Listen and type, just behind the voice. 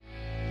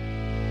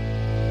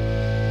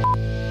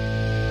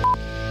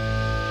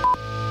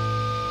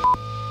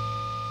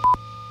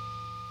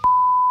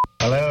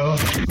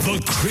The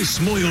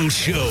Chris Moyle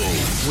Show.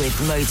 With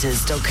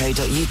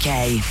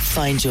motors.co.uk.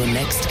 Find your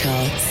next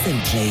car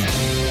simply.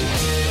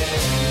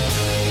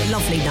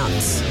 Lovely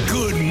nuts.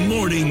 Good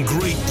morning,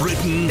 Great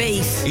Britain.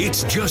 Beef.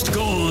 It's just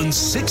gone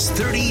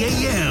 6:30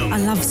 a.m. I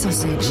love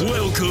sausage.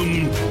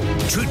 Welcome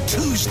to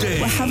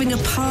Tuesday. We're having a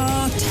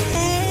party.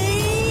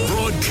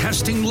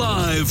 Broadcasting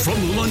live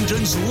from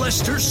London's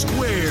Leicester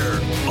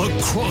Square,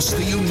 across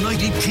the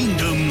United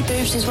Kingdom.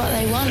 Boobs is what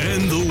they want.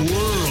 And the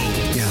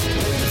world. Yeah.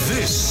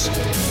 This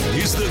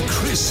is the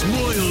Chris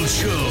Moyle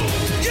Show.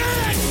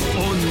 Yes!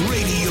 On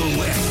Radio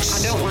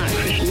X. I don't like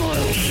Chris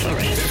Moyle,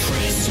 sorry. The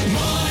Chris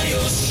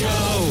Moyle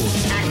Show.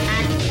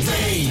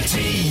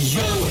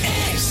 Radio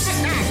X.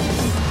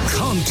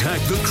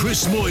 Contact the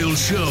Chris Moyle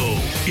Show.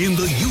 In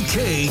the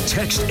UK,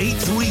 text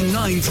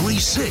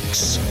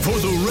 83936. For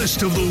the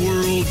rest of the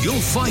world,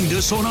 you'll find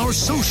us on our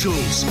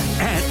socials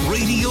at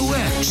Radio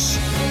X.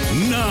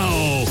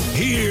 Now,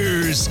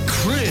 here's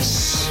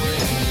Chris.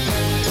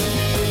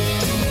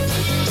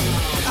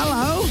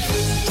 Hello.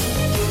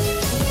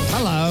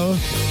 Hello.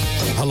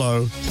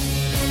 Hello.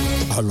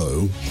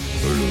 Hello. Hello.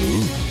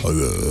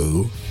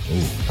 Hello.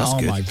 Oh,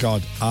 good. my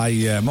God.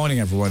 Morning,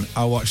 everyone.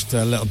 I watched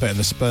a little bit of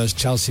the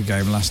Spurs-Chelsea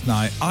game last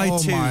night. I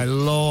too. My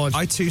Lord.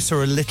 I too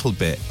saw a little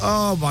bit.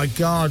 Oh, my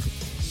God.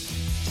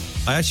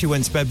 I actually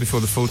went to bed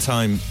before the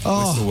full-time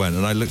whistle went,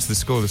 and I looked at the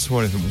score this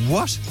morning and thought,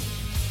 what?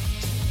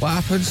 What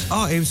happened?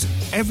 Oh,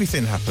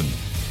 everything happened.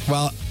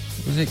 Well,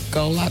 was it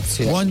goal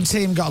Lazio? One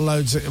team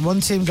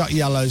got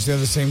yellows, the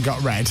other team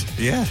got red.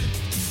 Yeah.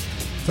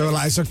 They were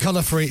like, it's a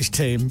colour for each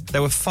team.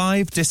 There were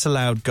 5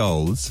 disallowed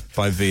goals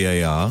by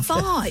VAR.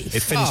 5?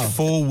 It finished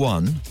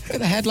 4-1. Look at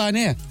the headline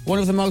here. One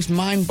of the most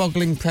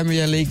mind-boggling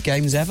Premier League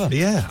games ever.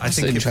 Yeah, I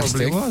think it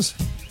probably was.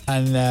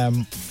 And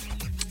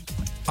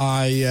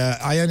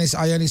I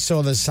only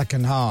saw the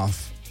second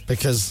half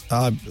because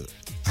I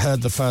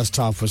heard the first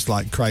half was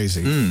like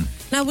crazy.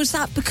 Now, was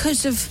that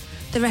because of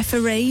the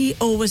referee,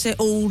 or was it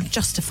all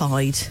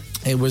justified?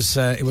 It was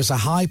a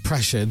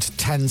high-pressured,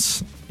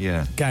 tense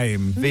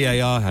game.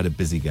 VAR had a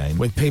busy game.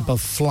 With people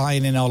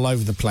flying in all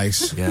over the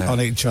place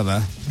on each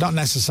other. Not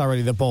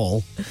necessarily the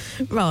ball.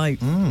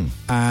 Right.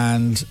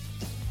 And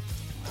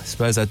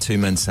Spurs had 2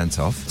 men sent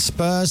off.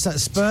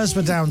 Spurs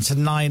were down to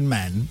 9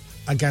 men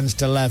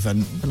against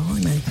 11.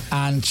 Blimey.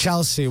 And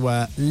Chelsea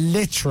were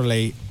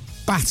literally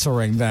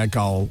battering their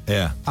goal.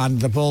 Yeah.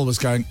 And the ball was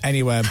going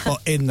anywhere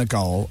but in the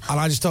goal. And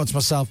I just thought to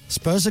myself,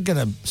 Spurs are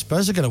gonna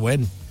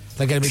win.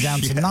 They're going to be down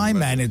to 9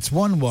 men. It's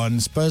 1-1.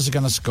 Spurs are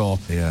going to score.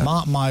 Yeah.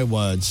 Mark my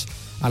words.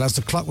 And as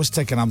the clock was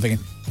ticking, I'm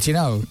thinking, do you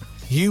know,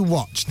 you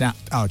watch now.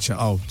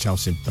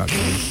 Chelsea.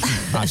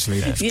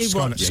 Actually, You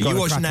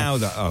watch now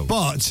that. Oh.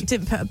 But you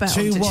didn't put a bet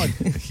on,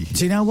 2-1.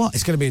 Do you know what?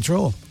 It's going to be a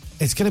draw.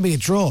 It's going to be a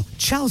draw.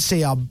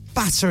 Chelsea are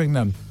battering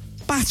them,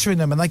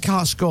 and they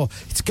can't score.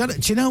 Do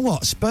you know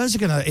what? Spurs are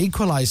going to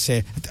equalise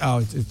here.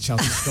 Oh,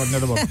 Chelsea scored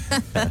another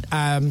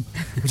one.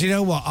 Do you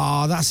know what?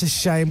 Oh, that's a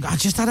shame. I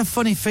just had a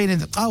funny feeling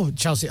that,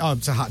 Chelsea,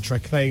 it's a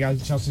hat-trick. There you go.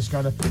 Chelsea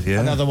scored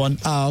another one.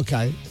 Oh,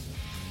 okay.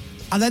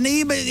 And then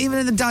even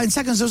in the dying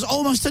seconds, there was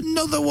almost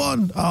another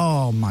one.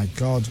 Oh, my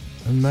God.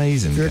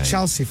 Amazing. If you're game. a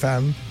Chelsea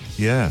fan,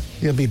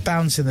 you'll be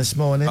bouncing this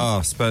morning.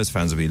 Oh, Spurs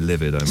fans will be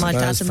livid. My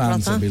dad and Spurs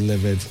fans brother will be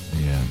livid.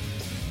 Yeah.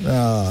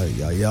 Oh,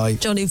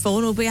 Johnny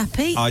Vaughan will be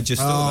happy. I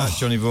just thought that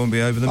Johnny Vaughan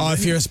be over them. Oh,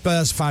 if you're a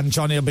Spurs fan,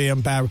 Johnny will be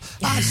unbearable.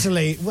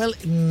 Actually, will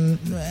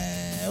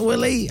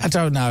he? I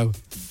don't know.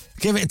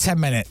 Give it 10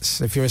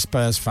 minutes if you're a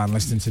Spurs fan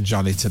listening to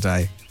Johnny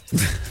today.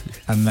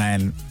 And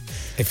then,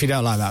 if you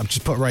don't like that,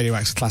 just put Radio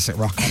X Classic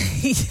Rock on.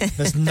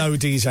 There's no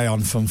DJ on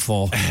Fun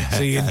 4.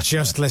 So you can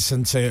just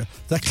listen to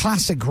the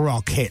classic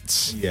rock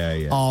hits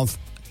of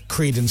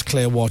Creedence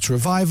Clearwater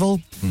Revival,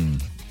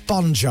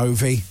 Bon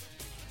Jovi,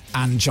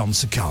 and John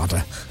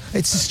Cicada.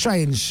 It's a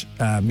strange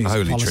music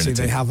Holy policy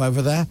Trinity. they have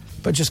over there,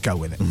 but just go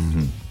with it.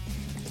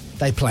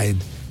 They played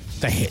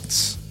the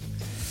hits.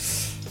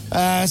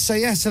 So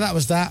that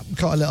was that.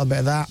 Got a little bit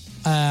of that.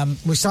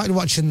 We started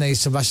watching the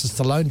Sylvester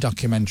Stallone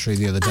documentary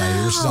the other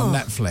day, which is on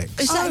Netflix.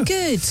 Is that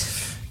good?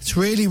 It's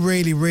really,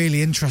 really,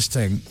 really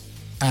interesting.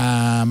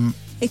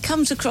 He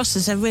comes across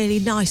as a really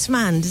nice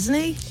man, doesn't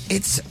he?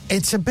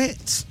 It's a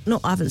bit...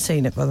 I haven't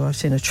seen it, by the way. I've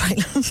seen a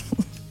trailer.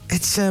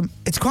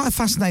 It's quite a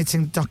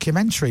fascinating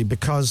documentary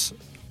because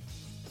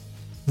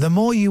the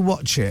more you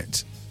watch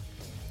it,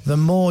 the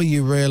more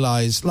you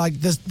realise, like,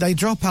 they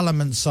drop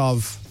elements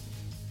of,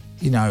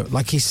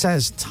 like he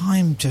says,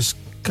 time just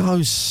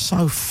goes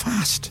so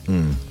fast.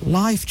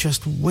 Life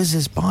just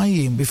whizzes by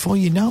you, and before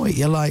you know it,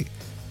 you're like,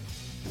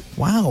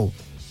 wow,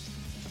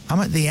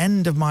 I'm at the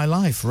end of my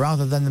life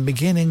rather than the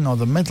beginning or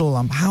the middle.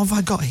 How have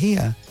I got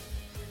here?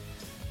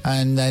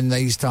 And then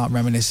they start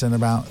reminiscing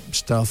about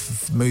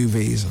stuff,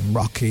 movies and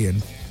Rocky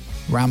and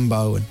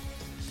Rambo.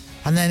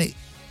 And then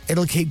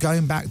it'll keep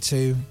going back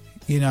to,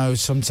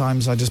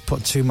 sometimes I just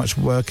put too much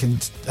work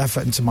and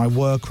effort into my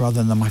work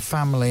rather than my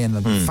family, and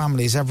the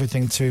family is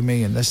everything to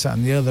me, and this, that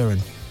and the other.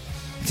 And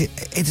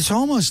it's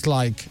almost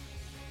like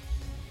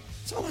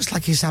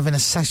he's having a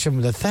session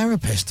with a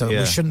therapist that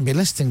we shouldn't be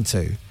listening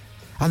to.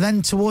 And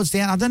then towards the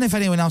end, I don't know if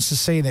anyone else has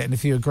seen it and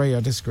if you agree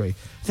or disagree.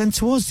 Then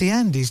towards the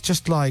end, he's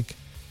just like,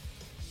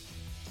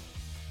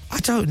 I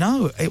don't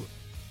know.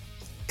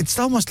 It's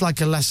almost like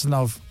a lesson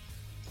of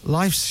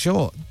life's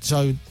short,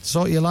 so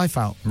sort your life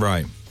out.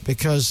 Right.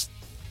 Because,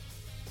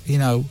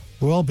 we'll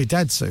all be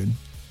dead soon,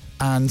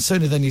 and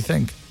sooner than you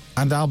think.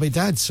 And I'll be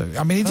dead soon.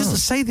 I mean, he doesn't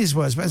say these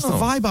words, but the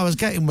vibe I was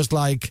getting was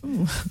like,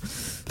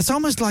 it's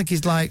almost like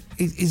he's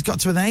got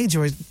to an age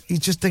where he's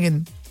just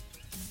thinking,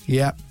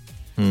 yeah,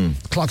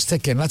 clock's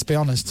ticking, let's be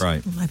honest.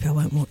 Right. Well, maybe I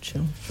won't watch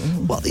it.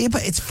 Well, yeah,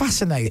 but it's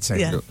fascinating.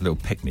 Yeah. Little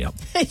pick-me-up.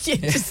 Yeah,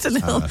 just a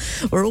little.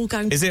 We're all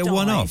going to Is it a die.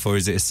 one-off or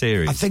is it a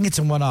series? I think it's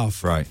a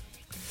one-off. Right.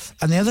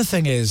 And the other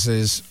thing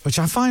is, which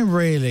I find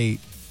really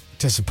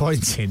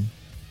disappointing,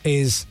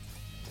 is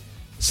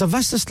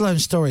Sylvester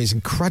Stallone's story is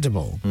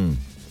incredible.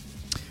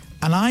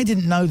 And I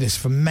didn't know this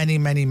for many,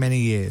 many, many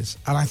years.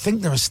 And I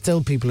think there are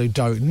still people who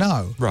don't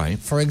know. Right.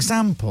 For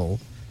example,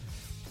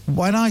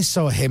 when I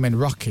saw him in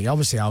Rocky,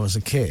 obviously I was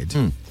a kid,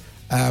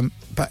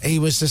 but he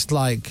was just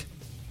like,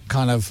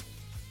 kind of,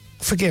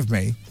 forgive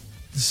me,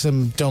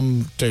 some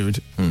dumb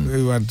dude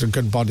who had a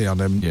good body on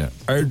him. Yeah.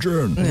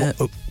 Adrian. Yeah.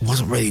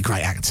 Wasn't really a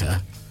great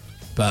actor.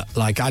 But,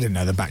 I didn't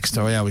know the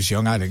backstory. I was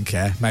young. I didn't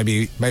care.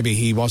 Maybe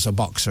he was a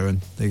boxer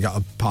and he got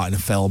a part in a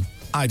film.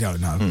 I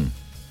don't know.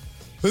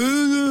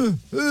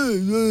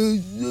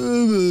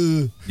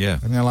 Yeah.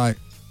 And you're like,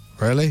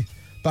 really?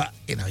 But,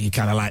 you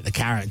kind of like the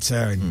character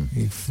and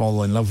you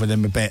fall in love with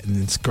him a bit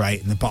and it's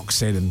great and the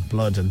boxing and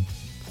blood and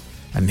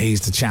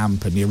he's the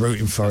champ and you're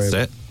rooting for him.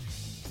 That's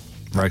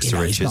it. Rags to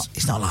riches.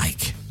 It's not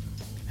like...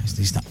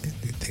 He's not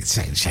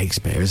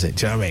Shakespeare, is it?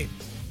 Do you know what I mean?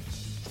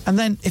 And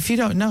then, if you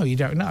don't know, you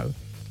don't know.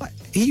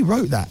 He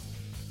wrote that.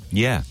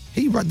 Yeah.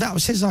 That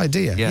was his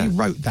idea. Yeah. He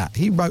wrote that.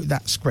 He wrote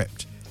that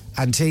script.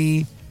 And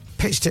he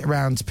pitched it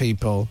around to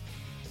people.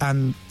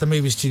 And the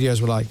movie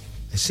studios were like,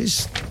 this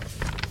is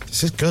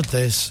good,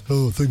 this.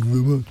 Oh, thank you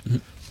very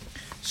much.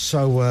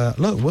 So,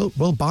 look,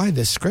 we'll buy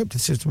this script.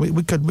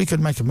 We could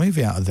make a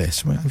movie out of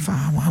this. In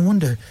fact, I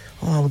wonder,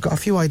 we've got a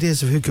few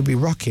ideas of who could be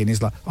Rocky. And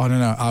he's like, oh,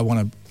 no, I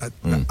want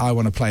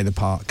to play the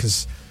part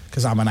because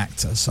I'm an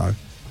actor, so...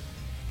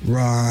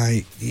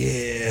 Right,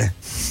 yeah.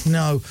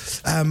 No,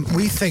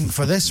 we think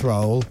for this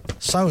role,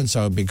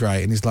 so-and-so would be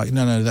great. And he's like,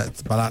 no,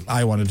 but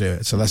I want to do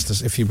it. So let's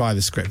just, if you buy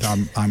the script,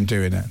 I'm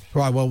doing it.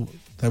 Right, well,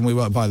 then we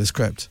won't buy the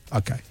script.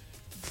 Okay.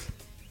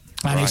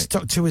 And he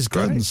stuck to his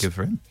guns. Good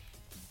for him.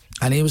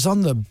 And he was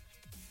on the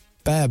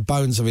bare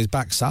bones of his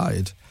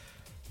backside.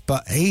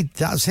 But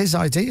that was his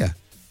idea.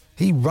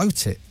 He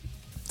wrote it.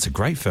 It's a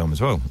great film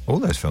as well. All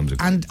those films are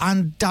great.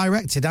 And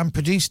directed and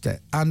produced it.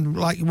 And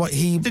what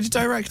he... Did he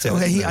direct it?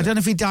 I don't know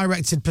if he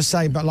directed per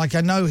se, but I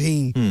know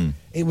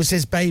it was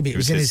his baby. It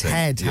was in his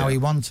head how he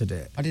wanted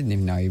it. I didn't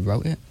even know he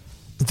wrote it.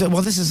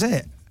 Well, this is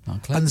it. Oh,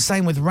 clever. And the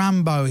same with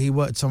Rambo. He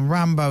worked on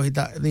Rambo,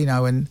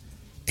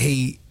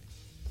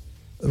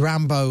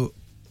 Rambo,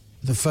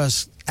 the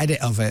first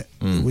edit of it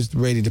was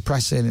really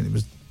depressing and it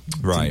was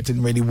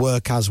didn't really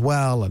work as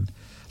well. And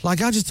I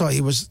just thought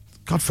he was...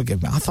 God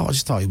forgive me. I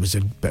just thought he was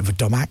a bit of a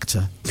dumb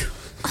actor.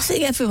 I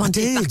think everyone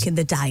did back in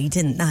the day,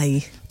 didn't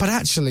they? But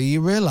actually, you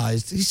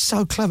realised he's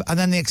so clever. And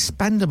then the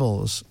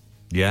Expendables.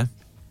 Yeah.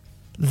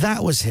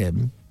 That was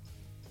him.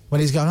 When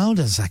he's going, hold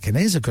on a second,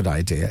 here's a good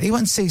idea. He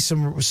went to see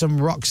some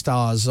rock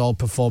stars all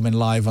performing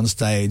live on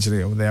stage,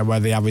 where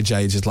the average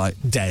age is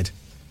dead.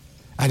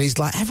 And he's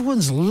like,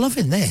 everyone's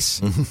loving this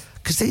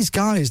because these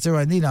guys,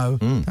 they're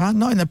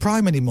not in their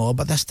prime anymore,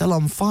 but they're still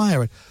on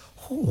fire. And,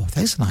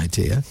 there's an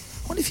idea.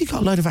 What if you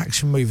got a load of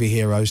action movie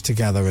heroes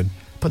together and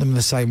put them in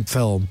the same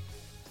film?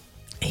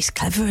 He's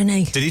clever, isn't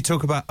he? Did he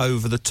talk about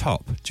Over the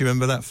Top? Do you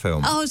remember that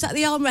film? Oh, is that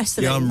the arm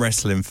wrestling? The arm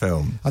wrestling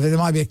film. I think there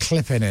might be a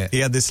clip in it. He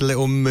had this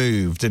little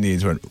move, didn't he?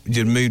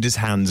 He moved his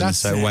hands in a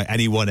certain way,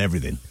 and he won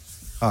everything.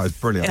 Oh, it's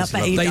brilliant. Yeah, I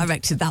bet he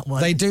directed that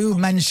one. They do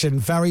mention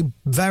very,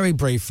 very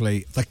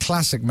briefly the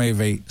classic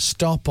movie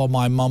Stop or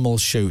My Mum Will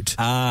Shoot.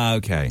 Ah,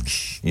 okay.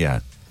 Yeah.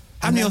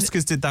 How many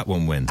Oscars did that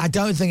one win? I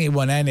don't think it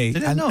won any.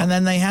 Did it not? And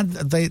then they had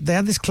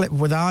this clip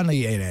with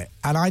Arnie in it,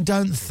 and I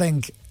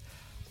think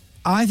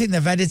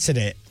they've edited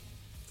it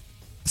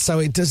so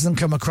it doesn't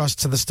come across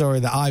to the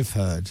story that I've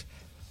heard,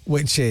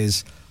 which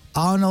is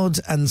Arnold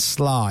and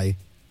Sly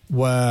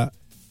were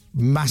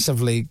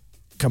massively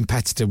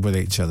competitive with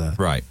each other.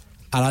 Right.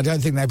 And I don't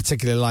think they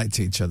particularly liked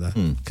each other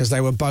because they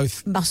were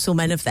both... muscle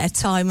men of their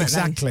time, weren't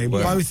Exactly.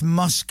 they? Both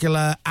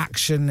muscular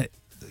action,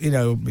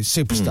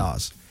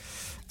 superstars.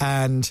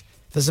 And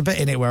there's a bit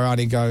in it where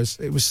Arnie goes,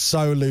 it was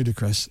so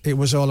ludicrous. It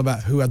was all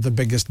about who had the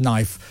biggest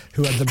knife,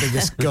 who had the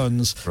biggest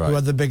guns, who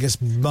had the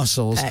biggest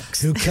muscles,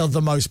 who killed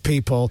the most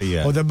people,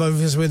 or the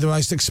movies with the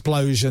most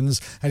explosions.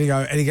 And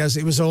he goes,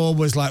 it was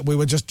always like we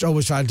were just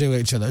always trying to do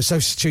each other. It was so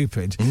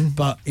stupid.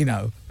 But,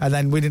 and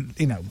then we didn't,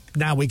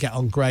 now we get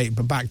on great.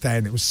 But back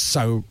then it was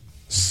so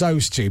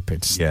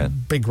stupid. Yeah.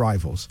 Big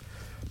rivals.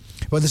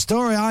 Well, the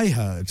story I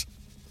heard,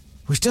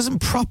 which doesn't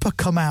proper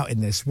come out in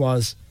this,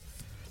 was...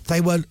 they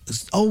were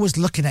always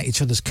looking at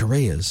each other's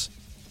careers.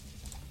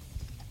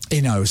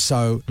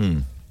 So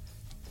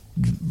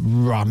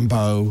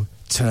Rambo,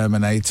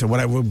 Terminator,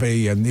 whatever it would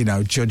be, and,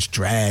 Judge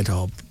Dredd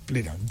or,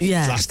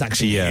 Last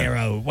Action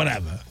Hero,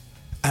 whatever.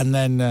 And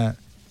then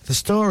the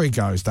story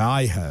goes that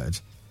I heard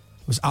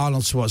was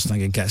Arnold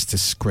Schwarzenegger gets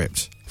this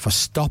script for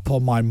Stop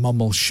or My Mum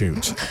Will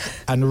Shoot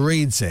and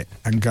reads it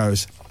and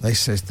goes,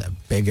 this is the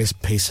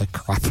biggest piece of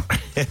crap.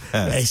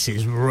 This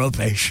is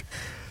rubbish.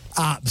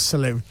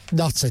 Absolute,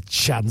 not a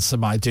chance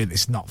am I doing it.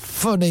 It's not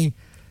funny.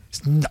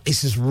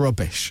 This is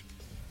rubbish.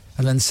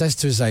 And then says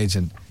to his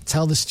agent,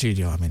 tell the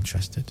studio I'm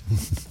interested.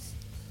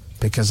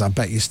 Because I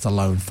bet you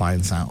Stallone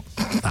finds out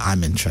that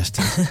I'm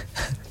interested.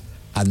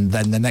 And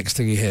then the next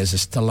thing he hears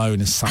is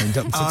Stallone is signed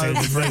up to do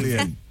the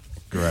brilliant.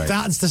 Great.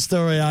 That's the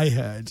story I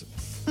heard.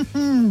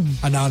 And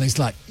Arnie's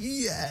like,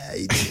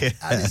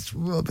 and it's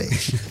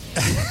rubbish.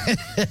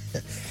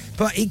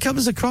 But he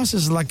comes across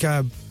as like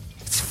a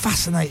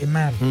fascinating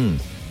man.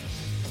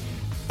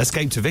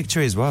 Escape to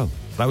Victory as well.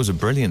 That was a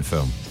brilliant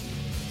film.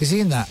 Is he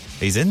in that?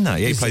 He's in that,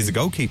 yeah. He plays the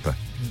goalkeeper.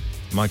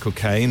 Michael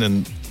Caine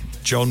and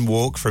John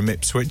Walk from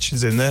Ipswich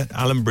is in there.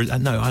 Russell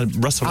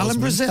Alan Osman.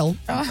 Brazil?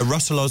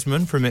 Russell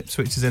Osman from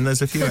Ipswich is in there.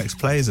 There's a few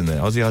ex-players in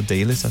there. Ozzy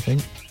Ardiles, I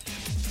think.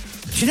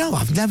 Do you know,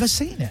 I've never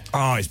seen it.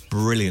 Oh, it's a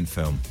brilliant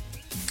film.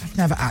 I've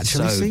never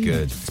actually seen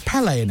good. it. It's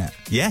Pele in it.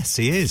 Yes,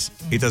 he is.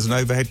 He does an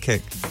overhead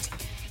kick.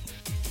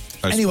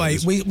 Anyway,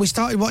 we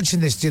started watching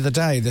this the other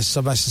day, this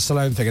Sylvester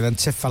Stallone thing, and then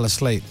Tiff fell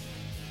asleep.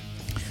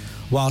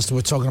 Whilst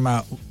we're talking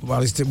about,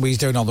 he's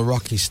doing all the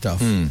Rocky stuff.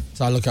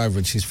 So I look over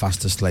and she's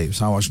fast asleep.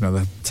 So I watch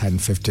another 10,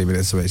 15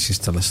 minutes of it. She's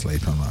still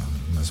asleep. I'm like,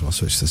 might as well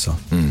switch this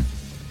off. And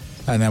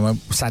then we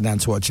sat down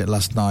to watch it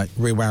last night,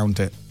 rewound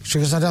it. She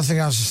goes, I don't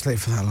think I was asleep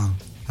for that long.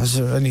 I was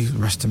only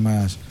resting my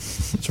eyes.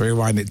 So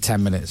rewind it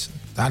 10 minutes.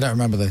 I don't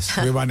remember this.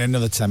 Rewind it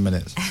another 10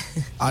 minutes.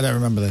 I don't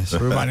remember this.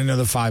 Rewind it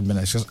another 5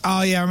 minutes. She goes,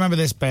 oh yeah, I remember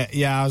this bit.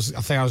 Yeah, I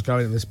think I was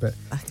going at this bit.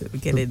 At the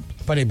beginning.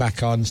 Put it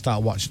back on,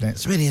 start watching it.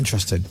 It's really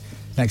interesting.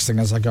 Next thing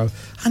as I go,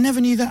 I never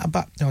knew that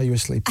about... Oh, you were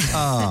asleep.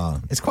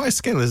 It's quite a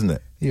skill, isn't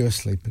it? You were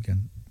asleep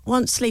again.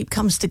 Once sleep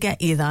comes to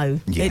get you, though,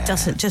 it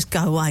doesn't just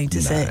go away,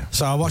 does it?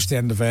 So I watched the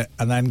end of it,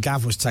 and then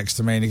Gav was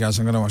texting me, and he goes,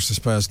 I'm going to watch the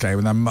Spurs game.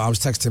 And then I was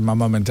texting my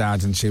mum and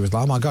dad, and she was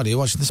like, oh, my God, are you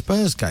watching the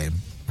Spurs game?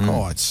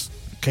 Oh, it's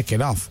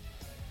kicking off.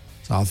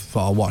 So I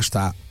thought I'll watch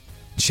that.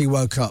 She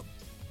woke up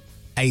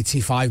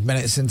 85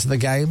 minutes into the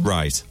game.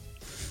 Right.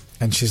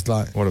 And she's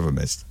like... What have I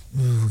missed?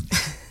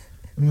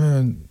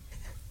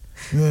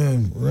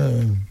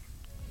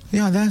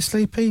 Yeah, there,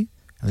 sleepy.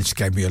 And then she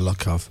gave me a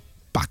look of,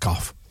 back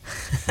off.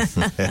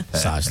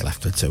 So I just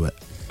left her to it.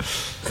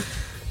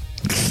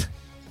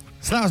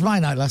 So that was my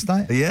night last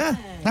night. Yeah.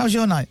 That was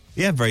your night.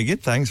 Yeah, very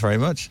good. Thanks very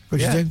much. What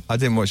did you do? I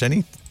didn't watch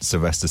any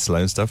Sylvester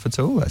Stallone stuff at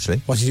all, actually.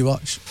 What did you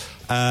watch?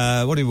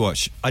 What did we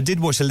watch? I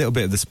did watch a little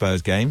bit of the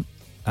Spurs game.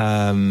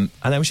 And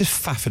I was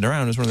just faffing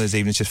around. It was one of those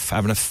evenings just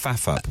having a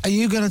faff up. Are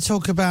you going to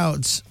talk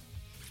about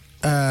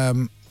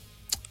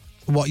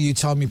what you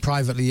told me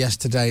privately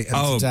yesterday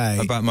and today?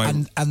 About my...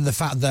 And the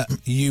fact that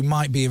you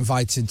might be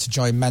invited to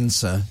join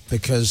Mensa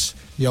because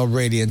you're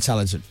really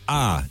intelligent.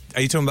 Are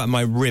you talking about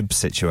my rib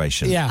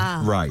situation?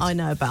 Yeah. Right. I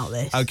know about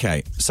this.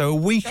 Okay, so a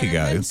week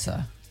ago...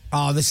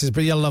 Oh,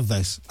 but you'll love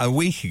this. A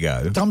week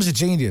ago... Tom's a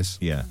genius.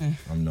 Yeah,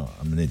 I'm not.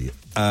 I'm an idiot.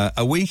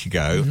 A week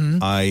ago,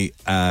 I...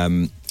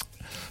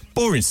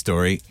 boring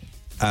story.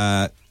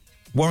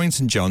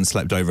 Warrington John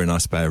slept over in our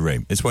spare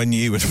room. It's when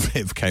you and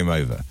Viv came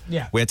over.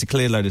 Yeah. We had to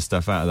clear a load of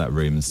stuff out of that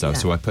room and stuff,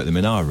 so I put them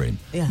in our room.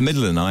 Yeah.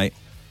 Middle of the night,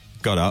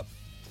 got up,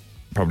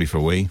 probably for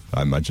a wee,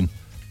 I imagine,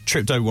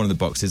 tripped over one of the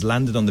boxes,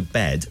 landed on the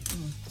bed,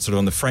 sort of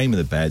on the frame of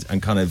the bed,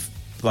 and kind of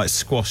like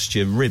squashed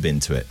your rib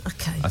into it.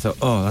 Okay. I thought,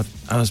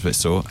 that was a bit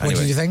sore. What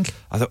did you think?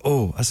 I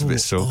thought, that's a bit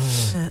sore.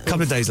 A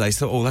couple of days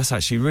later, I thought, that's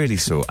actually really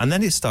sore. And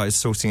then it started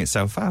sorting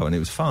itself out, and it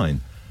was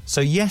fine. So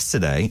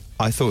yesterday,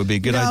 I thought it would be a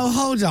good idea. No,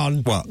 hold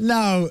on. What?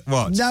 No.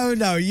 What?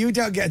 No, you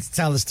don't get to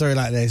tell the story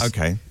like this.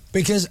 Okay.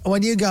 Because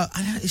when you go,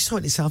 I know, it's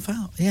sorting itself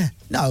out. Yeah.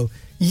 No,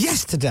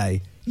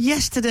 yesterday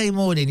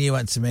morning you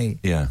went to me.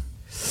 Yeah.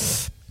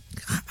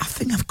 I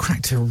think I've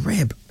cracked a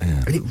rib.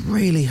 Yeah. And it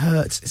really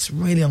hurts. It's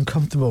really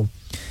uncomfortable.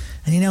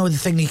 And you know the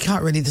thing,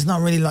 there's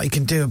not really a lot you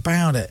can do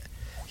about it.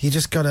 You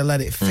just got to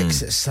let it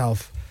fix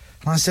itself.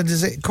 And I said,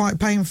 is it quite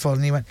painful?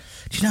 And he went,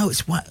 do you know,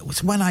 it's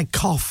when I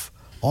cough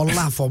or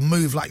laugh or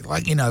move like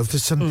if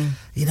there's some, and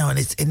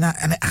it's in that,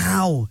 and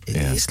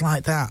it's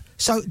like that.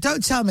 So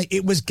don't tell me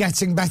it was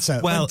getting better.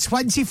 Well,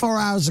 when 24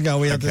 hours ago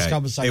we had this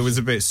conversation. It was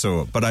a bit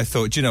sore, but I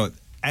thought, do you know what?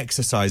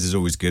 Exercise is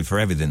always good for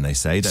everything, they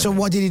say. So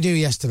what did he do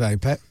yesterday,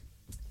 Pip?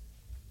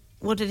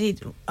 What did he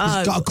do?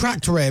 He's got a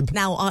cracked rib.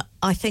 Now,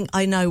 I think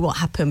I know what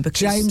happened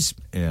because... James?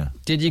 Yeah.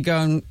 Did you go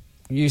and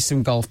use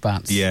some golf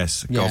bats?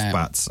 Yes, golf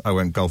bats. I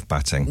went golf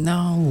batting.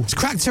 No. He's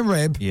cracked a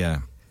rib. Yeah.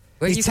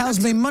 He tells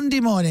me Monday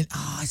morning,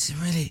 it's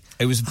really...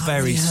 It was it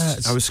very... really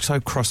hurts. I was so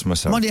cross with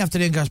myself. Monday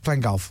afternoon goes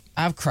playing golf.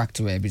 I've cracked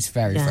a rib. It's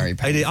very, very I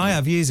painful.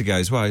 have years ago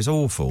as well. It's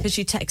awful. Because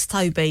you text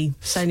Toby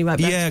saying you won't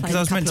be able Yeah, to play because I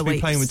was meant to be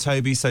playing with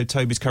Toby, so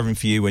Toby's covering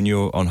for you when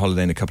you're on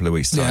holiday in a couple of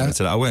weeks' time. Yeah. I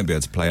said, I won't be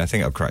able to play. I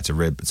think I've cracked a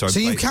rib. So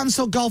You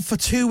cancelled golf for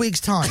 2 weeks'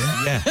 time,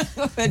 Yeah.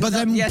 but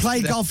then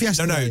played golf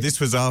yesterday. No, this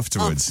was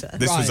afterwards. After.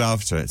 This was Right.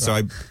 after it.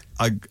 So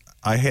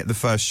I hit the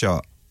first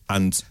shot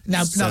and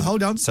Now,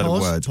 hold on. said a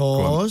word. Go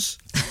on. Pause.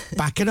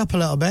 Back it up a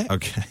little bit.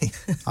 Okay.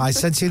 I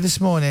said to you this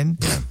morning,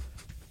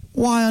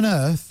 why on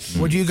earth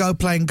would you go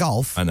playing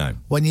golf I know.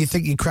 when you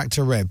think you cracked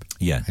a rib?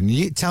 Yeah. And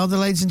you tell the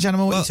ladies and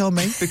gentlemen what you told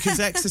me. Because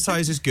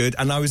exercise is good,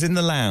 and I was in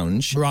the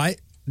lounge Right.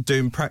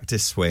 doing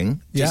practice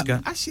swing. Just Yeah.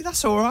 going, actually,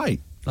 that's all right.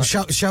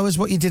 Show us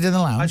what you did in the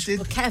I lounge. did.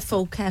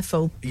 Well,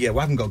 careful. Yeah, well,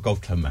 I haven't got a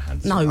golf club in my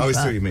hand. No, I see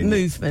what you mean.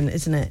 movement,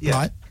 isn't it? Yeah.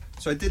 Right.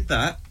 So I did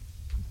that,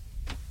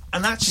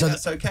 and actually,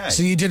 that's okay.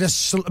 So you did a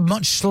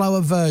much slower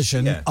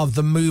version Yeah. of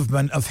the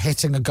movement of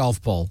hitting a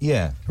golf ball.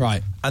 yeah.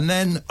 Right. And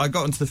then I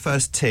got onto the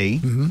first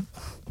tee,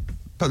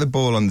 put the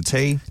ball on the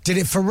tee. Did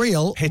it for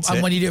real. Hit and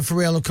it. when you do it for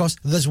real, of course,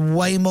 there's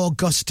way more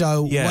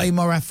gusto, Yeah. way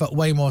more effort,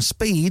 way more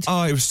speed.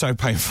 Oh, it was so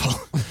painful.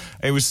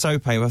 It was so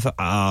painful. I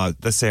thought,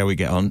 let's see how we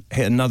get on.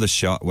 Hit another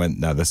shot, went,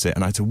 no, that's it.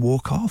 And I had to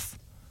walk off.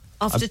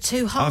 After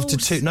 2 holes. After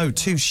two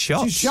shots. 2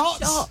 shots.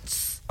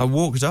 shots. I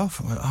walked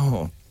off. I went,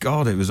 oh,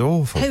 God, it was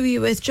awful. Who were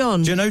you with,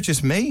 John? Do you know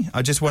just me?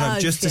 I just went up Oh,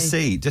 just to okay.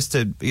 see, just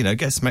to,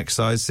 get some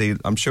exercise, see.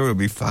 I'm sure it'll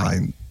be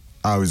fine.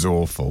 I was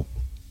awful.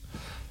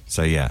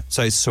 So, yeah.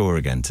 So it's sore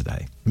again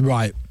today.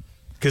 Right.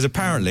 Because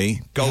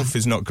apparently golf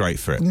is not great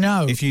for it.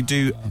 No. If you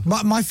do...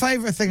 My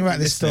favourite thing about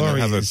this Listen, I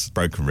story have is a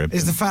broken rib.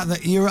 the fact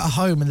that you're at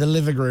home in the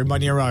living room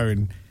on your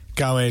own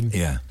going,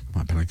 Yeah.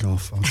 might play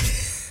golf. I'm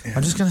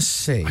just going to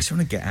see. I just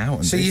want to get out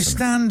and So do you something.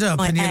 stand up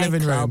My in your air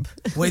living room club.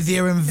 with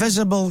your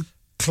invisible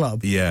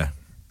club Yeah.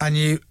 and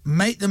you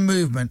make the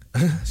movement.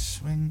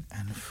 Swing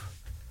and...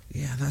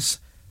 Yeah, that's...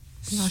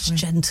 Nice, swing.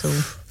 gentle.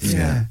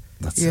 Yeah.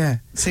 That's Yeah.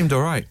 It. Seemed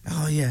all right.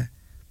 Oh, yeah.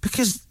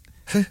 Because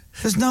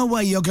there's no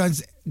way you're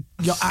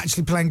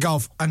actually playing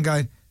golf and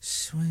going,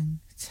 swing,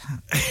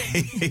 tap.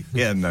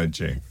 Yeah, no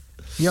joke.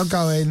 You're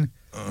going,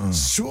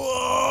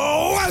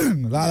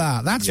 swing, like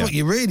that. That's Yeah. what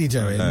you're really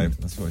doing. No,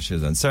 that's what I should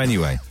have done. So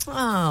anyway,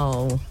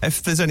 Oh.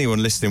 if there's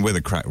anyone listening with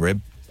a cracked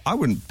rib, I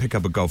wouldn't pick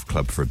up a golf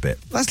club for a bit.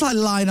 That's like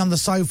lying on the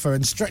sofa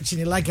and stretching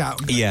your leg out.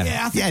 And going, Yeah.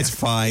 I think Yeah, it's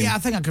fine. Yeah, I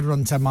think I could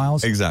run 10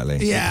 miles. Exactly.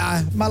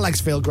 Yeah, my legs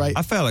feel great.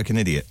 I felt like an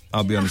idiot.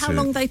 I'll be honest How with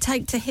long you. they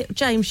take to hit?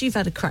 James, you've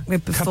had a crack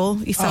rib before.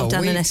 You fell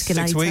down an weeks.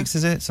 escalator. 6 weeks,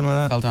 is it? Something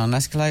like that? Fell down an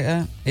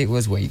escalator. It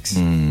was weeks.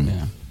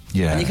 Yeah.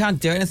 Yeah. And you can't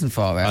do anything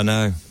for it. I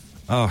know.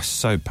 Oh,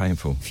 so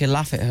painful. If you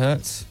laugh, it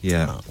hurts.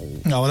 Yeah.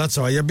 No, well, that's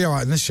all right. You'll be all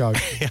right in this show.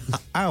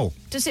 Ow.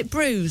 Does it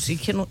bruise? You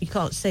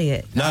can't see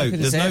it. No,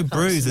 couldn't there's say no it.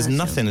 bruise. There's Nothing.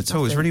 nothing at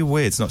all. It's Nothing. really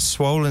weird. It's not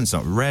swollen. It's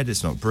not red.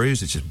 It's not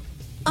bruised. It's just...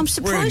 I'm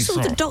surprised Really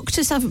all the sorry.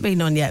 doctors haven't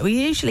been on yet.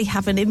 We usually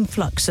have an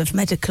influx of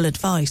medical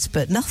advice,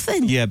 but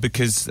nothing. Yeah,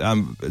 because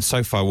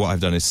so far what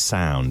I've done is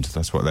sound.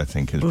 That's what they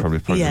think is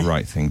probably Yeah. the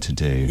right thing to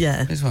do.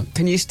 Yeah. This one.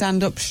 Can you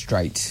stand up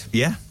straight?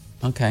 Yeah?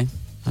 Okay,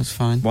 that's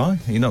fine. Why?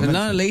 Are you not But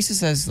meant no, to? Lisa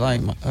says,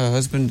 like, her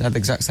husband had the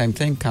exact same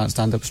thing, can't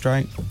stand up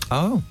straight.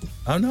 Oh.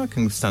 Oh, no, I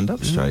can stand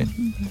up straight.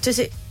 Does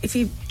it? If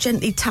you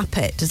gently tap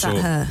it, does Sure.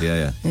 that hurt?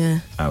 Yeah. Yeah.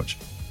 Ouch.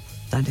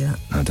 Don't do that.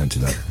 No, don't do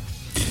that.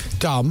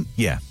 Dom,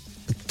 Yeah.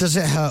 does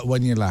it hurt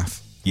when you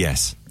laugh?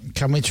 Yes.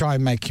 Can we try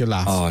and make you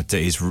laugh? Oh, it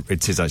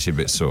is actually a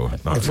bit sore.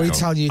 If we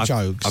tell you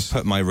jokes- I've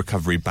put my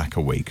recovery back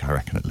a week, I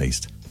reckon, at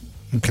least.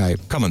 Okay.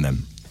 Come on,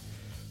 then.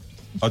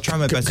 I'll try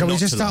my best Can we not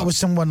just to start laugh. with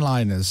some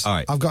one-liners? All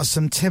right. I've got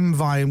some Tim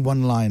Vine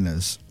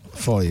one-liners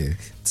for you.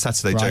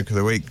 Saturday Right. joke of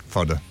the week,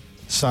 fodder.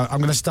 So I'm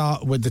going to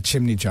start with the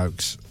chimney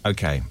jokes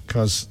Okay.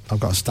 because I've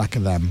got a stack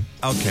of them.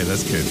 Okay,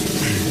 that's good.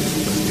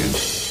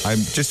 That's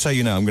good. Just so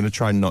you know, I'm going to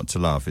try not to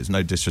laugh. It's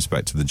no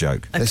disrespect to the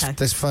joke. Okay.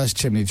 This first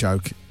chimney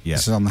joke, Yeah.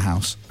 this is on the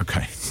house.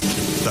 Okay.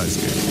 That's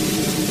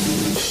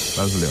good.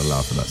 That was a little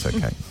laugh, and that's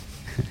okay.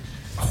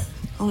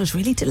 I was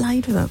really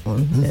delayed with that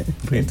one. Yeah.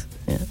 Good.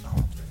 Yeah.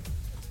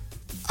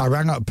 I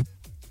rang up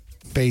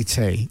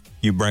BT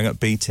You bring up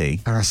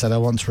BT. and I said, I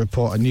want to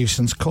report a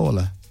nuisance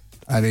caller.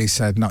 And he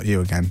said, not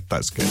you again.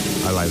 That's good.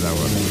 I like that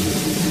one.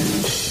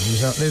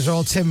 These are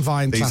all Tim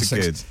Vine These are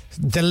classics.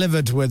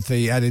 Delivered with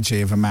the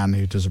energy of a man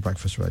who does a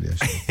breakfast radio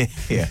show.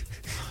 Yeah.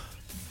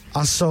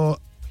 I saw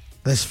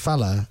this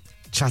fella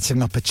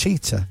chatting up a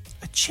cheetah.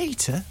 A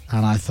cheetah?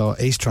 And I thought,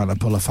 he's trying to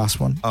pull a fast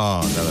one.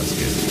 Oh, no, that's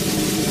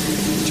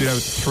good. Do you know,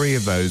 3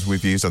 of those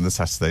we've used on the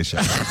Saturday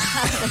show.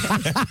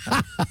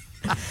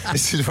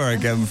 This is where I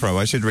get them from.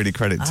 I should really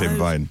credit Tim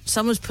Vine.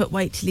 Someone's put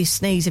wait till you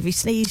sneeze. Have you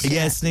sneezed yet?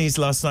 Yeah, sneezed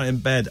last night in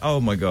bed. Oh,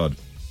 my God.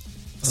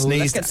 Let's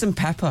Sneezed, get some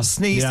pepper.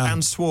 sneezed Yeah.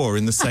 and swore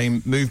in the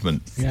same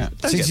movement. Yeah.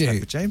 Don't Did get you?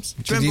 pepper, James. Do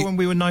Did you remember you- when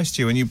we were nice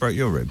to you and you broke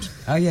your ribs?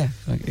 Oh, yeah.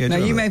 Yeah, no,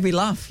 do you that. made me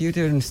laugh. You were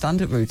doing a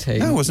stand-up routine.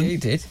 No, I wasn't. Yeah, you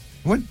did.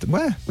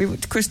 Where?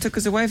 Chris took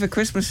us away for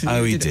Christmas. And Oh,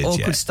 you he did did, an awkward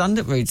yeah.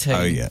 stand-up routine.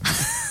 Oh, yeah.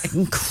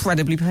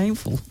 Incredibly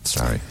painful.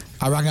 Sorry.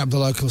 I rang up the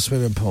local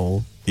swimming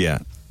pool. Yeah.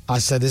 I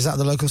said, is that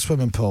the local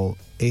swimming pool?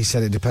 He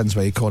said, it depends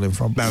where you're calling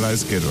from. No,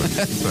 that's a good one.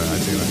 Sorry, I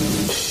do like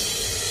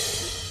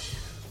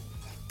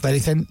that.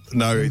 Anything?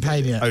 No, In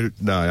pain yet?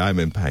 No, I'm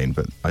in pain,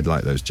 but I'd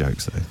like those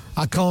jokes though.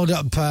 I called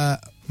up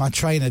my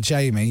trainer,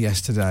 Jamie,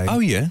 yesterday. Oh,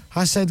 yeah?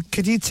 I said,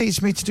 could you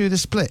teach me to do the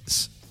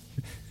splits?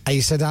 And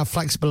he said, how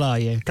flexible are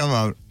you? Come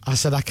on. I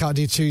said, I can't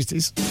do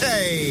Tuesdays.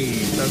 Hey,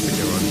 that's a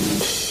good one.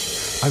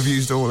 I've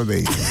used all of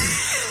these.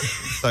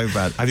 So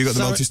bad. Have you got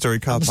the multi-storey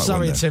car park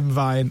sorry, one? Tim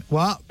Vine.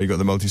 What? You got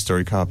the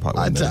multi-storey car park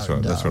one there as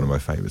well. That's one of my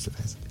favourites of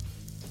his.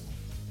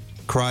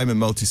 Crime and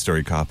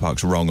multi-storey car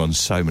parks wrong on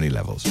so many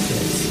levels.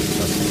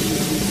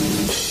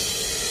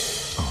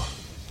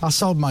 I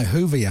sold my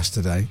Hoover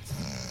yesterday.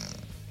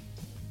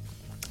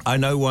 I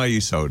know why you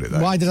sold it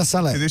though. Why did I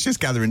sell it? It's just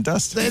gathering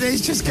dust. It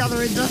is just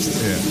gathering dust.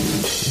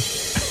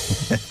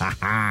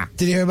 Yeah.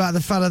 Did you hear about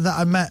the fella that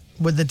I met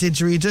with the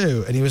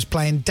didgeridoo and he was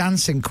playing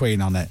Dancing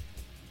Queen on it?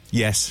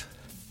 Yes.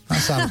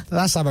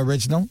 That's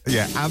Aboriginal.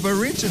 Yeah,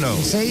 Aboriginal.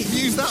 See?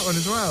 Use that one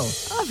as well.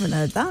 I haven't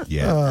heard that.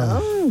 Yeah.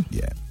 Oh.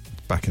 Yeah.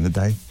 Back in the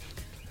day.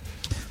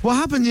 What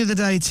happened the other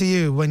day to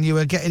you when you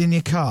were getting in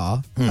your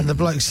car and the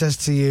bloke says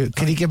to you,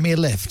 can you give me a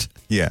lift?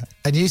 Yeah.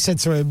 And you said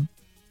to him,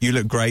 You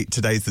look great.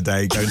 Today's the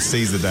day. Go and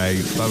seize the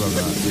day. Blah, blah,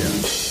 blah. Yeah.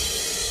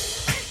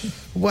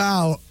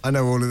 wow, I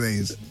know all of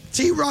these.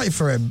 do you write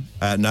for him?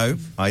 No,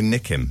 I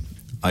nick him.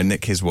 I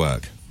nick his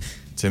work.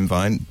 Tim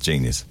Vine,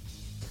 genius.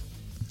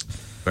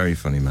 Very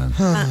funny man.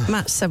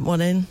 Matt sent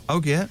one in.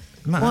 Oh, yeah.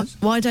 Matt.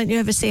 Why don't you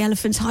ever see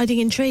elephants hiding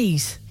in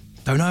trees?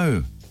 Don't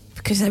know.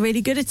 Because they're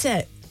really good at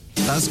it.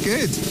 That's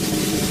good.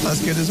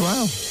 That's good as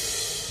well.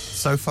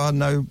 So far,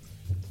 no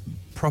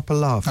proper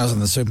laugh. I was in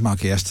the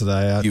supermarket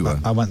yesterday. You were?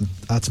 I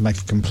had to make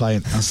a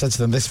complaint. I said to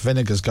them, this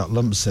vinegar's got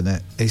lumps in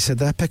it. He said,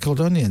 they're pickled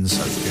onions.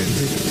 That's good.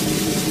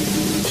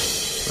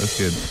 That's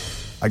good.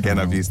 Again,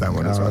 I've used that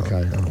one as well.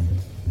 Okay.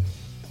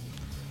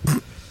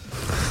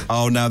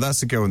 Oh, now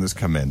that's a good one that's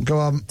come in. Go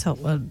on. Top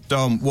one.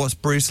 Dom, what's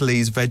Bruce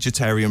Lee's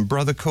vegetarian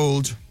brother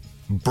called?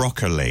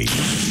 Broccoli.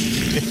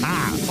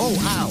 Oh,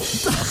 ow.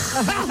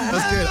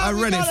 That's good. I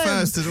read it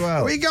first as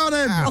well. We got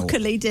him.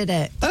 Broccoli did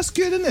it. That's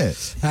good, isn't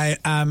it? Hey,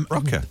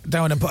 Rocker.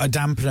 don't want to put a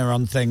dampener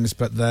on things,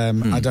 but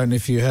I don't know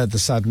if you heard the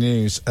sad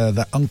news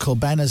that Uncle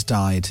Ben has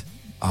died.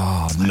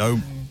 Oh, no.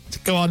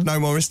 Go on. No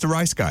more Mr.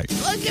 Rice Guy.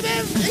 Look at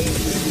him.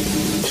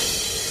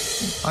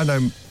 I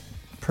know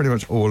pretty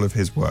much all of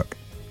his work.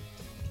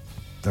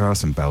 There are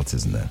some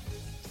belters in there.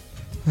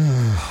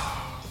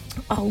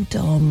 Oh,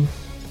 Dom.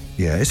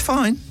 Yeah, it's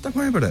fine. Don't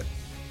worry about it.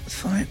 It's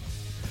fine.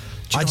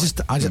 I've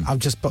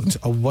just booked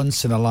a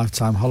once in a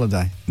lifetime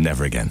holiday.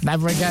 Never again.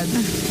 Never again.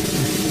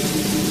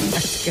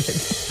 That's good.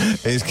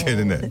 It's good,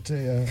 isn't it?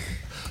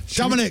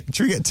 Dominic.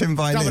 Should we get Tim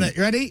Vine Dominic, in?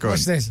 you ready? Go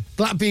What's on. this?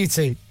 Black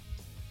Beauty.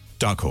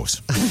 Dark horse.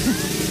 Bit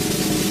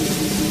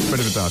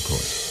of a dark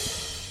horse.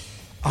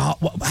 Oh,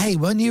 hey,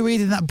 weren't you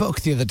reading that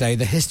book the other day,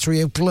 The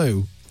History of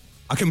Glue?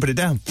 I couldn't put it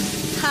down.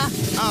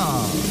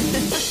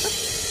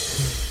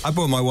 I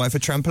bought my wife a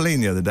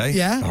trampoline the other day.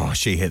 Yeah? Oh,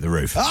 she hit the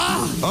roof.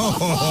 Come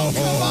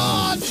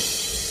on!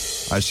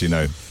 Actually,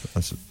 no.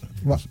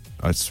 What?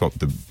 I swapped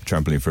the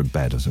trampoline for a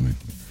bed or something.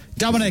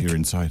 Dominic. You're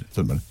inside.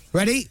 Doesn't matter.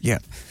 Ready? Yeah.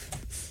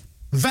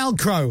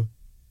 Velcro.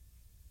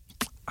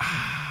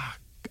 I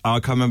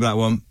can't remember that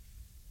one.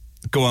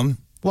 Go on.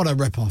 What a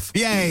rip-off.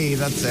 Yay,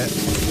 that's it.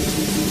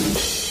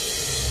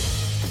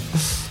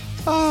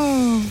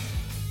 Oh.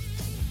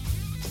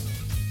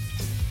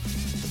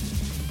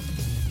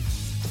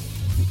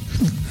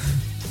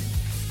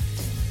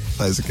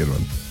 That is a good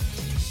one.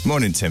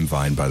 Morning, Tim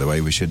Vine, by the way.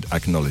 We should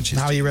acknowledge his...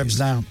 How are your ribs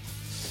now?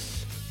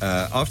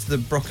 After the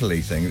broccoli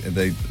thing,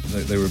 they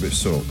were a bit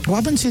sore. What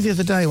happened to you the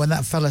other day when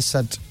that fella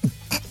said...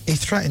 He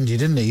threatened you,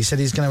 didn't he? He said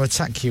he's going to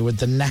attack you with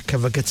the neck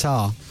of a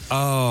guitar.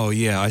 Oh,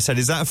 yeah. I said,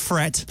 is that a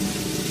threat?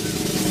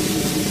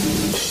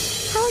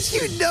 How do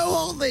you know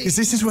all these? Because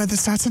this is where the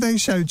Saturday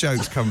Show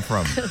jokes come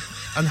from.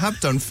 And have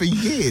done for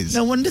years.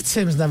 No wonder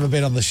Tim's never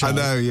been on the show. I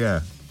know, yeah.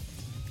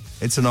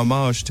 It's an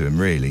homage to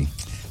him, really.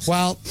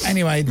 Well,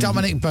 anyway,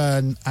 Dominic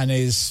Byrne and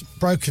his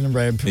broken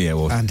rib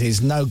and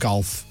his no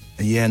golf.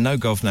 Yeah, no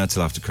golf now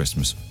till after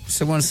Christmas.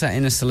 Someone's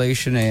setting a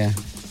solution here,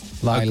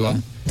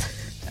 Lila.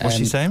 What's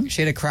she saying?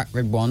 She had a cracked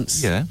rib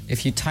once. Yeah.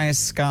 If you tie a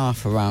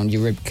scarf around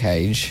your rib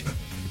cage,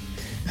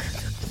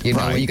 you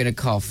know when you're going to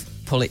cough,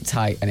 pull it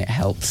tight and it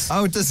helps.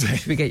 Oh, does it?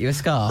 Should we get you a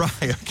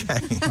scarf? Right, okay.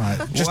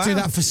 Right, just do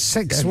that for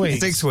 6 weeks.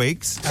 6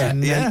 weeks.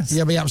 And then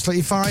you'll be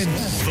absolutely fine.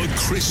 The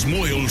Chris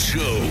Moyle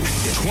Show.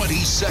 20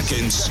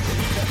 seconds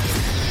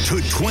to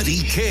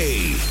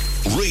 20K.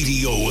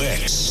 Radio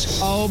X.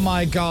 Oh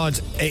my God,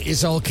 it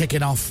is all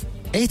kicking off.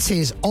 It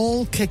is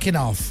all kicking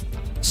off.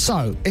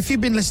 So, if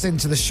you've been listening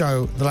to the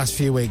show the last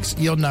few weeks,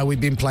 you'll know we've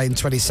been playing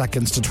 20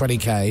 seconds to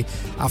 20K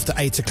after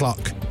 8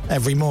 o'clock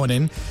every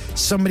morning.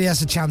 Somebody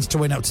has a chance to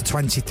win up to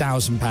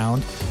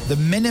 £20,000. The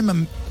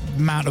minimum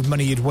amount of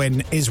money you'd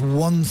win is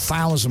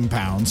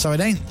 £1,000, so it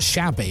ain't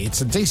shabby.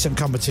 It's a decent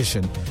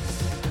competition.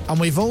 And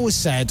we've always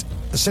said,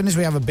 as soon as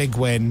we have a big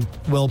win,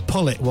 we'll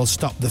pull it, we'll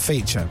stop the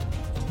feature.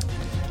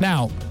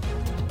 Now,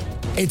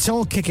 it's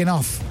all kicking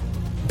off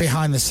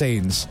behind the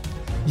scenes.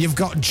 You've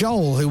got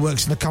Joel, who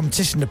works in the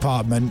competition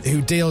department, who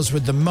deals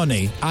with the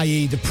money,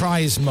 i.e. the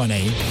prize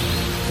money.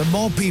 The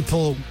more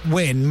people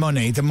win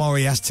money, the more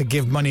he has to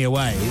give money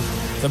away,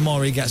 the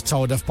more he gets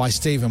told off by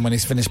Stephen when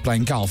he's finished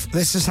playing golf.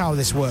 This is how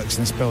this works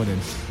in this building.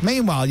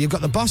 Meanwhile, you've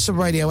got the boss of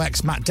Radio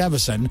X, Matt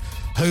Devison,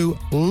 who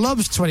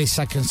loves 20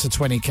 seconds to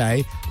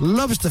 20k,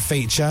 loves the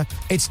feature.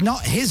 It's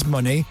not his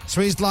money,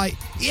 so he's like,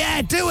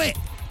 yeah, do it.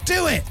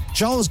 Do it.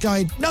 Joel's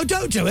going, no,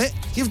 don't do it.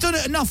 You've done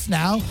it enough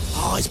now.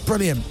 Oh, it's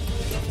brilliant.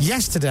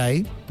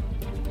 Yesterday,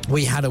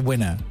 we had a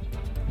winner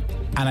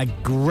and a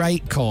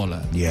great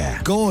caller. Yeah.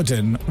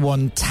 Gordon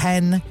won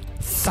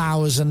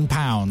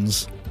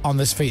 £10,000 on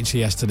this feature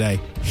yesterday.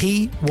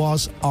 He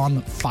was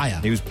on fire.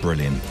 He was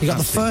brilliant. He got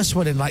the first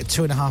one in like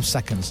 2.5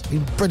 seconds. He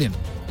was brilliant.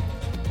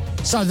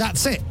 So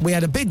that's it. We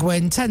had a big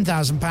win,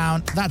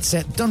 £10,000. That's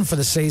it. Done for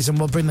the season.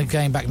 We'll bring the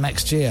game back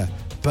next year.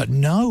 But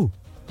no.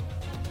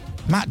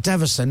 Matt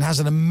Devison has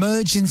an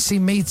emergency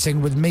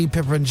meeting with me,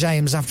 Pippa and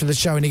James after the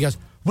show, and he goes,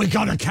 we've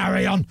got to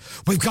carry on.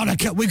 We've got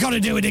to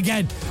do it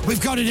again.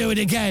 We've got to do it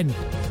again.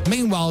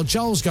 Meanwhile,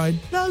 Joel's going,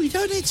 no, you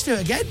don't need to do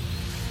it again.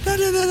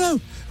 No.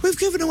 We've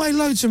given away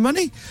loads of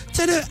money.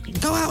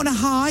 Go out on a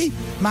high.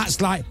 Matt's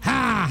like,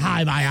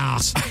 hi, my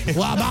ass.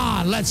 Well, come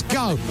on, let's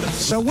go.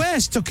 So we're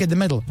stuck in the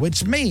middle,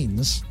 which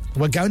means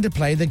we're going to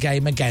play the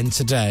game again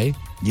today.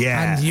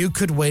 Yeah. And you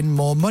could win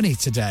more money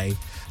today.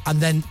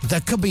 And then there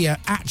could be an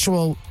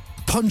actual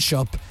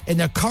punch-up in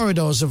the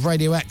corridors of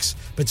Radio X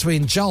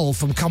between Joel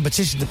from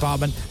competition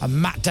department and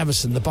Matt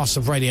Devison, the boss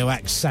of Radio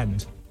X.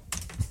 Send.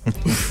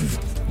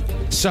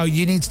 So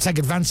you need to take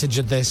advantage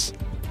of this.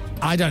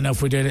 I don't know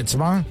if we're doing it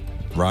tomorrow.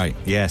 Right,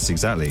 yes,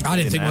 exactly. I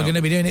didn't think we're going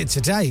to be doing it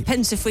today.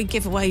 Depends if we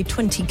give away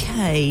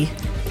 20k.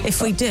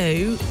 If we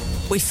do,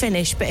 we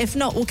finish. But if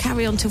not, we'll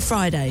carry on till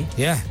Friday.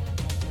 Yeah.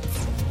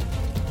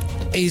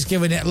 He's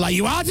giving it like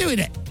you are doing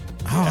it.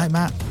 All right,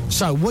 Matt.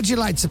 So, would you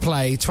like to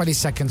play 20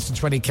 seconds to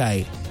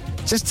 20k?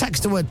 Just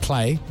text the word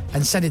play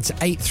and send it to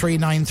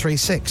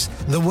 83936.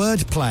 The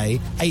word play,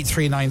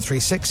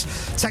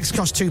 83936. Text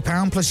costs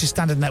 £2 plus your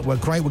standard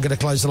network rate. We're going to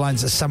close the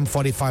lines at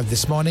 7:45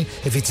 this morning.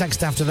 If you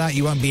text after that,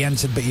 you won't be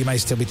entered, but you may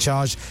still be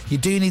charged. You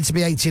do need to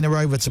be 18 or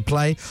over to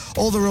play.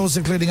 All the rules,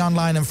 including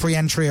online and free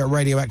entry at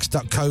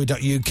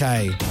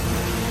radiox.co.uk.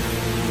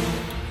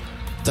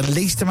 The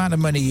least amount of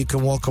money you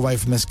can walk away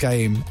from this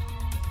game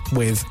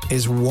with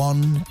is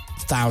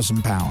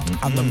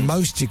 £1,000, and the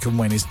most you can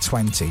win is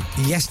 20.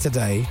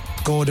 Yesterday,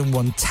 Gordon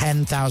won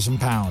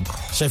 £10,000.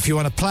 So if you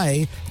want to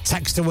play,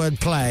 text the word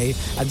play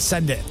and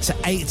send it to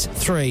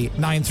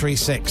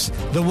 83936.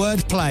 The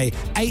word play,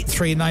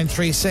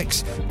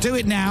 83936. Do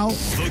it now.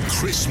 The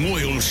Chris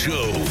Moyle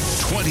Show.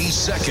 20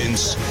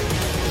 seconds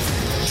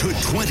to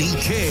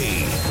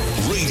 20K.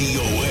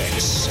 Radio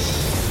X.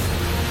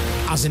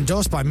 As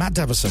endorsed by Matt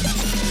Devison.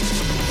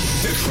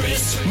 The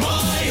Chris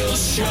Moyle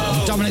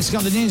Show. Dominic's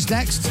got the news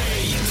next.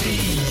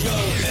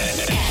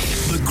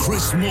 The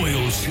Chris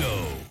Moyle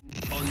Show.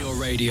 On your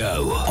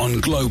radio, on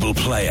Global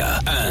Player,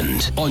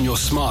 and on your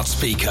smart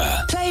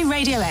speaker. Play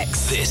Radio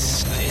X.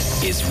 This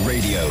is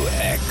Radio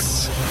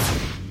X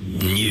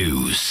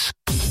News.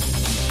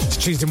 It's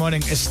Tuesday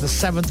morning. It's the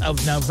 7th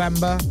of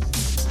November.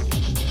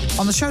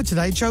 On the show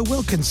today, Joe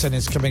Wilkinson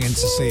is coming in to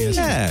see us.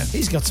 Yeah.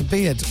 He's got a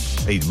beard.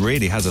 He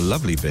really has a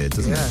lovely beard,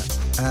 doesn't he?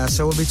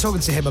 So we'll be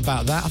talking to him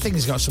about that. I think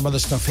he's got some other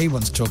stuff he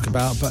wants to talk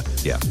about, but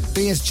Yeah.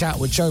 beers chat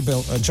with Joe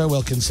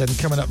Wilkinson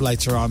coming up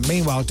later on.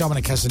 Meanwhile,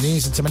 Dominic has the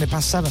news at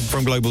 7:10.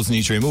 From Global's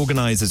newsroom,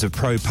 organisers of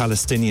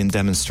pro-Palestinian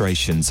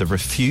demonstrations have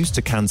refused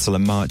to cancel a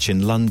march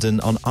in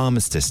London on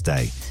Armistice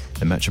Day.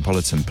 The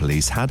Metropolitan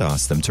Police had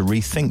asked them to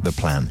rethink the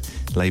plan.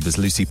 Labour's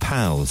Lucy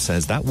Powell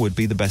says that would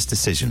be the best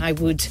decision. I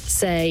would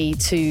say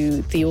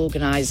to the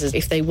organisers,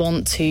 if they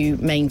want to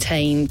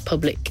maintain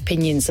public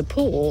opinion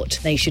support,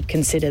 they should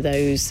consider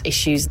those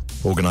issues.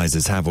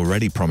 Organisers have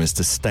already promised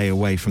to stay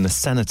away from the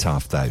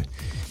cenotaph, though.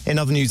 In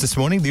other news this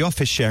morning, the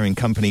office-sharing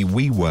company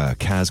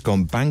WeWork has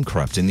gone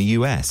bankrupt in the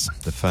US.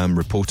 The firm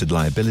reported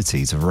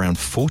liabilities of around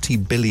 £40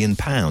 billion.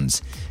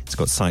 It's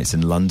got sites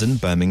in London,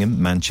 Birmingham,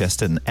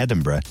 Manchester and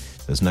Edinburgh.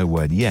 There's no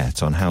word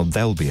yet on how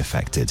they'll be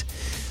affected.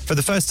 For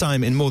the first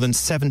time in more than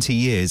 70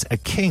 years, a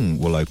king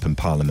will open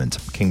Parliament.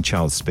 King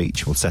Charles'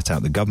 speech will set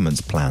out the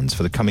government's plans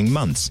for the coming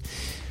months.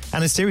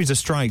 And a series of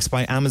strikes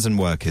by Amazon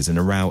workers in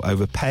a row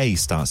over pay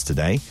starts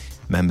today.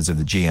 Members of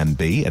the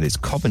GMB at its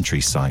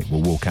Coventry site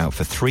will walk out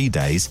for 3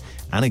 days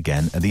and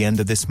again at the end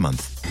of this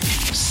month.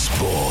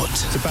 Sport.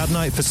 It's a bad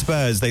night for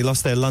Spurs. They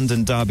lost their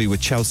London derby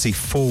with Chelsea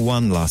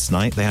 4-1 last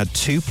night. They had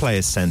 2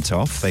 players sent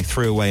off. They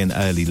threw away an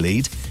early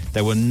lead.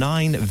 There were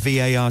 9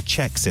 VAR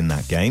checks in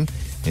that game.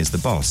 Here's the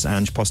boss,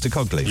 Ange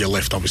Postecoglou. You're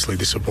left obviously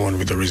disappointed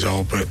with the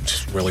result, but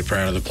just really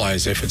proud of the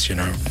players' efforts. You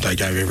know, they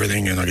gave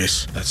everything, and I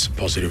guess that's a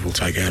positive we'll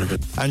take out of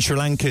it. And Sri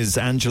Lanka's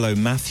Angelo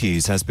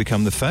Matthews has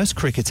become the first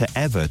cricketer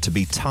ever to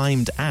be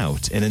timed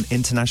out in an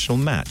international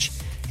match.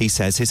 He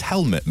says his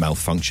helmet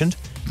malfunctioned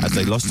as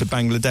they lost to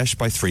Bangladesh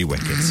by 3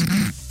 wickets.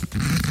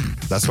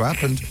 That's what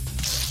happened.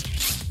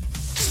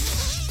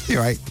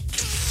 You're right.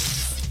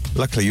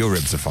 Luckily, your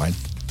ribs are fine.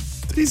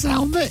 His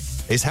helmet.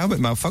 His helmet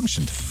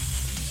malfunctioned.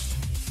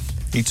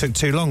 He took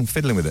too long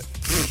fiddling with it.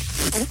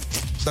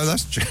 So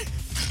that's true.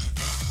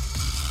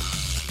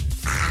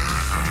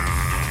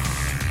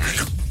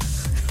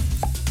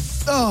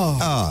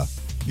 Oh.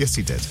 Yes,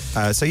 he did.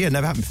 So, yeah,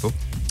 never happened before.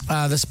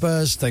 The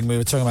Spurs thing, we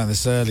were talking about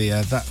this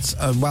earlier. That's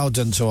well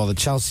done to all the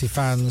Chelsea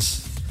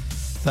fans.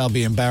 They'll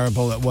be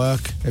unbearable at work.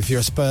 If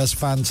you're a Spurs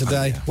fan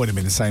today, would have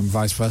been the same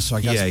vice versa,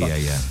 I guess.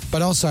 Yeah.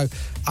 But also,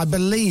 I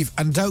believe,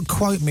 and don't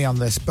quote me on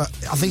this, but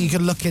I think you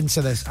can look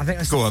into this. I think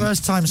it's the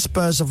first time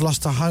Spurs have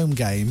lost a home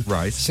game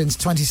since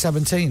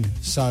 2017.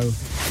 So,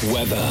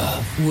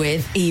 weather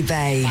with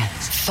eBay.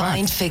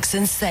 Find, fix,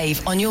 and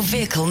save on your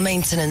vehicle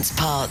maintenance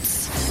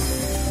parts.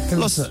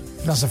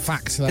 That's a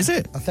fact. Is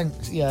it? I think,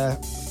 yeah.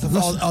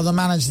 Or the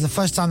managers, the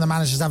first time the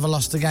manager's ever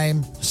lost a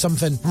game,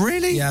 something.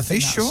 Really? Yeah, I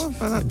think Are you sure?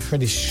 I'm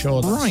pretty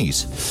sure. Right.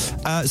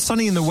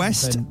 Sunny in the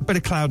west, bit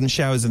of cloud and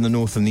showers in the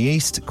north and the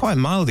east. Quite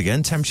mild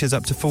again, temperatures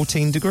up to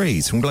 14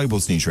 degrees. From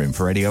Global's newsroom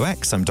for Radio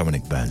X, I'm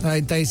Dominic Byrne.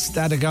 They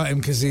had to go at him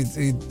because he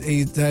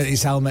hurt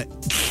his helmet.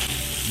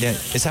 Yeah,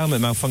 his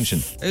helmet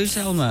malfunctioned. Whose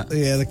helmet?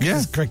 Yeah,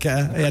 the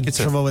cricketer. He had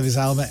trouble with his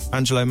helmet.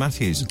 Angelo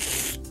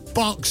Matthews.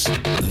 Box.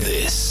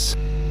 This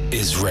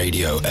is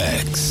Radio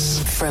X.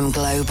 From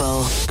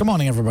Global. Good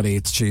morning, everybody.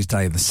 It's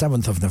Tuesday, the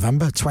 7th of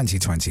November,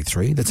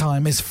 2023. The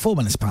time is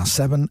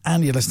 7:04,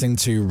 and you're listening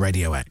to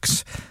Radio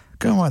X.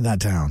 Go and write that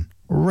down.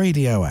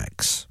 Radio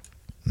X.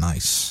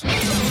 Nice. The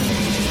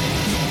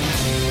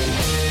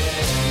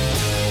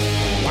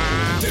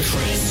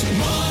Chris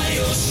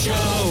Miles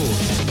Show.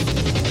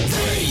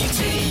 Radio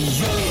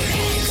X.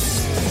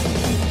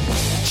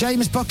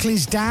 James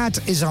Buckley's dad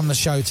is on the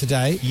show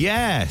today.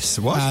 Yes.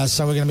 What?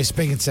 So we're going to be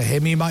speaking to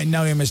him. You might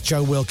know him as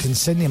Joe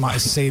Wilkinson. You might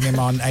have seen him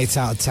on 8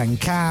 out of 10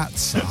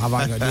 Cats. Or Have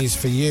I Got News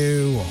for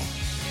You? Or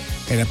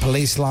in a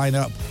police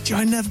lineup.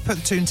 I never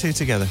put 2 and 2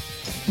 together.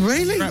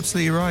 Really? You're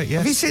absolutely right, yeah.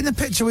 Have you seen the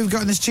picture we've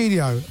got in the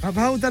studio?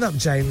 Hold that up,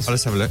 James.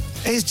 Let's have a look.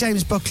 Here's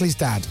James Buckley's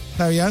dad.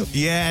 There we go.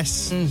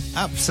 Yes,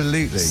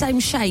 absolutely. Same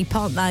shape,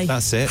 aren't they?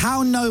 That's it.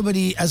 How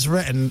nobody has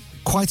written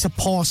quite a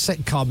poor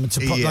sitcom to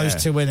put those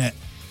two in it,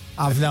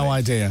 I've no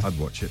idea. I'd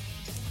watch it.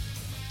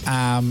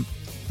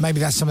 Maybe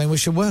that's something we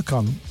should work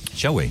on.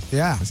 Shall we?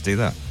 Yeah. Let's do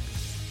that.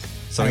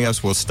 Something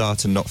else we'll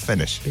start and not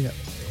finish. Yeah.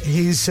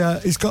 He's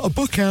got a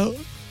book out.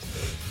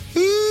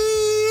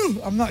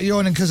 Ooh, I'm not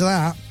yawning because of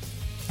that.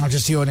 I'm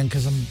just yawning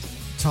because I'm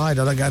tired.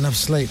 I don't get enough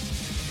sleep.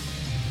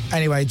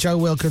 Anyway, Joe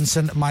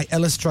Wilkinson, my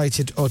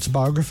illustrated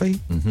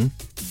autobiography. Mm-hmm.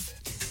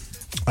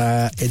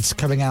 It's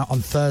coming out on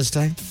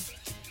Thursday.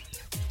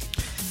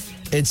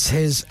 It's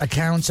his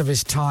account of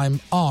his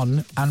time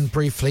on and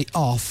briefly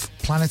off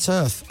planet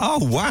Earth. Oh,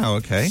 wow,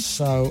 okay.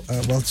 So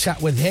we'll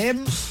chat with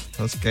him.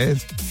 That's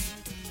good.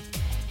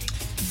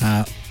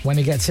 When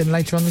he gets in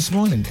later on this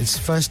morning. It's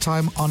first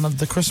time on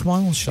the Chris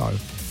Miles Show.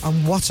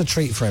 And what a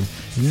treat for him.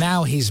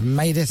 Now he's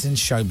made it in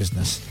show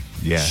business.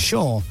 Yeah.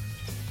 Sure,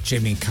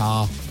 Jimmy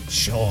Carr,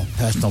 sure,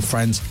 personal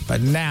friends, but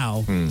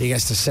now he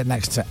gets to sit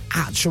next to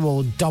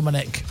actual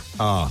Dominic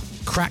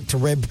cracked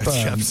rib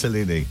Byrne.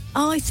 Absolutely.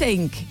 I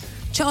think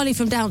Charlie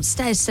from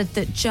downstairs said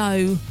that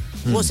Joe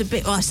was a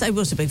bit, well, I say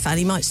was a big fan,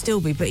 he might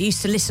still be, but he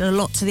used to listen a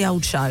lot to the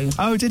old show.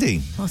 Oh, did he?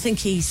 I think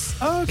he's...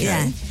 Oh, okay.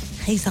 Yeah,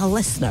 he's a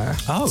listener.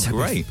 Oh,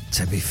 great.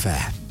 To be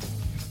fair,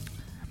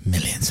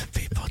 millions of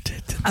people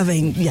did. I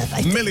mean, yeah,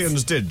 they did.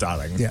 Millions did,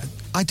 darling. Yeah.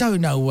 I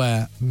don't know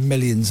where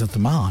millions of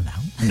them are now.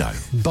 No.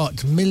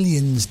 But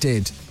millions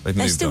did.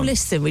 They're still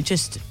listening, we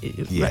just,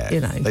 you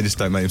know. They just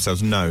don't make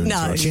themselves known.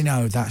 No. Do you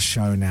know that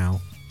show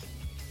now?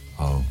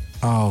 Oh,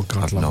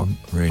 God, I've love not them.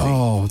 really.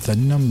 Oh, the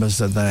numbers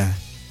that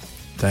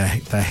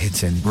they're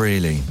hitting.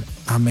 Really?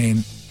 I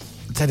mean,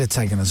 they'd have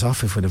taken us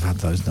off if we'd have had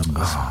those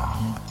numbers.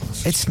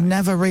 It's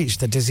never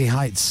reached the dizzy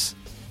heights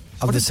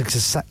of the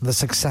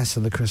success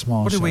of the Chris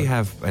Miles What Show. do we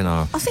have in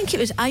our... I think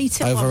it was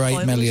 8 at Over one 8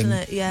 point, million.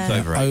 wasn't it? Yeah.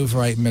 Over 8.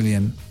 Over 8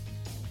 million.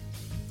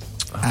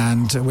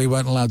 And we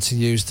weren't allowed to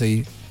use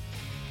the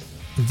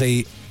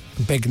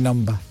big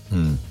number.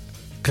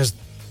 Because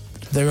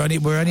we're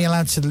only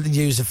allowed to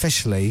use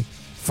officially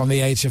from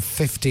the age of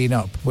 15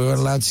 up. We were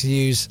allowed to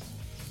use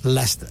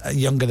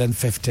younger than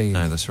 15.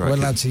 No, that's right. We're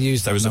allowed to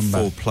use that There was number.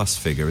 a 4+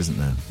 figure, isn't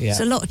there? Yeah.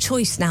 There's a lot of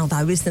choice now,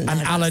 though, isn't there?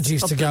 And Alad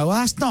used to go, well,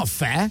 that's not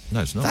fair.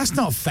 No, it's not. That's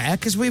not fair,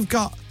 because we've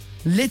got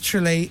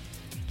literally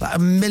like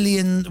 1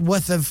 million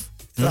worth of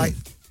like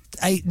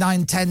 8,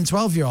 9, 10,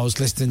 12-year-olds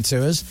listening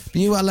to us.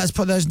 But let's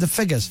put those in the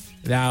figures.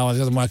 No, it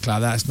doesn't work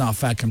like that. It's not a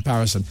fair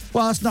comparison.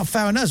 Well, that's not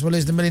fair on us. We're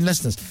losing 1 million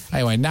listeners.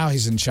 Anyway, now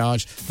he's in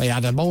charge. They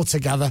add them all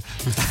together.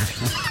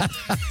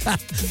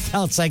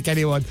 They'll take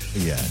anyone.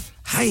 Yeah.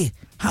 Hey,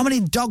 how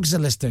many dogs are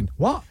listening?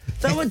 What?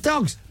 There were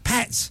dogs,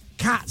 pets,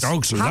 cats,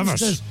 Dogs love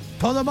us. hamsters.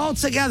 Put them all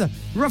together.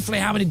 Roughly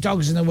how many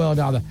dogs in the world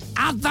are there?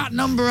 Add that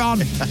number on.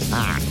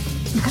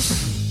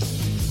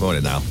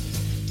 Morning now.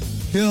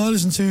 Yeah, I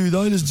listen to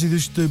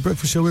the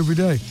breakfast show every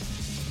day.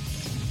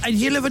 And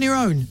you live on your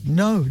own?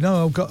 No,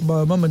 I've got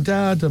my mum and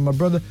dad and my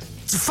brother.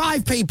 It's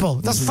 5 people.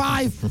 That's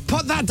 5.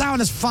 Put that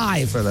down as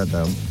 5. Put that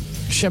down.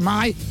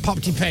 Shemai,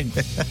 Popty Pin.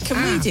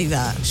 Can we do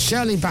that?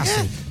 Shirley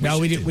Bassey. No,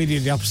 we do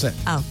the opposite.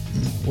 Oh.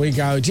 We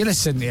go, do you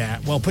listen? Yeah.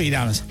 Well, put you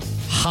down as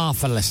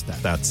half a listener.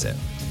 That's it.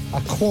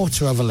 A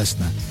quarter of a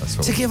listener. That's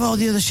what to give all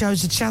the other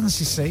shows a chance,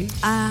 you see.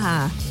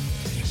 Ah.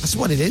 That's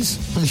what it is.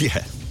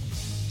 Yeah.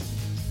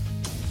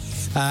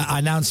 I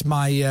announced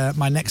my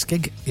my next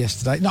gig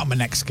yesterday. Not my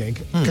next gig,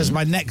 because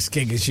my next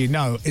gig, as you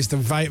know, is the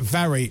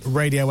very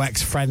Radio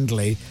X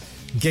friendly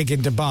gig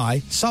in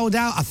Dubai. Sold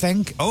out, I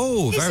think.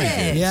 Oh, very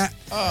good. Yeah.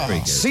 Very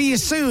good. See you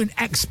soon,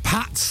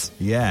 expats.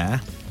 Yeah.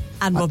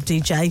 And Rob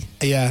DJ.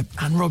 Yeah.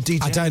 And Rob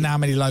DJ. I don't know how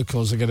many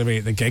locals are going to be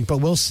at the gig, but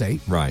we'll see.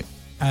 Right.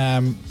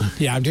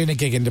 Yeah, I'm doing a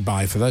gig in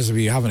Dubai. For those of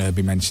you who haven't heard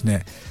me mention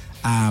it,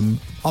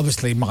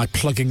 obviously my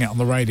plugging it on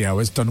the radio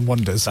has done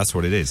wonders. That's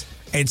what it is.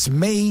 It's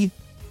me,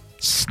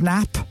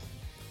 Snap,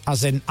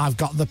 as in I've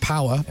got the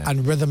power,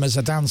 and Rhythm as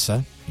a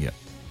dancer. Yeah.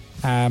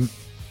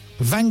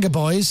 Venga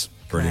Boys.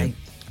 Brilliant.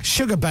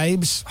 Sugar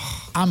Babes,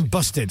 and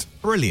Busted.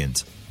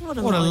 Brilliant. What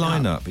a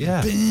lineup.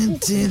 Yeah. Been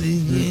to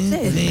the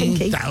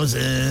Pinky.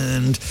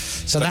 1,000.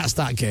 So that's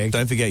that gig.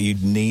 Don't forget, you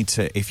need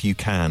to, if you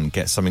can,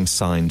 get something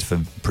signed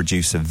for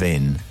producer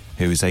Vin,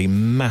 who is a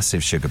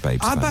massive Sugar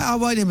Babes I fan. bet I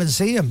won't even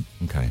see him.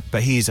 Okay.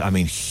 But he's,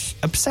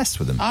 obsessed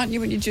with them. Aren't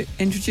you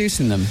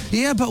introducing them?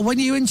 Yeah, but when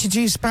you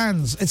introduce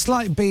bands, it's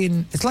like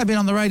being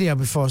on the radio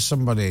before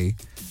somebody.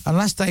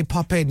 Unless they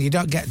pop in, you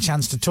don't get a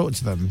chance to talk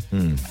to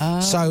them.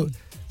 So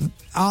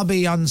I'll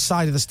be on the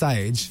side of the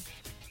stage.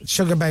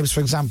 Sugar Babes,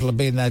 for example, will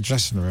be in their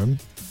dressing room.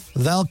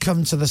 They'll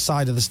come to the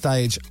side of the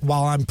stage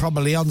while I'm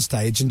probably on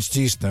stage,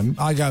 introduce them.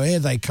 I go, here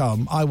they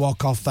come. I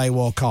walk off, they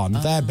walk on.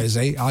 They're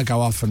busy. I go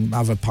off and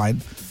have a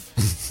pint.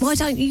 Why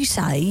don't you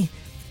say,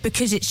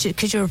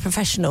 because you're a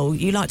professional,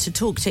 you like to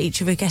talk to each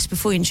of your guests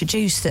before you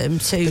introduce them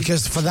to...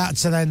 Because for that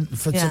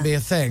to be a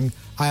thing,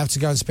 I have to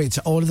go and speak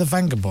to all of the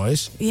Venga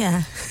Boys.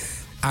 Yeah.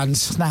 And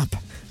Snap.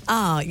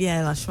 Ah,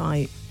 yeah, that's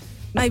right.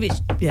 Maybe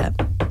it's... Yeah.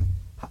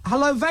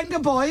 Hello, Venga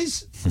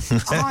Boys.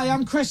 Hi,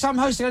 I'm Chris. I'm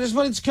hosting. I just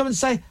wanted to come and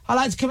say... I'd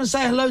like to come and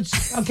say hello.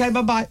 Okay,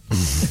 bye-bye.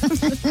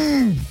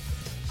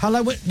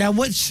 Hello. Now,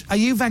 which... Are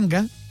you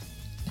Venga?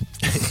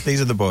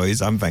 These are the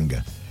boys. I'm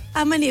Venga.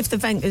 How many of the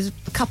Vengas?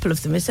 A couple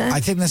of them, is there? I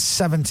think there's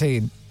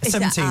 17. Is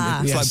 17.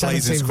 that- It's like 17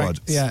 Blazing Squad.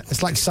 Yeah,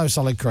 it's like So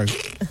Solid Crew.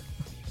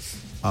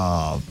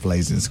 Oh,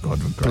 Blazing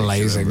Squad. Were great.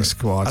 Blazing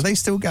Squad. Are they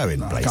still going?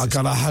 Blazing God,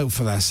 Squad? I hope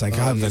for their sake.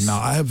 I hope they're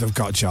not. I hope they've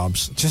got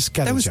jobs. Just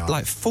get There a was job.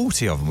 like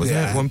 40 of them, wasn't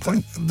there, at one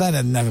point? They'd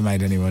have never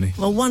made any money.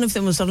 Well, one of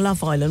them was on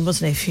Love Island,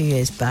 wasn't he, a few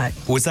years back?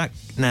 Was that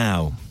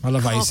now? I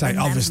love how you Can't say,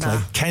 remember. obviously.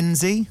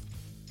 Kenzie?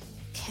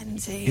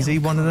 Kenzie. Is he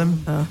one of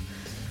them? I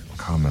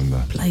can't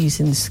remember.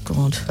 Blazing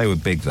Squad. They were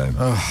big, though.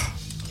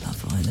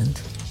 Love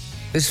Island.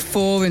 There's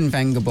 4 in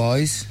Venga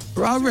Boys.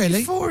 Oh,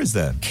 really? 4, is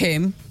there?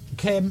 Kim,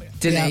 Kim.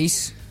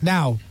 Denise. Yeah.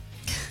 Now,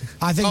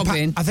 I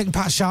think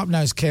Pat Sharp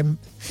knows Kim.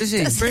 Does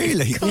he?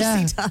 Really?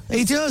 Yeah,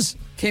 he does.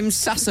 Kim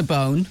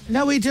Sassabone.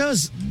 No, he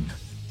does.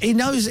 He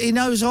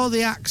knows all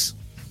the acts.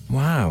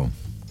 Wow.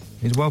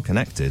 He's well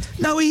connected.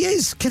 No, he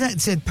is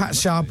connected, Pat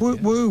Sharp. Woo,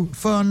 woo.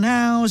 Fun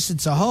house.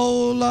 It's a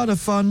whole lot of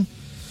fun.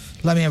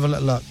 Let me have a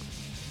little look.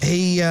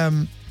 He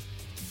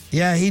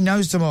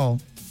knows them all.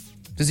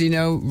 Does he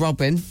know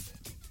Robin?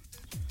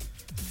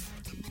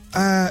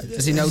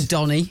 Does he know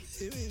Donny?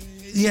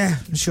 Yeah,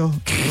 sure.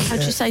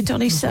 How'd you say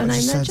Donny's surname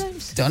there, said-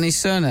 James? Donny's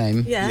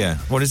surname? Yeah.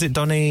 What is it,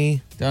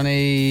 Donny?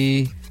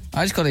 Donny.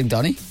 I just called him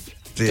Donny.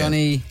 Yeah.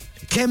 Donny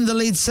Kim, the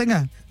lead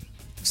singer.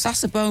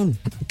 Sassabone.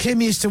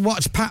 Kim used to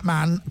watch Pat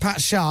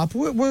Sharp,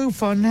 Woo Woo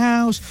Fun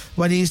House,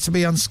 when he used to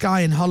be on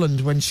Sky in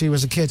Holland when she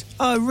was a kid.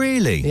 Oh,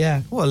 really?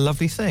 Yeah. What a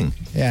lovely thing.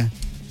 Yeah.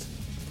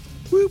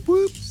 Whoop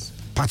whoop.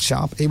 Pat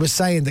Sharp. He was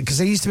saying that because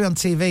he used to be on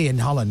TV in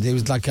Holland. He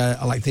was like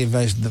the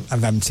version of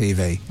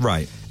MTV.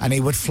 Right. And he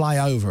would fly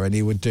over and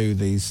he would do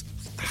these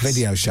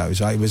video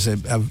shows. Right? He was a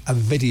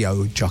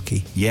video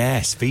jockey.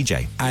 Yes,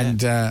 VJ. And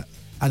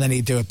then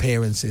he'd do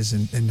appearances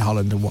in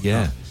Holland and whatnot.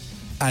 Yeah.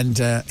 And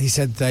he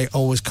said they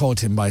always called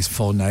him by his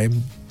full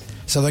name.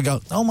 So they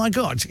go, oh my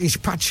God, it's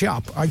Pat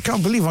Sharp. I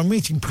can't believe I'm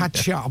meeting Pat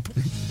Sharp.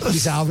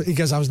 He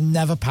goes, I was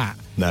never Pat.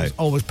 No. I was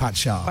always Pat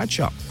Sharp. Pat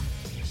Sharp.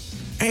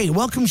 Hey,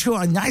 welcome to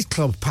our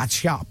nightclub, Pat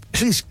Sharp.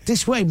 Please,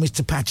 this way,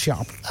 Mr. Pat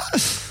Sharp.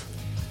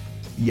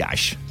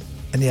 Yash.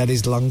 And he had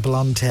his long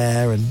blonde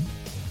hair and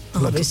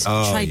His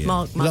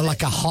trademark he looked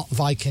like a hot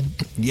Viking.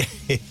 Yeah,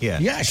 yeah.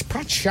 Yes,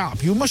 Pat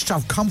Sharp, you must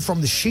have come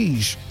from the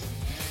seas.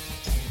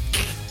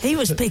 He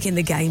was big in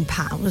the game,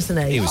 Pat, wasn't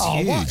he? He was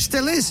huge. What?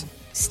 Still is.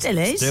 Still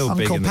is. Still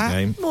big Uncle in the Pat.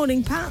 game.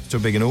 Morning, Pat. Still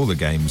big in all the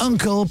games.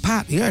 Uncle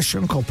Pat, yes,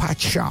 Uncle Pat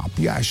Sharp,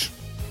 yes.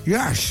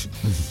 Yes.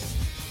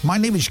 My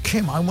name is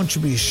Kim, I want to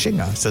be a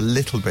singer. It's a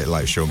little bit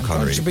like Sean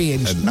Connery. to be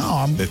in- a no,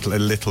 I'm-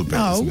 little bit,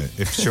 No. isn't it?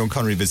 If Sean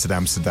Connery visited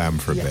Amsterdam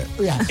for a bit.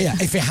 Yeah, yeah,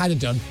 if he had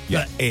done.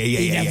 Yeah, But yeah,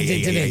 he yeah, never yeah, did,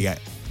 yeah, did yeah, he? yeah.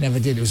 Never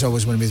did. It was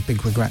always one of his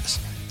big regrets.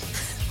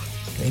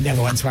 He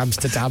never went to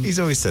Amsterdam. He's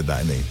always said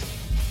that, hasn't he?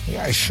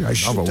 Yes,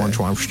 I went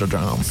to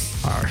Amsterdam.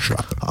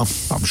 I'm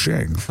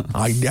saying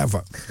I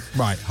never.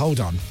 Right, hold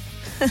on.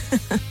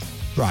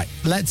 Right,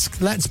 let's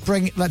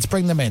bring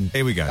them in.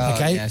 Here we go.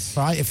 Okay, yes.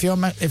 right. If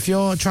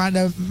you're trying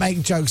to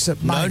make jokes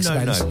at my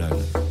expense,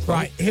 no.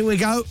 Right, here we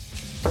go.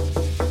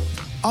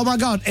 Oh my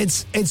God,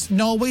 it's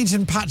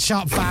Norwegian Pat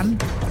Sharp fan.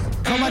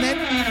 Come on in.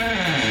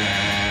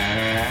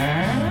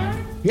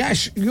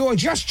 Yes, you were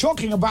just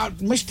talking about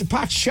Mr.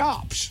 Pat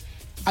Sharps.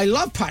 I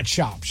love Pat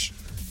Sharps.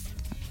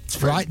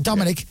 Right,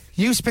 Dominic,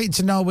 you speak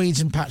to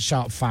Norwegian Pat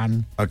Sharp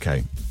fan.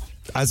 Okay.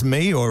 As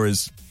me or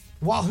as...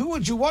 Well, who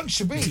would you want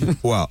to be?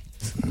 Well,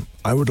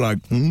 I would like...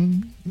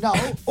 No.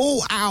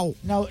 Oh, ow.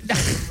 No.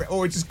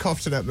 Or just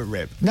coughed it up the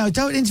rib. No,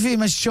 don't interview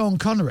him as Sean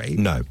Connery.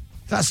 No.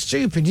 That's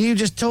stupid. You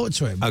just talk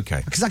to him.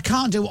 Okay. Because I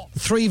can't do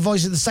 3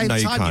 voices at the same No,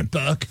 you time, can't. you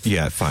Burke.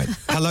 Yeah, fine.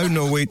 Hello,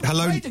 Norwegian.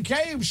 Hello. Play the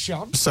game,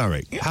 Sean.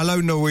 Sorry.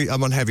 Hello, Norwegian.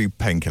 I'm on heavy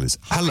painkillers.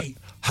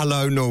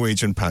 Hello,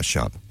 Norwegian Pat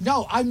Sharp.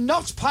 No, I'm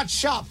not Pat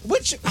Sharp.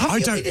 Have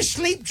you been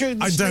asleep during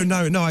the I sleep? don't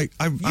know. No,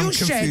 I'm You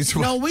confused. said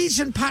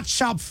Norwegian Pat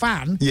Sharp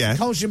fan. Yeah.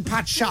 Calls him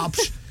Pat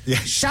Sharps.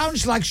 Yes.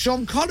 Sounds like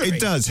Sean Connery. It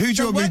does. Who do you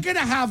so want me- we're going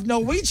to have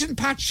Norwegian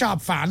Pat Sharp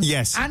fan.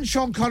 Yes. And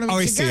Sean Connery Oh,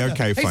 I together. see.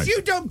 Okay, fine. If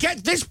you don't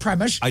get this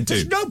premise, I do.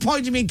 there's no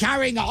point in me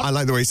carrying on. I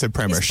like the way you said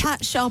premise. Is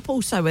Pat Sharp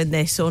also in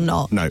this or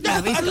not? No.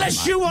 No, he's unless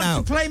not. you want No.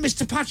 to play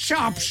Mr. Pat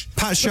Sharps.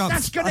 Pat Sharp- But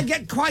that's going to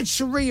get quite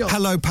surreal.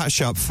 Hello, Pat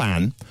Sharp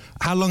fan.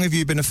 How long have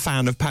you been a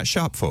fan of Pat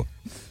Sharp for?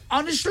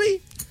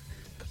 Honestly,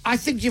 I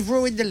think you've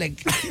ruined the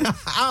link.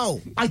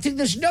 Ow. I think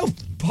there's no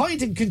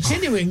point in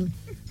continuing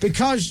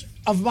because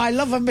of my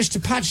love of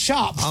Mr. Pat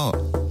Sharp.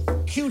 Oh.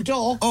 Cue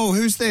door. Oh,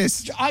 who's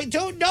this? I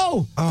don't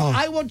know. Oh.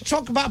 I want to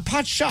talk about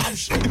Pat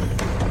Sharps.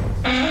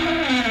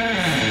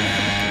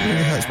 It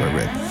really hurts my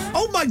rib.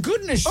 Oh, my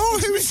goodness. Oh,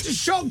 it's who's-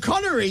 Mr. Sean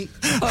Connery.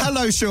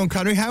 Hello, Sean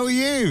Connery. How are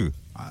you?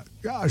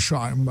 Yes,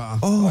 I'm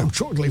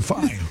totally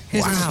fine.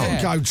 Wow. I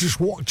think I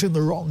just walked in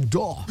the wrong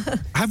door.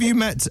 Have you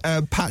met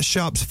Pat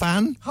Sharp's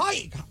fan?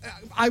 Hi.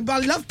 I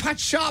love Pat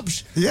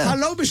Sharps. Yeah.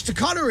 Hello, Mr.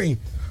 Connery.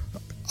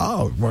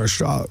 Oh, well, it's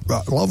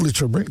lovely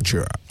to meet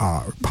you,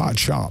 Pat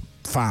Sharp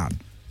fan.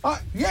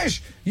 Yes,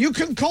 you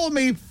can call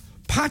me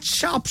Pat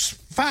Sharp's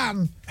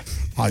fan.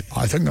 I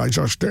think I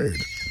just did.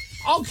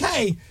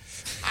 Okay.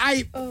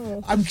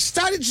 I'm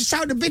starting to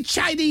sound a bit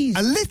Chinese.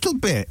 A little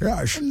bit.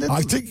 Yes,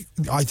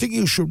 I think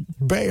you should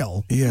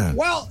bail. Yeah.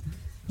 Well,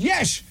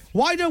 yes.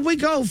 Why don't we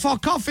go for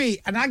coffee?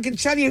 And I can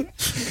tell you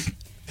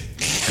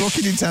What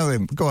can you tell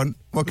him? Go on.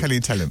 What can you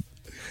tell him?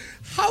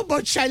 how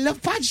much I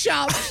love Pat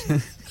Sharps.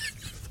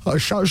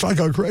 Sounds like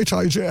a great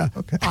idea.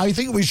 Okay. I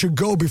think we should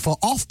go before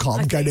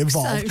Ofcom get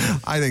involved. so.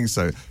 I think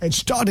so. It's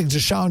starting to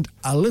sound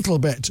a little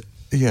bit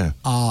Yeah.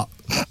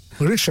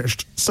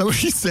 racist. So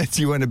he said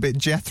you went a bit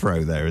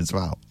Jethro there as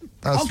well.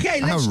 That's Okay,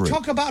 how let's rude.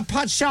 talk about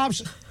Pat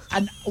Sharps.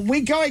 And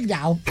we're going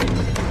now.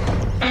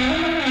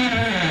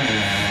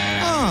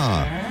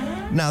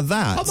 Now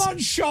that. Come on,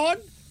 Sean.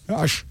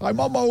 Yes, I'm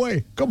on my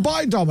way.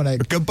 Goodbye,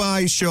 Dominic.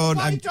 Goodbye, Sean,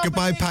 Bye, and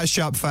goodbye, Dominic. Pat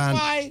Sharp fan.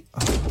 Bye.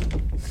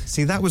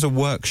 See, that was a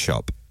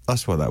workshop.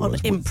 That's what that On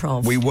was.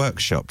 improv. We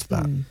workshopped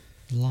that.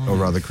 Or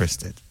rather, Chris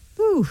did.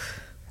 Ooh.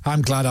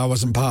 I'm glad I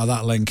wasn't part of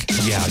that link.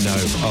 Yeah, I know.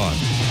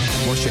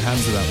 Oh, wash your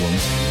hands of that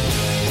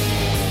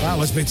one. That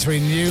was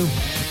between you,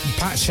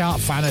 Pat Sharp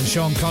fan, and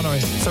Sean Connery.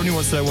 Somebody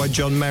wants to know why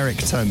John Merrick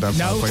turned up.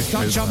 No, halfway it's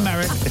not through John that.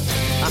 Merrick.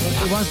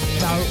 It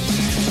was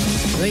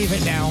no. Leave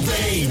it now.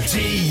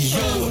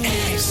 Radio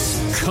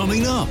X.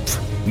 Coming up,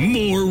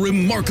 more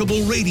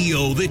remarkable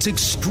radio that's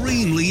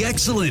extremely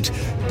excellent,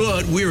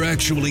 but we're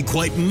actually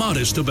quite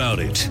modest about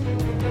it.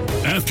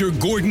 After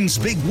Gordon's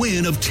big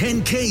win of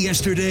 10K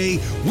yesterday,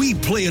 we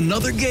play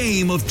another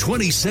game of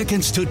 20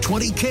 seconds to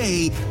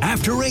 20K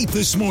after 8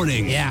 this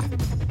morning. Yeah.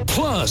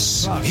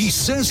 Plus, he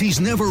says he's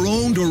never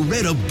owned or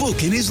read a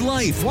book in his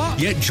life. What?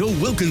 Yet Joe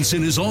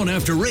Wilkinson is on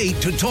after 8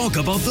 to talk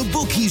about the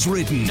book he's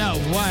written. No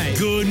way.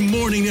 Good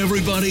morning,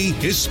 everybody,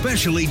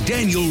 especially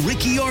Daniel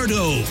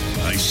Ricciardo.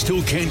 I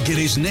still can't get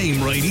his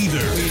name right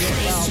either.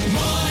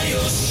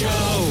 Miles Show.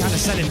 Kind of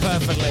said it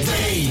perfectly.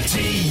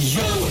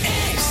 Radio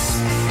X.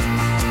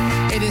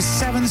 It is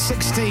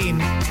 7:16.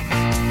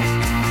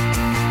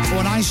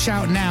 When I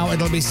shout now,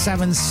 it'll be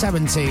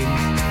 7:17.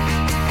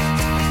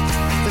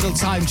 Little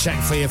time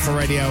check for you for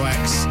Radio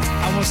X.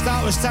 And we'll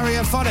start with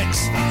Stereophonics.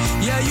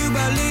 Yeah, you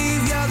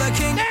believe you're the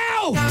king.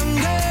 Now! Young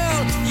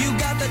girl, you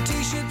got the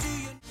t-shirt to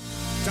you.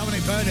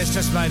 Dominic Byrnes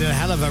just made a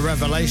hell of a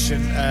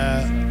revelation.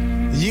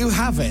 You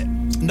have it.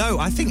 No,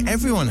 I think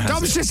everyone has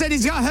Dom's it. just said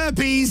he's got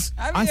herpes.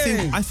 I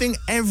think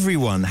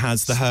everyone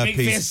has the herpes.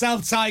 Speak for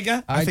yourself,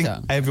 Tiger. I think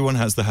don't. everyone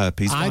has the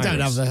herpes. I don't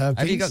have virus. the herpes.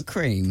 Have you got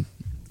cream?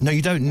 No,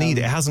 you don't need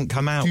it. It hasn't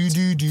come out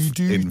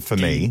for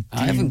me.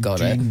 I haven't got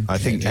it. I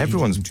think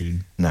everyone's...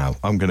 Now,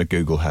 I'm going to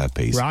Google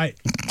herpes. Right.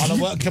 On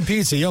a work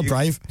computer, you're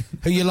brave.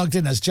 Who you logged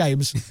in as,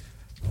 James?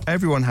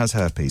 Everyone has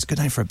herpes. Good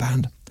name for a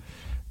band.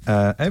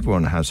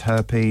 Everyone has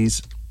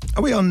herpes.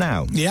 Are we on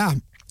now? Yeah.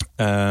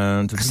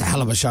 And It's a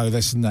hell of a show,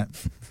 this, isn't it?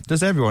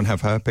 does everyone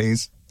have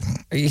herpes?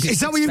 Is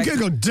that what you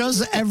Googled?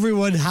 Does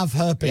everyone have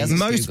herpes?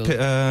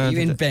 Are you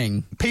in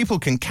Bing? People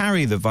can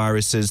carry the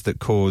viruses that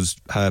cause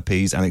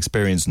herpes and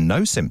experience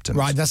no symptoms.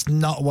 Right, that's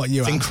not what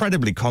you It's asked.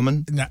 incredibly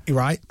common. No,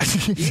 right.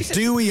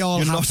 Do we all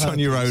You're have not herpes? on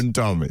your own,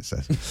 Dom, it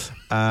says.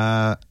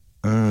 How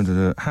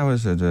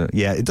is it?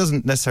 Yeah, it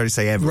doesn't necessarily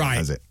say everyone Right.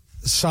 has it.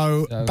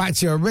 So, back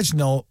to your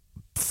original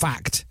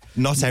fact.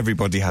 Not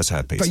everybody has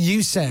herpes. But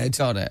you said...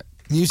 Got it.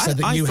 You said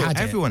that I you thought had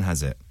everyone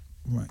has it. it.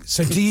 Right.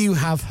 So do you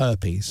have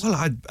herpes? Well,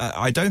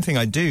 I don't think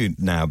I do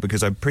now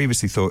because I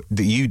previously thought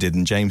that you did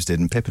and James did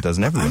and Pippa does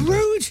and everyone does.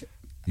 Rude.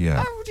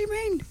 Yeah. What do you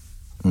mean?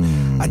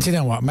 Do you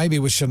know what? Maybe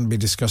we shouldn't be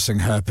discussing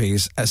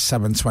herpes at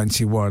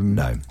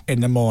 7:21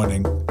 in the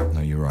morning.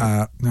 No, you're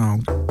right. No.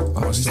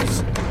 What's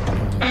this?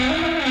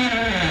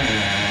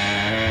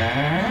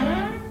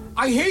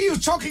 I hear you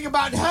talking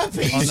about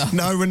herpes. Oh,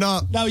 no, we're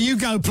not. No, you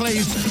go,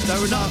 please.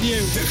 No, we're not. You.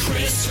 The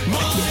Chris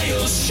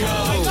Miles Show.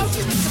 I love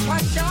you, Mr.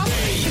 Pasha.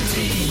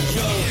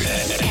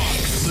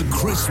 The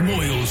Chris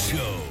Moyle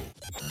Show.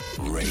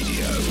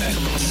 Radio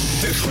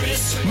X. The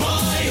Chris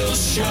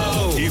Miles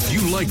Show. If you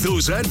like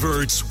those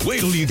adverts, wait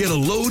till you get a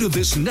load of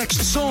this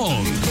next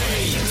song.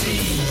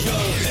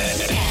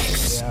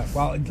 Yeah,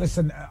 well,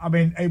 listen, I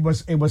mean, it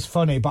was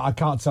funny, but I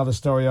can't tell the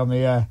story on the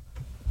air.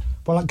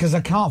 Well, because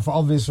I can't for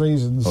obvious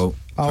reasons. Oh,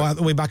 are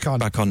we back on?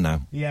 Back on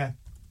now. Yeah.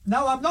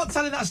 No, I'm not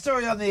telling that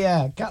story on the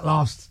air. Get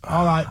lost.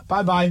 All right.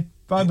 Bye-bye.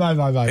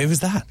 Bye-bye. Who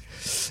was that?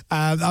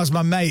 That was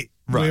my mate.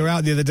 Right. We were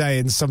out the other day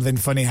and something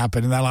funny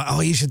happened and they're like,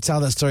 oh, you should tell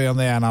that story on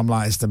the air. And I'm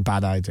like, it's a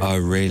bad idea. Oh,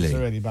 really? It's a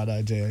really bad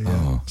idea,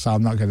 yeah. So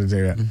I'm not going to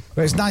do it.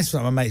 But it's nice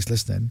that my mate's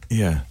listening.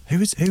 Yeah.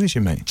 Who is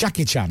your mate?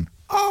 Jackie Chan.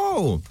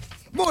 Oh,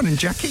 morning,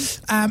 Jackie.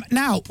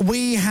 Now,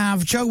 we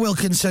have Joe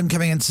Wilkinson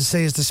coming in to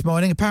see us this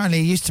morning.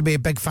 Apparently, he used to be a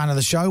big fan of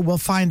the show. We'll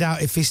find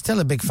out if he's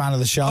still a big fan of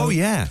the show. Oh,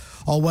 yeah.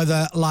 Or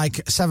whether,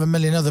 like 7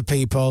 million other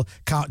people,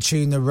 can't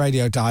tune the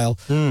radio dial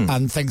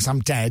and thinks I'm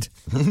dead.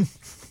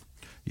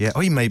 Yeah.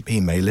 Oh, he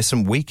may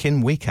listen week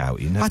in, week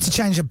out. You know. I had to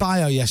change a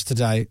bio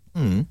yesterday.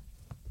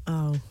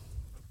 Oh.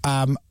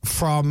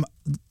 From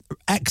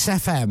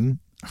XFM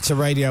to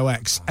Radio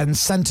X and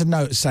sent a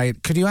note saying,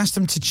 could you ask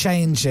them to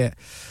change it?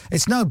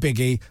 It's no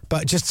biggie,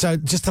 but just to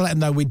let them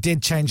know we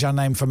did change our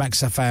name from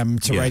XFM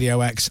to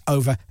Radio X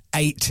over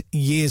 8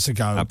 years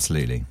ago.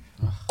 Absolutely.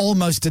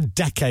 Almost a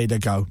decade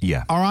ago.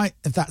 Yeah. All right?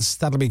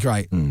 That'll be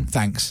great.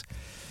 Thanks.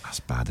 That's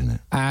bad, isn't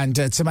it? And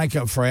to make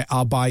up for it,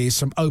 I'll buy you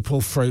some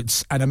Opal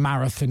fruits and a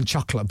Marathon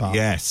chocolate bar.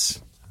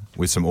 Yes.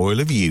 With some oil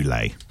of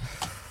Ulay.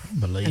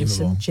 Unbelievable. And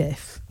some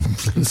Jif.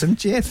 And some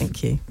Jif.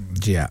 Thank you.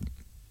 Yeah.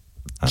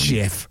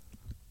 Jif.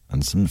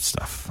 And some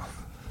stuff.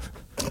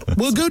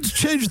 We're going to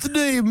change the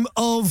name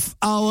of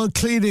our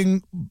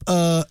cleaning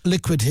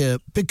liquid here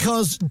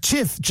because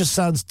Jif just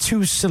sounds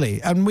too silly,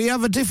 and we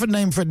have a different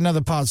name for it in other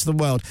parts of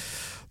the world.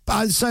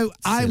 So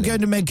I'm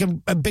going to make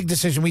a big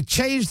decision. We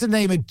changed the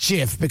name of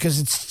Jif because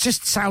it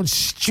just sounds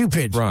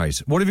stupid. Right.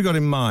 What have you got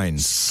in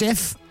mind?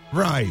 Sif.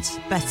 Right.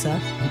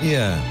 Better.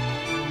 Yeah.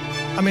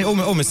 I mean,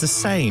 almost the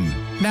same.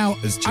 Now,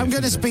 as Jif, I'm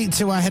going to isn't it? speak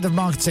to our head of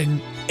marketing,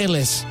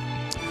 Illis.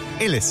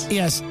 Illis.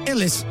 Yes,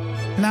 Illis.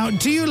 Now,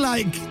 do you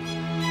like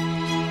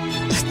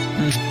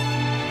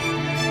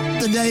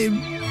the name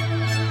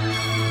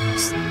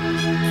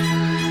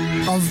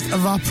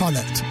of our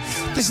product?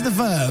 This is the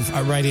Verve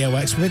at Radio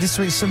X with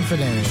Bittersweet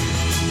Symphony.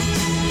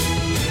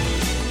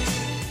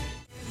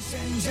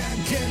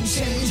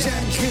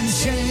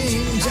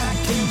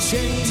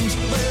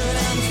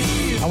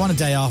 I want a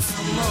day off.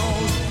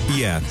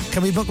 Yeah.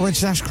 Can we book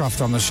Richard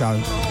Ashcroft on the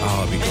show?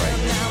 Oh, that'd be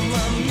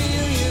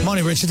great.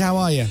 Morning, Richard. How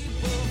are you?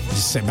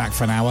 Just sit back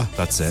for an hour.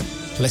 That's it.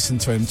 Listen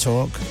to him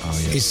talk.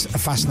 Oh, yeah. He's a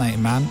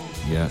fascinating man.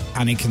 Yeah.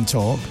 And he can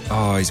talk.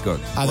 Oh, he's got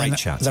And great then,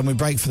 chat. Then we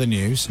break for the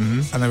news,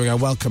 and then we go,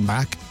 welcome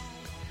back.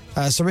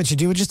 So, Richard,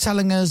 you were just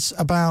telling us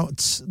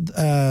about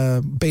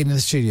being in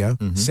the studio,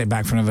 sit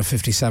back for another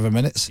 57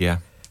 minutes, Yeah.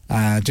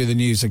 Do the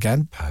news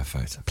again,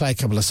 Perfect. play a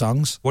couple of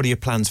songs, What are your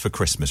plans for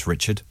Christmas,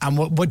 Richard? and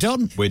we're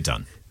done. We're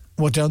done.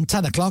 We're done.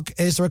 10 o'clock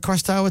is the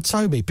request hour with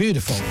Toby.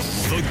 Beautiful.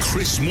 The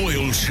Chris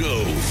Moyle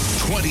Show.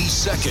 20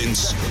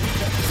 seconds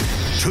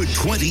to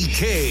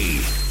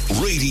 20K.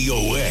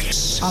 Radio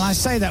X. And I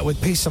say that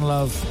with peace and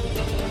love.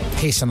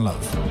 Peace and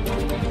love.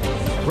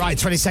 Right,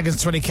 20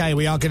 seconds, 20K.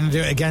 We are going to do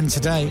it again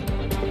today.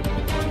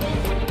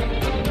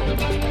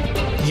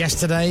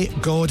 Yesterday,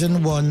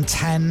 Gordon won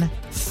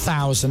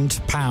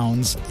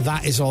 £10,000.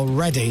 That is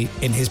already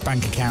in his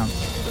bank account.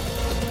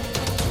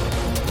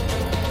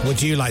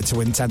 Would you like to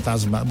win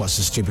 £10,000? What's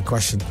a stupid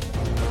question?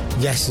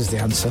 Yes is the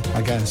answer,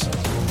 I guess.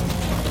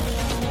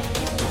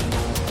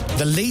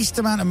 The least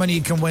amount of money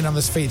you can win on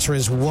this feature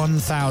is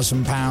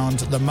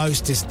 £1,000. The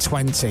most is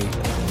 20.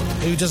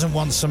 Who doesn't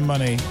want some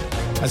money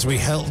as we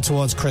hurtle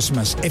towards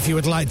Christmas? If you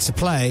would like to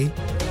play,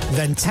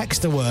 then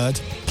text the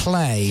word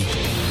PLAY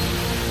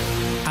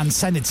and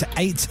send it to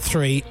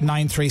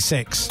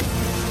 83936.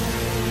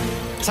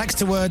 Text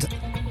the word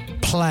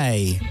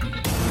PLAY.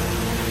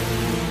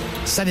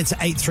 Send it to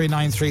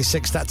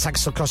 83936. That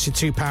text will cost you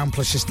 £2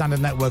 plus your standard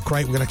network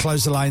rate. We're going to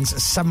close the lines at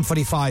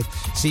 7:45.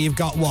 So you've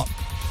got, what,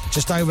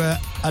 Just over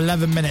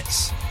 11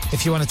 minutes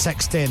if you want to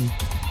text in.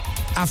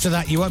 After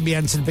that, you won't be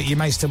entered, but you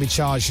may still be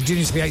charged. You do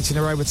need to be 18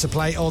 or over to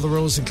play. All the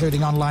rules,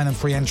 including online and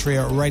free entry,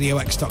 are at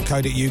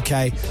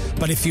radiox.co.uk.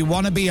 But if you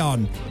want to be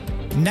on,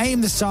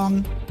 name the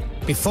song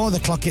before the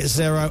clock hits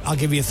 0. I'll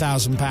give you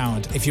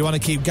 £1,000. If you want to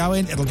keep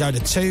going, it'll go to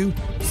 2,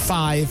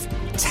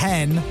 5,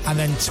 10, and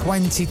then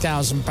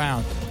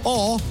 £20,000.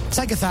 Or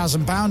take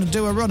 £1,000 and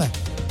do a runner.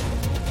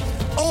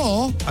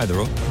 Or either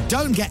or.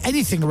 Don't get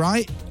anything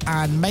right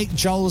and make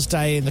Joel's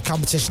day in the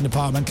competition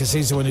department because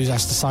he's the one who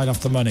has to sign off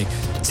the money.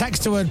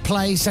 Text the word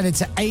play, send it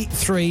to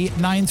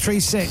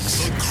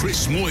 83936. The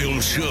Chris Moyle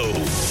Show.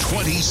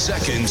 20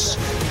 seconds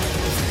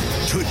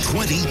to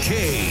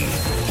 20K.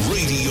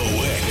 Radio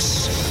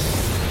X.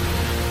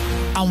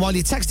 And while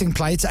you're texting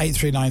play to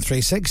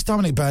 83936,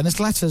 Dominic Byrne's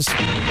letters. We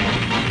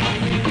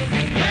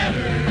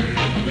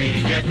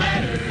get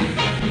letters.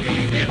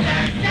 We get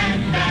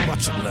that.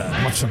 Watch them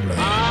learn. Watch them learn.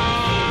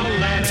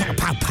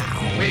 Pow,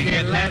 pow. We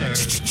get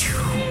letters.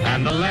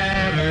 And the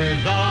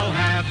letters all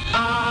have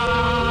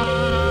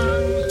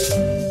R's.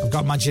 I've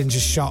got my ginger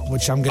shot,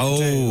 which I'm going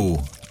to do.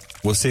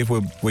 We'll see if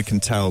we can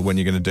tell when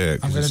you're going to do it.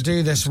 I'm going to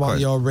do this while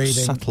you're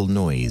reading. Subtle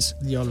noise.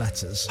 Your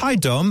letters. Hi,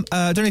 Dom.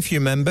 I don't know if you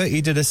remember,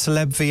 you did a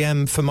celeb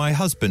VM for my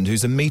husband,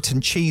 who's a meat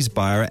and cheese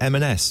buyer at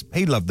M&S.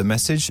 He loved the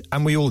message,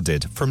 and we all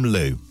did, from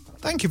Lou.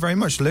 Thank you very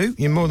much, Lou.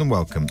 You're more than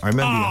welcome. I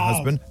remember your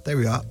husband. There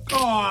we are.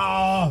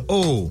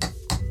 Oh.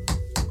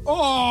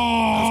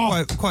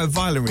 That's quite a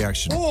violent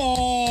reaction.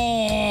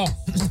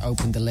 Just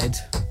open the lid.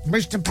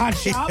 Mr.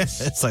 Patch.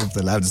 It's like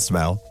the loudest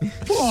smell.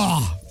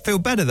 Feel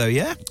better, though,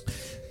 yeah?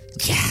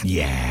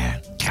 Yeah.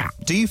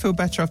 Do you feel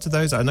better after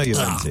those? I know you're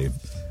going to.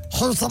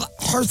 Who's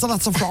the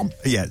letter from?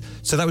 Yeah,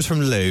 so that was from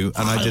Lou,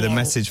 and I did a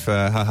message for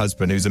her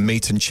husband, who's a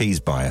meat and cheese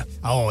buyer.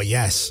 Oh,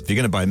 yes. If you're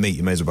going to buy meat,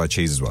 you may as well buy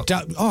cheese as well.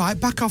 All right,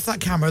 back off that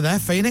camera there,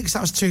 Phoenix.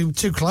 That was too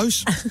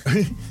close.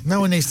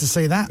 No one needs to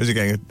see that. Is it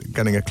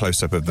getting a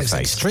close-up of the It's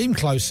face? extreme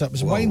close-up.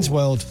 It's Wayne's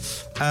World.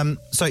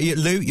 So,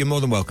 Lou, you're more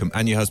than welcome,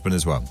 and your husband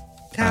as well.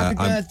 Happy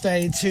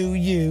birthday to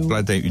you.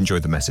 Glad they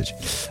enjoyed the message.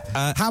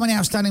 How many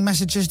outstanding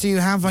messages do you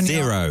have on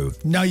your... 0.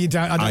 No, you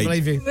don't. I don't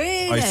believe you.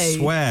 Really? I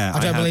swear. I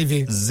don't believe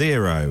you.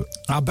 0.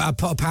 I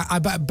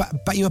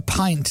bet you a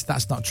pint.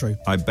 That's not true.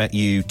 I bet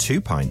you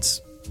 2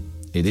 pints.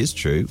 It is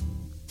true.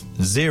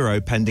 0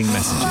 pending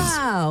messages.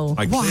 Wow.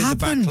 I What cleared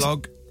happened? the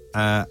backlog.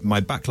 My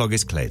backlog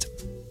is cleared.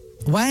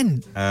 When?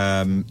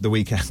 The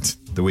weekend.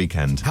 The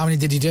weekend. How many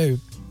did you do?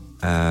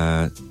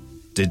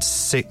 Did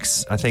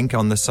 6, I think,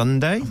 on the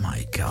Sunday. Oh,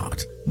 my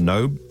God.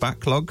 No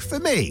backlog for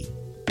me.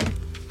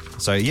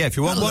 So, yeah, if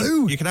you want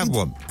one, you can have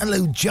one.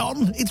 Hello,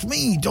 John. It's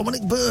me,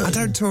 Dominic Byrne. I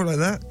don't talk like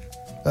that.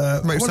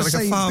 Makes I sound like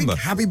say a farmer. Big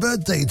happy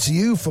birthday to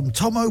you from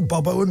Tomo,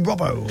 Bobo and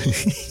Robbo.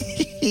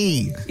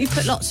 You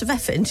put lots of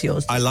effort into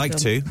yours. I like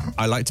to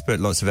put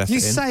lots of effort You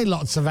in. say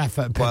lots of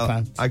effort, Pippa.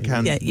 Well, I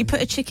can. Yeah, you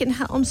put a chicken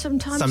hat on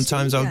sometimes.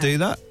 Sometimes I'll do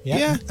that.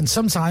 Yeah. And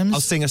sometimes...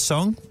 I'll sing a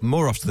song.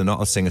 More often than not,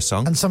 I'll sing a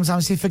song. And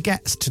sometimes he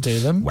forgets to do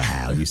them.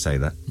 Well, you say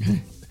that.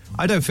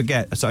 I don't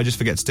forget, so I just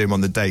forget to do them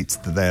on the dates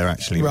that they're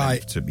actually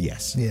Right. meant to.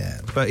 Yes. Yeah.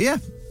 But yeah,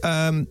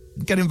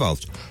 get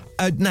involved.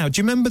 Now, do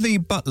you remember the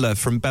butler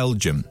from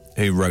Belgium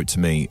who wrote to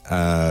me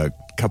a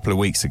couple of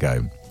weeks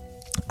ago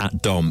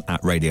at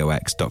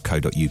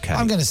dom@radiox.co.uk?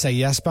 I'm going to say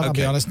yes, but I'll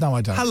be Okay. honest, no,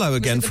 I don't. Hello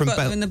again Was it the from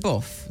butler Belgium. in the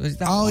buff? Was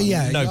that Oh, one?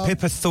 yeah. No, you're-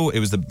 Pippa thought it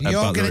was the You're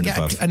butler going in to the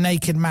buff. get a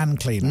naked man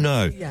cleaner.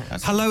 No. Yeah.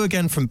 Hello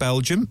again from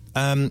Belgium.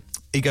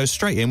 He goes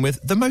straight in with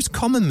the most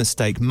common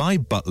mistake my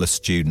butler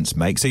students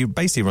make. So he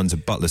basically runs a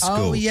butler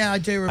school. Oh, yeah, I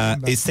do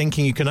remember. Is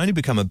thinking you can only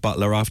become a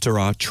butler after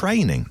our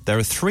training. There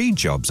are 3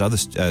 jobs other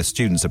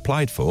students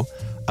applied for.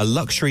 A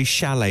luxury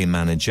chalet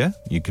manager,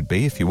 you could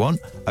be if you want.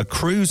 A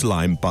cruise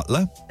line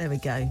butler, There we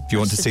go. if you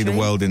want to see the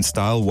world in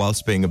style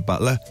whilst being a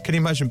butler. Can you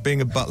imagine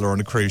being a butler on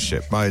a cruise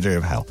ship? My idea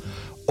of hell.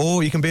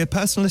 Or you can be a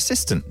personal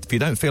assistant. If you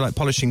don't feel like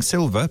polishing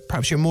silver,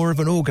 perhaps you're more of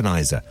an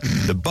organiser.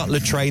 The butler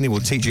trainer will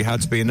teach you how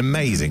to be an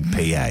amazing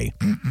PA.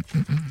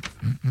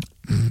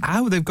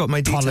 How they've got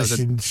my details?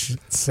 Polishing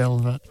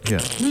silver.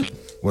 Yeah.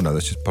 Well, no,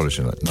 that's just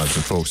polishing like knives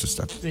and forks and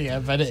stuff. Yeah,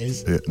 but it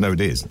is. Yeah, no, it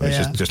is. It's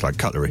Yeah. just like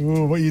cutlery.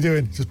 Ooh, what are you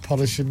doing? Just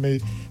polishing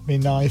me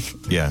knife.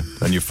 Yeah,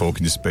 and your fork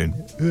and your spoon.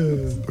 Or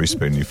your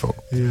spoon and your fork.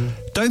 Yeah.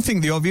 Don't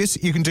think the obvious.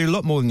 You can do a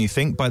lot more than you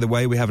think. By the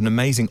way, we have an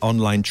amazing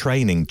online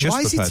training just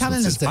Why for is he personal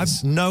telling us assistants.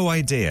 this? I've no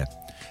idea.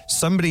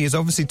 Somebody has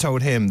obviously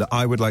told him that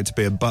I would like to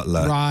be a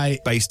butler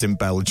based in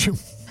Belgium.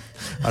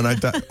 And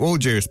all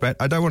due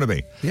respect, I don't want to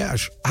be.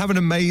 Yes. Have an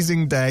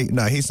amazing day.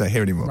 No, he's not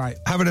here anymore. Right.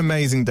 Have an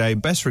amazing day.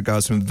 Best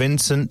regards from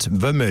Vincent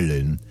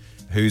Vermeulen,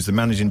 who's the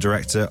managing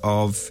director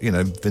of,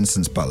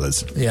 Vincent's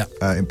Butlers. Yeah.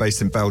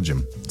 Based in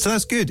Belgium. So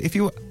that's good.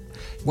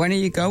 When are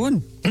you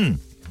going?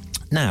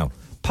 Now,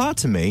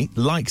 part of me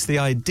likes the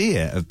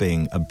idea of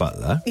being a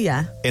butler.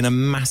 Yeah. In a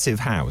massive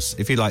house.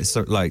 If you like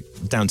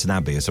Downton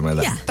Abbey or something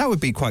like that. Yeah. That would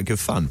be quite good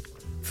fun.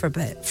 For a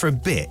bit. For a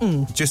bit?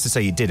 Just to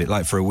say you did it,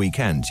 like for a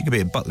weekend. You could be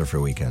a butler for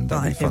a weekend.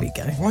 That'd Right, be fun.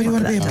 here we go. Why do you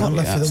want to be a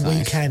butler for that's the nice.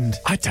 weekend?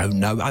 I don't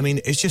know. I mean,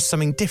 it's just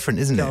something different,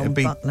 isn't it? It'd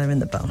be Butler in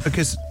the buff.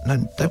 because no,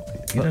 you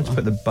don't have to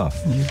put the buff.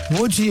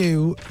 Would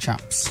you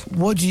Chaps.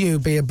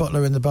 be a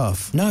butler in the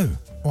buff? No,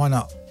 Why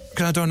not?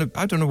 because I don't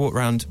want to walk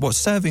around. What,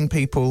 serving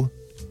people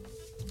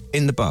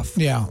in the buff?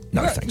 Yeah.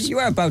 No, thanks. You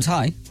wear a bow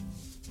tie.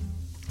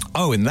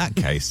 Oh, in that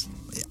case,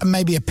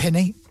 Maybe a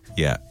penny.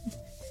 yeah.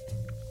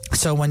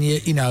 So when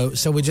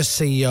so we just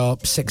see your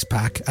six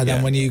pack, and then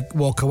Yeah. when you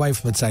walk away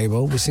from the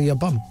table, we see your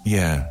bum.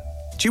 Yeah.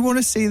 Do you want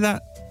to see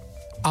that?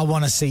 I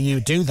want to see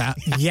you do that.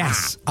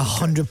 Yes,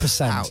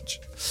 100%. Ouch.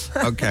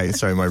 Okay,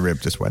 sorry, my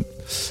rib just went.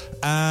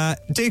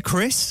 Dear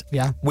Chris,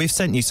 Yeah? we've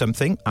sent you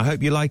something. I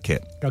hope you like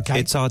it. Okay.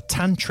 It's our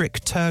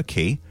Tantric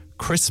Turkey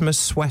Christmas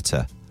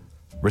sweater,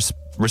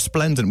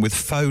 resplendent with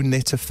faux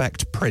knit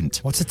effect print.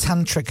 What's a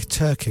tantric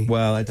turkey?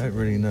 Well, I don't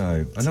really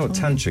know. I know what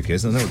tantric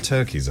is, and I know what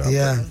turkeys are.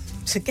 Yeah.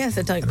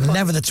 Together don't quite...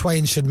 Never the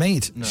twain should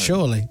meet,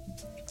 surely.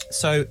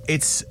 So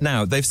it's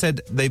now,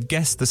 they've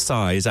guessed the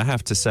size. I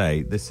have to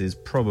say, this is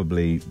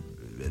probably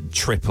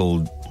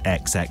triple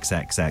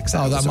XXXXL.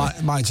 Oh,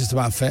 that might just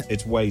about fit.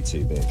 It's way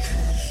too big.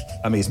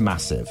 I mean, it's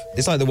massive.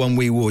 It's like the one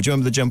we wore. Do you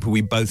remember the jumper we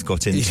both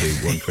got into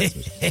one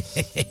Christmas?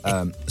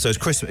 So it's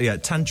Christmas,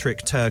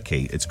 Tantric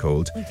Turkey, it's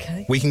called.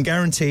 Okay. We can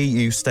guarantee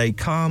you stay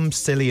calm,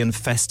 silly and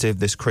festive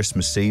this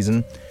Christmas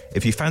season.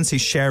 If you fancy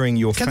sharing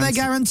your Can they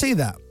guarantee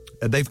that?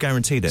 They've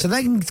guaranteed it. So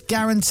they can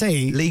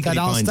guarantee Legally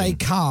that I'll stay binding.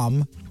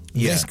 calm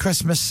this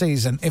Christmas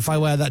season if I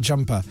wear that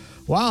jumper.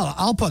 Well,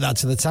 I'll put that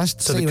to the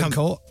test. So See you in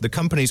court. the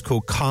company's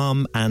called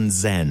Calm and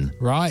Zen.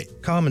 Right.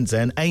 Calm and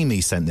Zen. Amy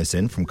sent this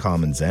in from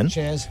Calm and Zen.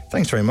 Cheers.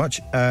 Thanks very much.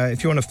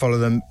 If you want to follow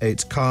them,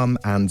 it's Calm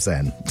and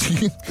Zen.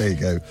 There you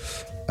go.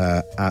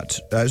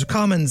 It's a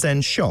Calm and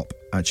Zen shop,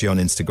 actually, on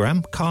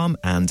Instagram. Calm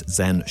and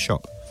Zen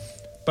shop.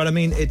 But, I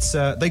mean, it's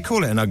they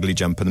call it an ugly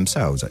jumper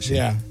themselves, actually.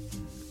 Yeah.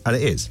 And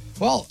it is.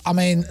 Well, I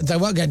mean, they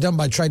won't get done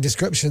by trade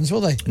descriptions,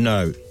 will they?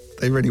 No,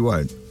 they really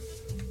won't.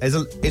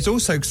 It's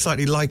also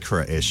slightly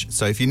Lycra-ish,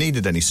 so if you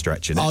needed any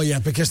stretching... Oh, yeah,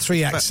 because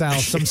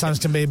 3XL sometimes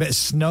can be a bit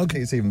snug.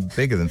 It's even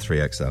bigger than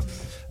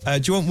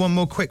 3XL. Do you want one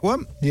more quick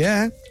one?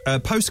 Yeah.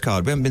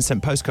 Postcard. We haven't been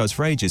sent postcards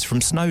for ages from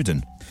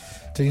Snowdon.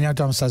 Do you know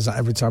Dom says that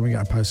every time we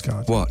get a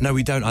postcard? What? No,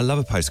 we don't. I love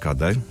a postcard,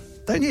 though.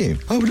 Don't you?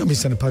 Oh, we've not been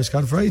sent a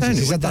postcard for ages. Don't He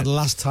you? said that the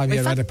last time he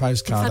had a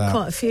postcard We've had out.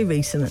 quite a few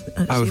recent.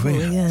 Oh, have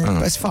we? Yeah. Oh.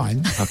 But it's fine.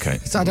 Okay.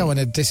 So I don't want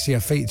to diss your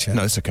feature.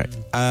 No, it's okay.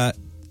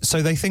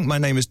 So they think my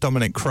name is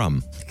Dominic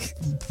Crumb.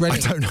 Really?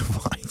 I don't know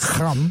why.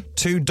 Crumb?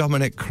 To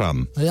Dominic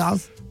Crumb. Yeah.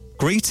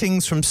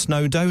 Greetings from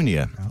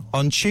Snowdonia.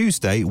 On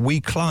Tuesday,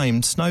 we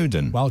climbed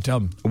Snowdon. Well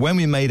done. When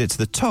we made it to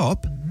the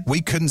top,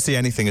 we couldn't see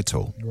anything at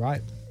all.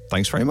 Right.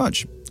 Thanks very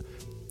much.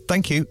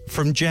 Thank you.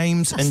 From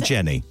James and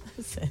Jenny.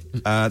 That's it.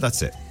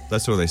 That's it.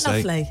 That's all they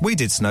say. Lovely. We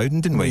did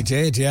Snowdon, didn't we? We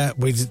did, yeah.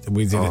 We did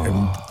it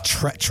in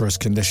treacherous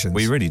conditions.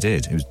 We really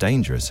did. It was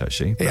dangerous,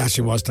 actually. It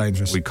actually was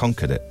dangerous. We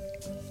conquered it.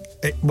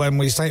 When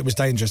we say it was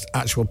dangerous,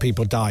 actual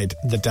people died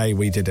the day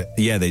we did it.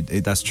 Yeah,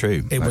 that's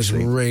true. It was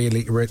actually.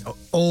 really, really...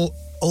 All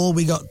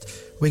we got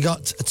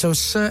to a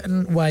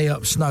certain way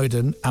up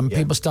Snowdon, and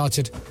people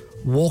started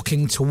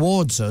walking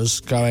towards us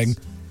going,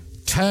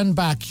 turn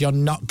back, you're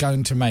not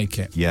going to make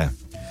it. Yeah.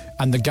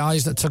 And the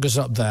guys that took us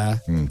up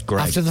there,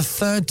 great. after the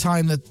third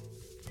time that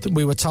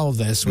we were told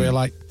this, we were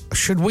like,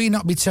 should we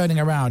not be turning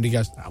around? He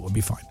goes, that would be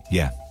fine.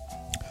 Yeah.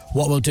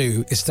 What we'll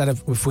do, instead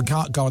of, if we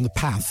can't go on the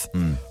path,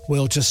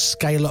 we'll just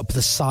scale up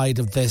the side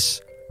of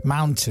this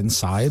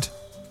mountainside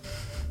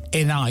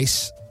in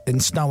ice, in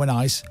snow and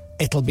ice.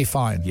 It'll be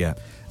fine. Yeah.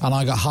 And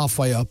I got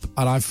halfway up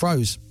and I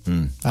froze.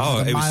 I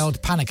had a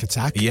mild panic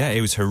attack. Yeah,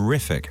 it was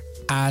horrific.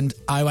 And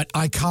I went,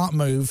 I can't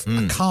move.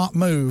 I can't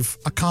move.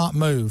 I can't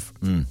move.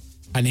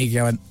 And he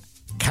went,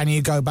 can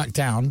you go back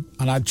down?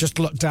 And I just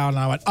looked down and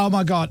I went, oh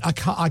my God, I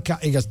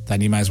can't. He goes,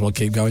 then you may as well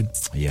keep going.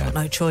 Yeah.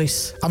 No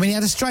choice. I mean, he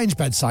had a strange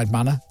bedside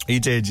manner. He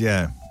did,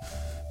 yeah.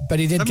 But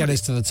he did get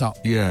us to the top.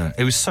 Yeah.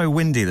 It was so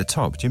windy at the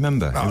top. Do you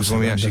remember? It was when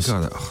we actually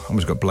got it. I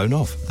almost got blown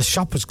off. The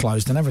shop was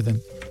closed and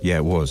everything. Yeah,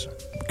 it was.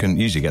 Couldn't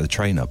usually get the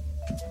train up.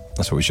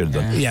 That's what we should have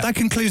done. Yeah. That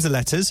concludes the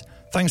letters.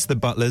 Thanks to the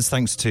butlers,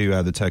 thanks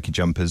to the turkey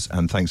jumpers,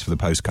 and thanks for the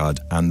postcard.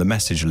 And the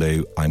message,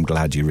 Lou, I'm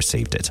glad you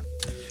received it.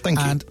 Thank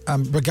you.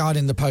 And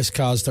regarding the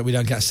postcards that we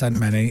don't get sent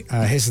many,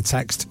 here's a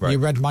text. Right. You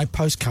read my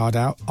postcard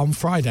out on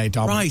Friday,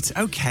 Dom. Right,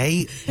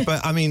 okay.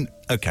 But, I mean,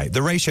 okay,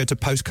 the ratio to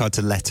postcard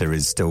to letter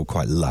is still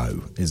quite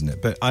low, isn't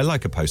it? But I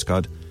like a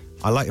postcard.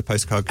 I like a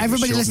postcard. 'cause it's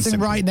Everybody short and listening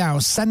simple. right now,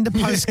 send a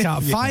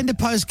postcard. Yeah. Find a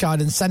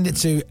postcard and send it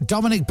to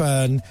Dominic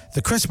Byrne,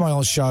 The Chris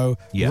Moyle Show,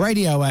 Yeah.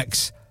 Radio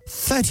X,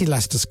 30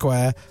 Leicester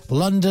Square,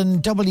 London,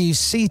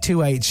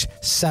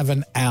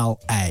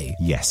 WC2H7LA.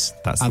 Yes,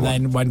 that's the And one.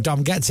 then when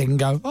Dom gets it, he can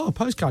go, oh,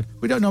 postcard.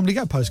 We don't normally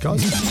get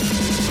postcards.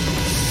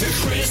 The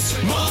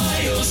Chris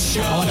Miles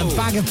Show. I want a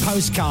bag of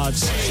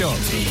postcards. Sure.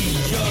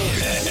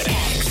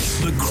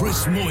 The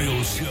Chris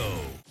Moyle Show.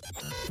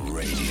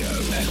 Radio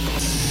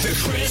X. The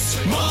Chris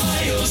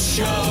Miles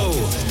Show.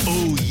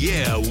 Oh,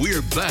 yeah,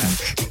 we're back.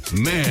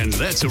 Man,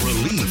 that's a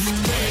relief.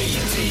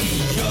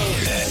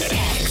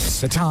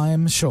 the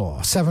time? Sure.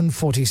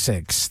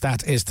 7:46.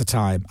 That is the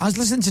time. I was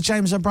listening to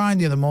James O'Brien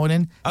the other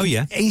morning. Oh,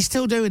 yeah? He's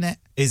still doing it.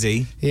 Is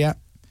he? Yeah.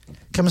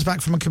 Comes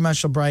back from a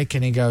commercial break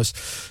and he goes,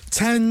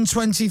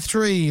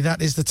 10:23.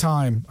 That is the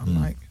time. I'm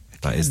like...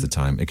 That is the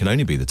time. It can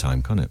only be the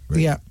time, can't it?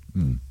 Really? Yeah.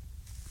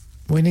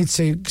 We need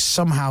to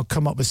somehow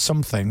come up with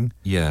something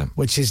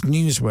which is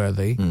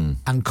newsworthy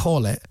and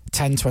call it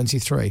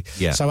 10:23.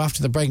 Yeah. So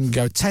after the break, we can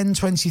go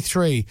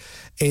 10:23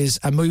 is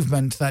a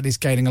movement that is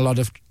gaining a lot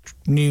of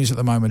news at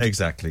the moment.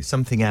 Exactly.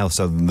 Something else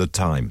other than the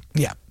time.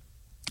 Yeah.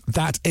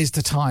 That is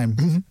the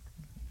time.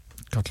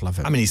 God love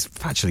it. I mean, he's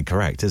factually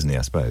correct, isn't he,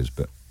 I suppose,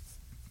 but...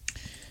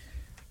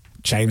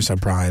 James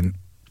O'Brien,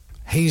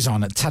 he's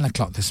on at 10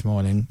 o'clock this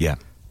morning. Yeah.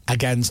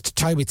 Against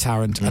Toby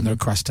Tarrant and the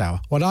Request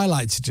Hour. What I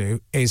like to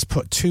do is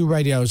put two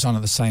radios on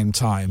at the same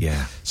time.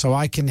 Yeah. So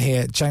I can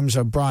hear James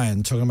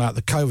O'Brien talking about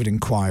the COVID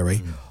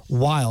inquiry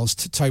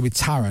whilst Toby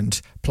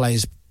Tarrant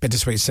plays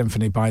Bittersweet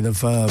Symphony by The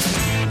Verve.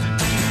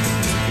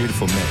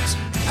 Beautiful mix.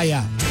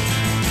 Yeah.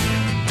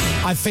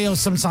 I feel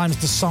sometimes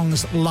the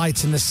songs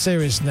lighten the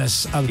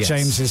seriousness of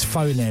James's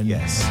phone-in.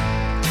 Yes.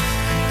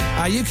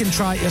 You can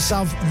try it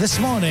yourself this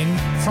morning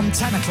from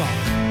 10 o'clock.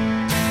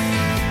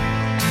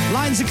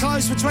 Lines are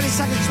closed for 20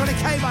 seconds,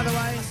 20k, by the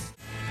way.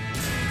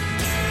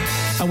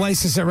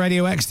 Oasis at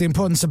Radio X, the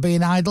importance of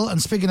being idle.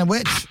 And speaking of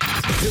which...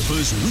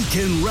 Pippa's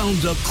Weekend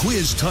Roundup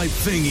quiz-type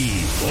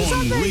thingy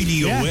on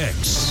Radio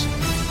X.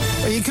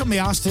 Well, you couldn't be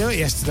asked to do it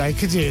yesterday,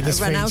 could you?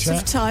 This ran out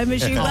of time,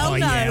 as you well know.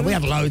 Yeah, we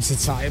have loads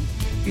of time.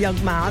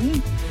 Young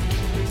man.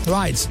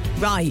 Right.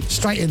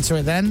 Straight into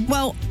it then.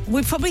 Well,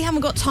 we probably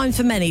haven't got time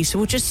for many, so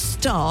we'll just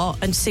start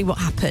and see what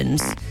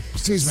happens.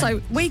 Excuse me.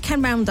 So,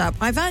 Weekend Roundup.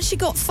 I've actually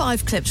got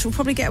 5 clips. We'll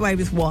probably get away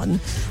with one.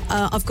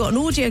 I've got an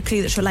audio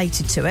clue that's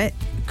related to it.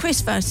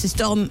 Chris versus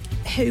Dom.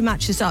 Who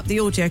matches up the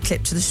audio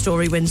clip to the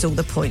story wins all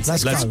the points.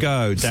 Let's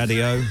go,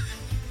 Daddy-O.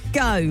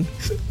 Go.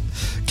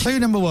 Clue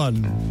number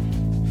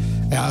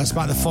 1. Yeah, it's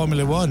about the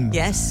Formula 1.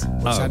 Yes.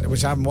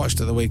 Which I haven't watched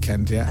at the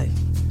weekend yet.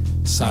 Oh.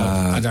 So,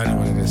 I don't know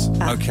what it is.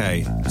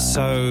 Okay,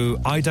 so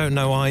I don't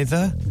know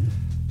either.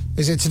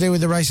 Is it to do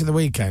with the race of the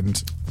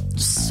weekend?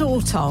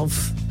 Sort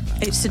of.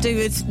 It's to do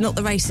with not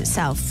the race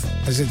itself.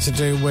 Is it to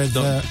do with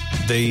the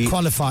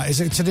qualifier? Is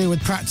it to do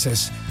with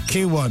practice?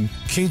 Q1,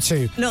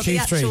 Q2, not Q3, the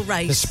actual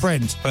race. The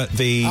sprint. But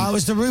the... Oh,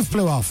 was the roof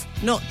blew off?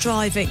 Not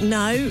driving,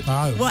 no.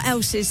 Oh. What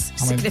else is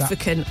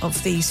significant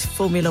of these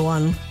Formula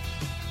 1?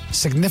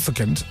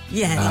 Significant?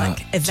 Yeah,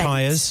 like events.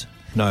 Tyres?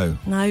 No.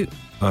 No.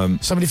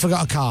 Somebody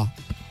forgot a car?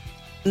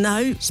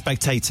 No.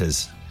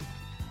 Spectators?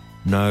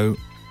 No.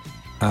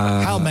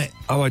 Helmet?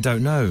 Oh, I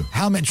don't know.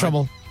 Helmet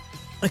trouble?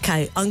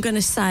 Okay, I'm going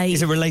to say...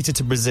 Is it related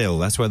to Brazil?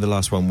 That's where the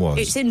last one was.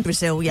 It's in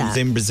Brazil, yeah. It's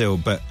in Brazil,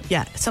 but...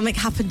 Yeah, something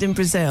happened in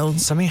Brazil.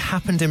 Something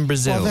happened in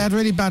Brazil? Well, they had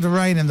really bad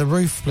rain and the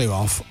roof blew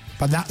off,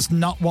 but that's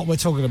not what we're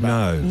talking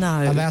about.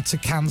 No. And they had to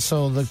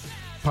cancel the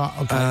part...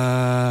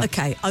 Okay,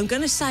 okay, I'm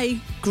going to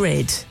say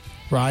grid.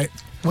 Right.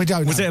 We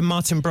don't know. Was it a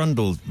Martin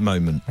Brundle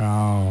moment?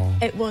 Oh.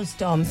 It was,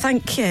 Dom.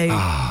 Thank you.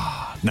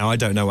 Now I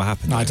don't know what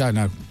happened. No, I don't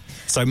know.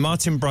 So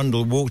Martin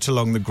Brundle walked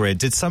along the grid.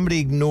 Did somebody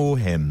ignore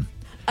him?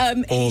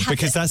 Or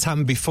because that's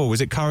happened before. Was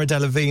it Cara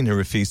Delevingne who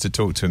refused to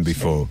talk to him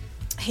before?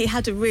 He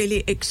had a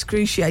really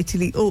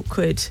excruciatingly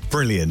awkward...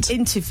 Brilliant.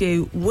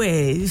 ...interview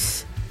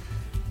with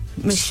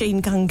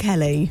Machine Gun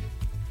Kelly.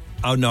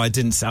 Oh, no, I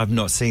didn't. I've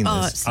not seen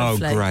this. It's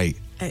lovely. Oh, great.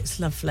 It's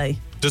lovely.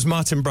 Does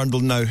Martin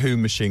Brundle know who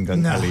Machine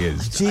Gun Kelly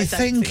is? Do you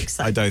think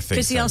so. I don't think so.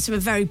 Because he asked him a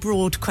very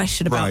broad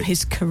question about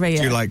his career.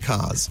 Do you like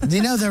cars?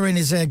 You know they're in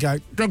his ear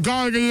going, the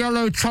guy in the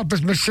yellow top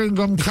is Machine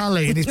Gun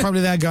Kelly. And he's probably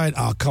there going,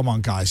 oh, come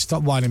on, guys,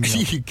 stop winding me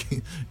up.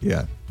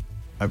 Yeah.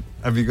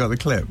 Have you got the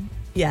clip?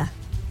 Yeah.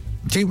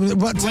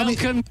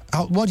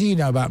 What do you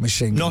know about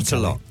Machine Gun Kelly? Not a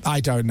lot.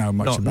 I don't know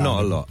much about Not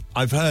him. a lot.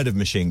 I've heard of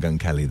Machine Gun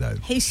Kelly, though.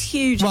 He's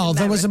huge. Well,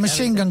 there was a America,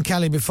 Machine Gun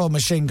Kelly before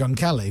Machine Gun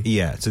Kelly.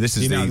 Yeah, so this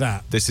is know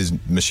that? This is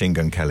Machine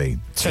Gun Kelly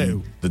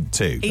 2. The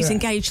 2. He's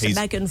engaged to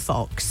Megan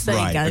Fox. There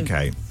you go.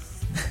 Okay.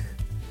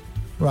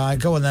 Right,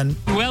 go on then.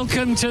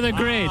 Welcome to the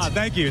grid.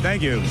 Thank you.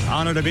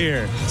 Honored to be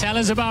here. Tell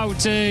us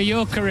about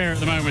your career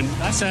at the moment.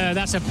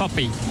 That's a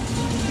puppy.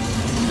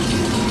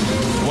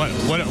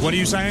 What are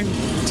you saying?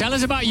 Tell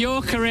us about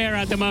your career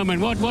at the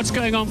moment. What's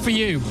going on for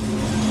you?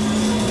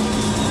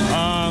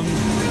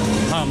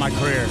 My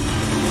career.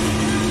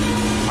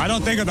 I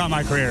don't think about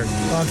my career.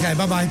 Okay,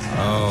 bye-bye.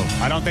 Oh.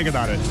 I don't think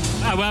about it.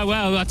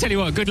 Well, I'll tell you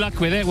what, good luck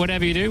with it,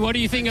 whatever you do. What do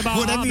you think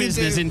about our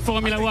business in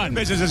Formula One?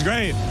 Business is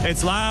great.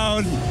 It's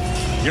loud.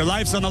 Your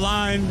life's on the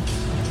line.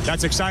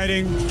 That's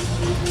exciting.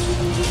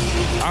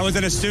 I was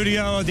in a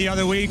studio the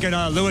other week, and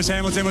Lewis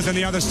Hamilton was in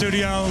the other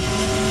studio.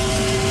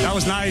 That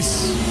was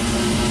nice.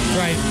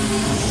 Great.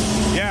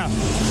 Yeah.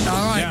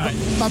 All right. Yeah.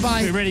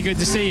 Bye-bye. It's really good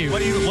to see you. What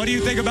do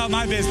you think about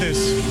my business?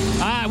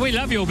 We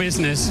love your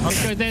business.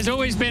 Because there's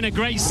always been a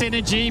great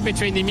synergy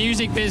between the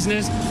music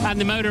business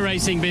and the motor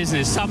racing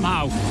business,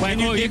 somehow.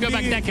 You go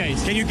back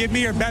decades. Can you give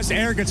me your best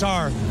air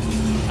guitar?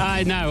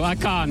 No, I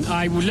can't.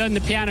 I learned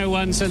the piano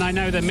once, and I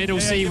know the middle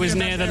C was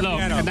near the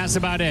lock, and that's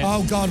about it.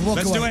 Oh, God, walk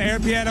Let's away. do an air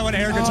piano and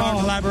air guitar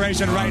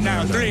collaboration right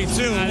now. 3, 2,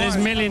 1. There's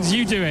millions.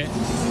 You do it.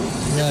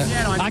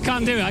 Yeah. I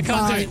can't do it. I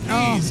can't do it.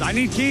 Keys. I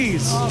need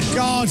keys. Oh,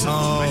 God.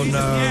 Oh,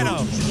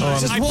 no.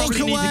 Just I walk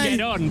probably away. need to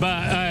get on,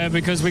 but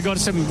because we got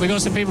some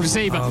people to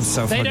see, but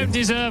I'm they don't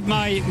deserve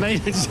my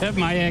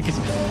air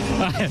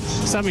guitar.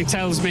 Something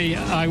tells me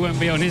I won't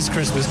be on his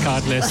Christmas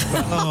card list.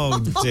 But. Oh,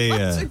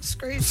 dear.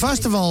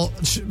 First of all,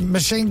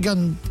 Machine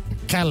Gun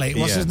Kelly,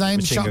 what's Yeah, his name?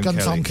 Machine Gun Shotgun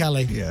Tom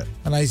Kelly. Kelly. Yeah.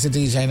 And he's a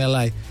DJ in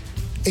LA.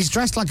 He's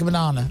dressed like a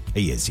banana.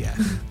 He is, yeah.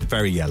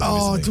 Very yellow,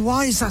 Oh, isn't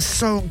why is that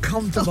so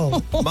uncomfortable?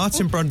 he?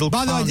 Martin Brundle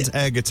By the way, can't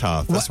air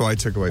guitar. That's why I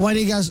took away. When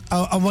he goes,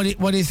 oh, and what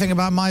do you think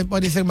about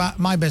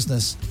my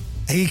business?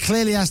 He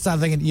clearly has that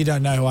thinking, you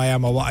don't know who I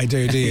am or what I do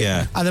you?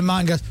 Yeah. And then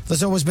Martin goes,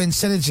 there's always been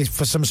synergy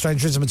for some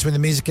strange reason between the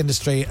music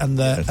industry and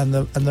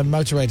the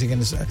motor racing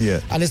industry.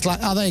 Yeah. And it's like,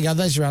 oh, there you go,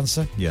 there's your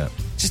answer. Yeah.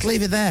 Just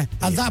leave it there.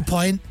 At that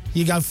point,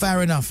 you go,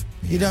 fair enough.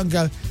 You don't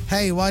go,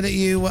 hey, why don't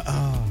you...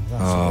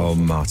 Oh,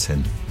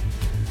 Martin.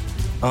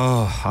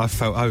 Oh, I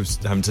felt I was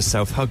having to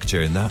self-hug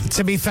during that.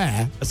 To be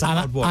fair,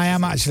 I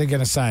am actually going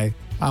to say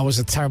I was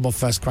a terrible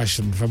first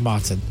question from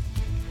Martin.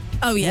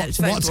 Oh, yeah.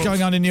 What's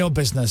going on in your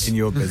business? In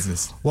your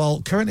business.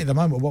 Well, currently at the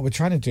moment, what we're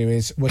trying to do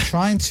is we're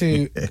trying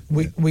to,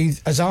 we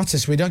as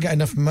artists, we don't get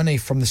enough money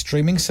from the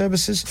streaming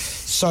services.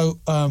 So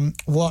do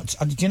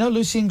you know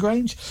Lucien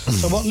Grange?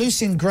 So what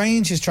Lucien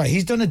Grange is trying,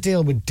 he's done a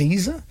deal with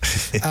Deezer.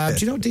 Do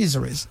you know what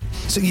Deezer is?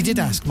 So you did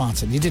ask,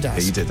 Martin, you did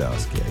ask.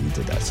 Yeah, you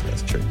did ask,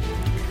 that's true.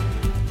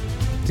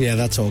 Yeah,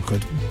 that's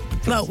awkward.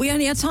 Well, we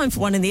only had time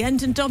for one in the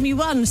end, and Dom, you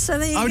won, so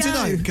there you go. Oh, did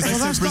I? Because Well,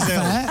 that's not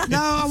fair. No,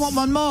 I want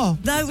one more.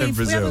 No, we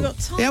haven't got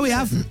time. Yeah, we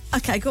have.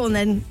 Okay, go on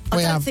then. I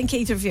We don't have. think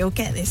either of you will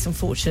get this,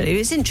 unfortunately.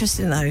 It's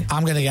interesting, though.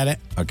 I'm going to get it.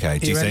 Okay,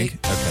 do you ready?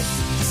 think? Okay.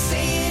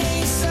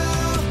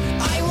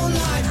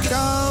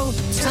 Go,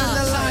 turn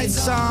the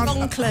lights on.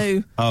 Wrong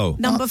clue. Oh.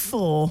 Number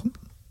 4.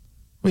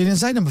 Well, you didn't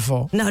say number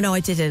 4. No, I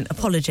didn't.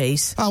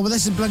 Apologies. Oh, well,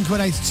 this is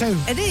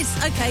Blink-182. It is.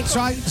 Okay.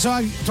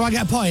 Do I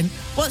get a point?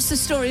 What's the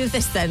story of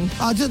this, then?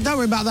 Oh, don't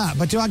worry about that,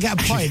 but do I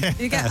get a point?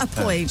 You get a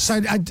point.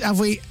 So have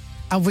we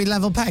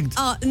level pegged?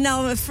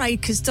 No, I'm afraid,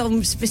 because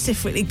Dom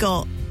specifically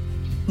got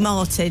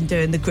Martin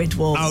doing the grid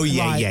walk. Oh,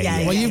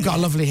 yeah. Well, you've got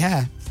lovely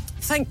hair.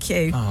 Thank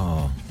you.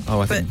 Oh, I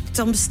But think...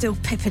 Dom's still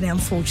pipping it,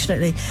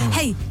 unfortunately.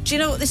 Hey, do you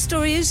know what this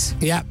story is?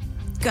 Yeah.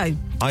 Go.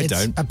 I It's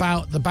don't.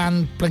 about the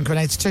band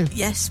Blink-182.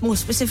 Yes, more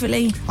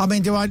specifically. I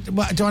mean, do I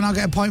not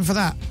get a point for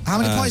that? How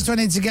many points do I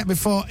need to get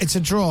before it's a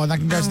draw and I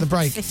can go to the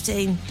break?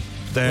 15.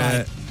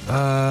 They're,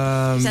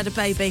 He's had a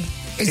baby.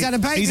 He's had a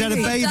baby. He's had a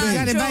baby. He's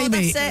had a Draw,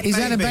 baby. that's it. He's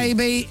had a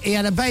baby. He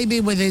had a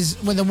baby with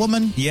a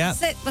woman. Yeah.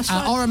 That's it. That's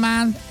right. Or a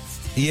man.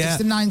 Yeah. It's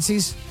the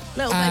 90s.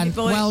 Little and baby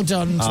boy. well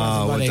done to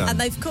well everybody. done. And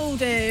they've called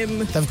him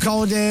They've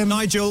called him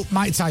Nigel.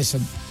 Mike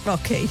Tyson.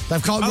 Rocky.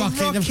 They've called Oh,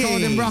 Rocky. They've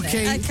called him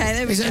Rocky. Okay,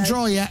 there we Is it go. a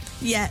draw yet?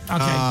 Yeah. Okay,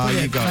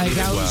 brilliant. you got There it you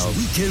go. as well.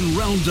 Weekend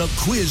Roundup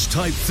quiz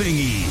type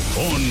thingy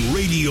on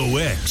Radio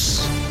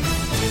X.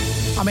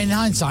 I mean, in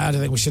hindsight, I don't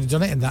think we should have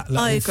done it in that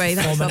little I agree,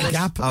 that's 4-minute rubbish.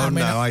 gap. Oh, I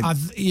mean,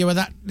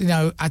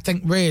 no, I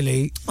think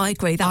really, I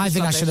agree. I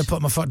think I should have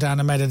put my foot down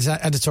and made an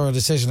editorial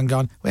decision and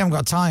gone, we haven't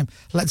got time.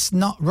 Let's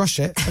not rush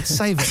it. Let's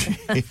save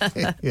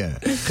it. Yeah.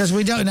 Because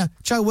we don't know.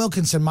 Joe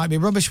Wilkinson might be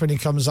rubbish when he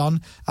comes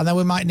on, and then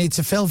we might need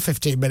to fill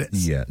 15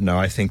 minutes. Yeah, no,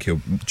 I think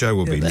Joe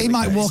will be... He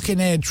might walk in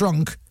here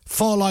drunk,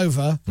 fall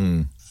over,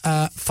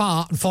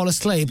 fart and fall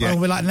asleep, Yeah.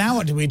 and we're like, now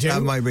what do we do?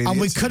 That might be the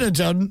and we issue. could have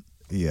done...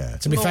 Yeah.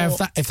 To be fair,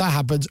 if that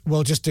happens,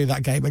 we'll just do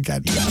that game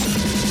again.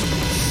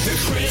 The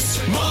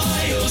Chris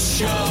Miles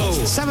Show.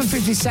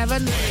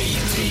 7:57.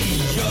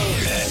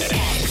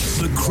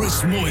 The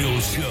Chris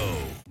Moyles Show.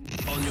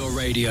 On your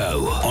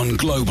radio, on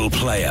Global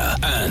Player,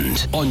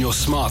 and on your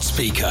smart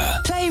speaker.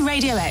 Play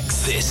Radio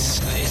X.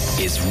 This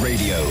is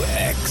Radio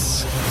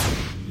X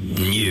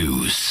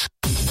News.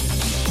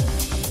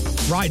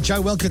 Right,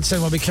 Joe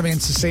Wilkinson will be coming in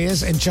to see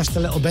us in just a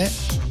little bit.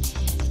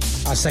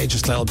 I say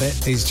just a little bit.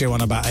 He's due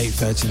on about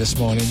 8:30 this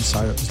morning, so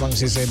as long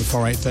as he's here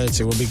before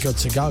 8:30, we'll be good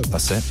to go.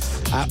 That's it.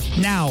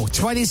 Now,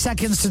 20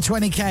 seconds to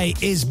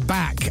 20k is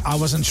back. I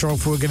wasn't sure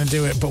if we were going to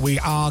do it, but we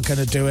are going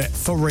to do it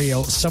for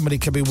real. Somebody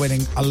could be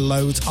winning a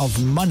load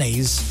of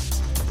monies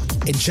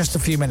in just a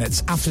few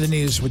minutes. After the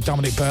news with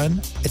Dominic Byrne,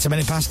 it's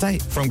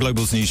 8:01. From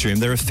Global's newsroom,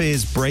 there are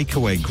fears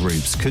breakaway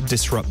groups could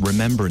disrupt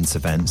remembrance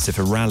events if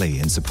a rally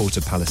in support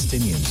of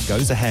Palestinians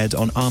goes ahead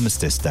on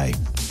Armistice Day.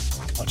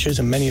 Marchers,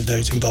 and many of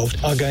those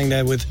involved are going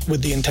there with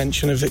the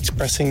intention of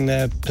expressing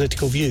their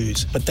political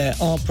views. But there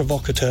are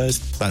provocateurs.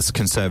 That's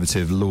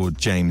Conservative Lord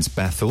James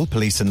Bethell.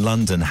 Police in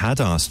London had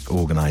asked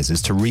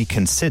organisers to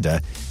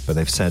reconsider, but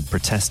they've said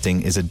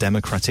protesting is a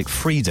democratic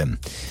freedom.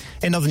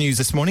 In other news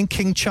this morning,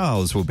 King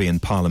Charles will be in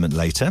Parliament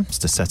later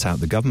to set out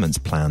the government's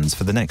plans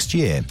for the next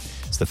year.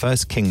 It's the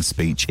first King's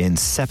speech in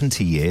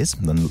 70 years,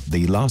 and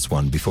the last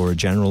one before a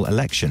general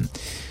election.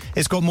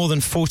 It's got more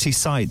than 40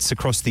 sites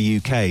across the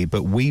UK,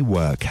 but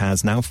WeWork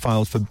has now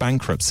filed for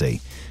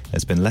bankruptcy.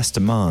 There's been less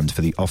demand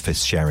for the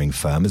office-sharing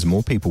firm as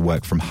more people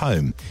work from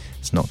home.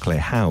 It's not clear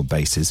how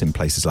bases in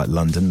places like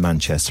London,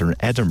 Manchester and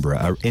Edinburgh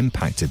are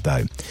impacted,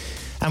 though.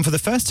 And for the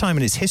first time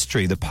in its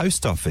history, the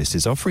Post Office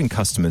is offering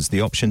customers the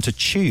option to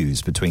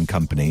choose between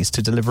companies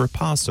to deliver a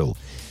parcel.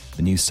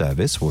 The new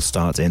service will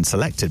start in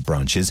selected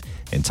branches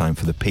in time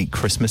for the peak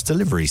Christmas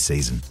delivery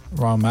season.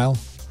 Royal Mail?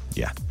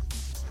 Yeah.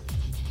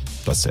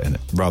 That's it, innit?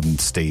 Rather than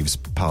Steve's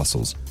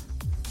parcels.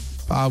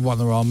 But I want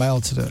the Royal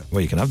Mail to do it.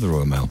 Well, you can have the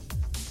Royal Mail.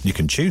 You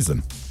can choose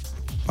them.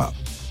 But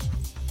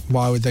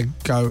why would they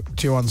go,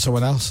 do you want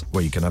someone else?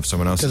 Well, you can have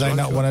someone else. Do they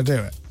not want to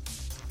do it?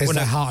 Is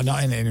their heart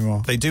not in it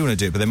anymore? They do want to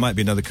do it, but there might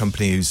be another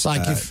company who's...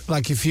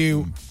 If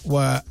you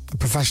were a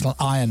professional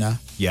ironer...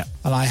 Yeah.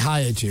 And I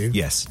hired you...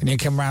 Yes. And you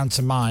come round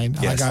to mine,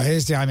 and yes. I go,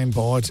 here's the ironing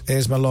board,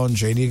 here's my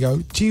laundry, and you go,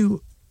 do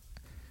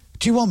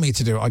you want me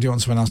to do it, or do you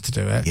want someone else to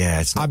do it?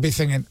 Yeah, I'd be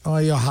thinking, oh,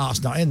 your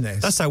heart's not in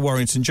this. That's how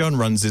Warrington John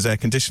runs his air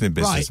conditioning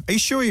business. Right. Are you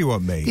sure you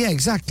want me? Yeah,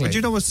 exactly. But do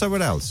you know what's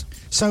someone else?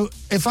 So,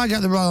 if I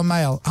get the Royal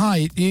Mail,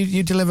 hi,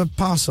 you deliver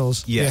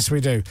parcels? Yeah. Yes,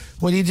 we do.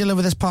 Will you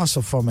deliver this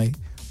parcel for me?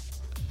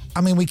 I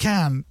mean, we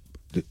can.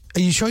 Are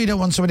you sure you don't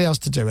want somebody else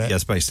to do it?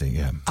 Yes, basically,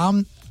 yeah.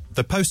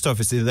 The Post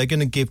Office, they're going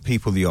to give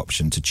people the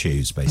option to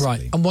choose, basically.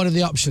 Right, and what are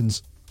the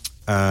options?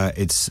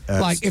 It's...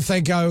 like, if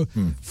they go,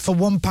 for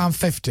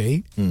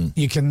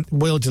 £1.50,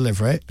 we'll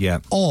deliver it.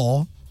 Yeah.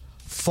 Or,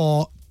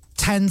 for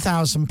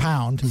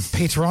 £10,000,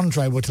 Peter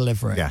Andre will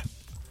deliver it. Yeah.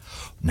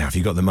 Now, if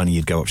you got the money,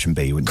 you'd go option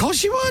B, wouldn't you? Of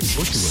course you would.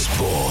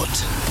 Sport.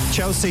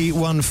 Chelsea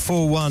won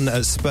 4-1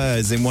 at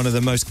Spurs in one of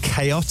the most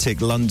chaotic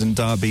London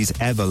derbies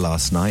ever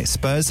last night.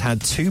 Spurs had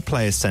 2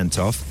 players sent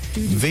off.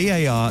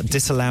 VAR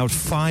disallowed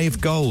 5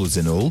 goals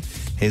in all.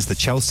 Here's the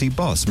Chelsea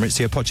boss,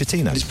 Mauricio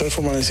Pochettino. This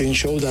performance didn't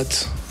show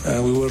that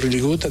we were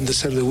really good and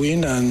deserved the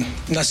win, and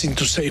nothing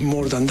to say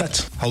more than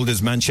that.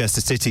 Holders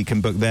Manchester City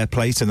can book their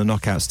place in the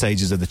knockout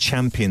stages of the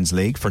Champions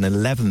League for an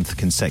 11th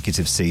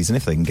consecutive season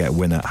if they can get a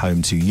win at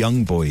home to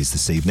Young Boys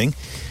this evening.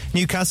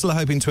 Newcastle are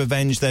hoping to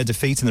avenge their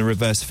defeat in the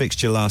reverse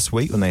fixture last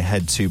week when they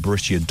head to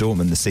Borussia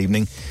Dortmund this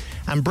evening.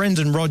 And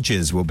Brendan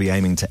Rodgers will be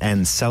aiming to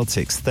end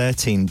Celtic's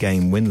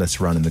 13-game winless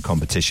run in the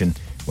competition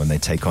when they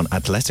take on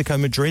Atletico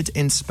Madrid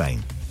in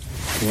Spain.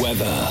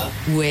 Weather.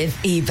 With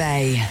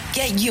eBay.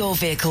 Get your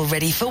vehicle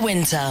ready for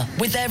winter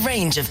with their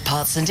range of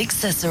parts and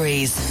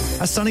accessories.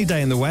 A sunny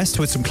day in the west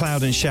with some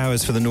cloud and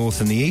showers for the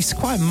north and the east.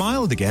 Quite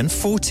mild again.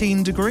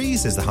 14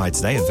 degrees is the high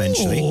today,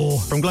 eventually. Ooh.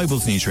 From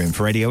Global's newsroom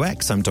for Radio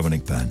X, I'm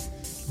Dominic Byrne.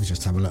 We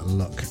just have a little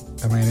look.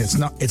 I mean, it's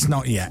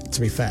not yet,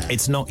 to be fair.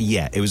 It's not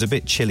yet. It was a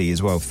bit chilly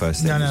as well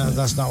first thing. No,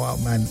 that's not what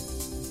I meant.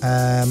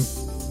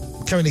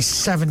 Currently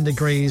 7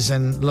 degrees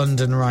in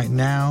London right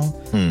now,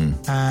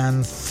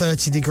 and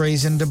 30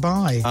 degrees in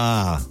Dubai.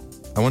 I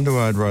wonder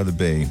where I'd rather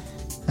be.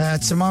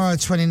 Tomorrow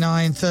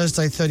 29,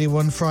 Thursday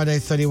 31, Friday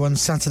 31,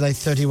 Saturday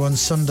 31,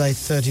 Sunday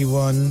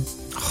 31.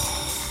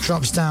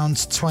 Drops down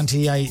to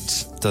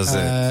 28. Does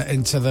it?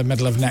 Into the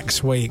middle of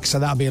next week. So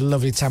that'll be a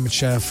lovely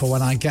temperature for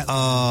when I get...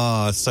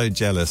 so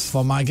jealous.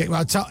 For my gig.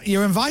 Well,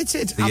 you're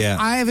invited. Yeah.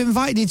 I have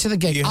invited you to the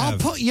gig. I'll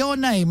put your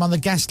name on the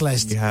guest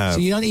list. You have. So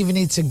you don't even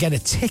need to get a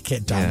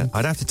ticket done. Yeah,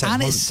 I'd have to take...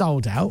 And it's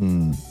sold out.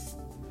 You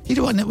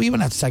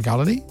wouldn't have to take a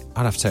holiday.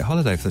 I'd have to take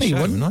holiday for the show,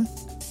 wouldn't I?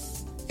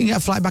 You can get a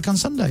flight back on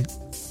Sunday.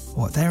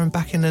 What, there and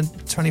back in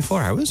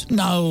 24 hours?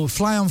 No,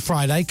 fly on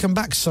Friday, come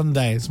back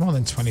Sunday. It's more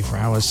than 24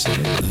 hours.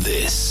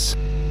 This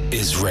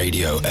is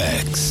Radio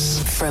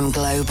X. From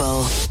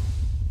Global.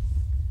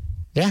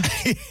 Yeah?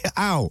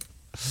 Ow.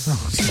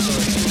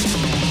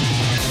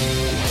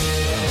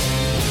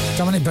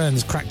 Dominic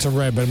Burns cracked a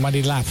rib, and when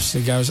he laughs,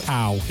 he goes,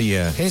 ow.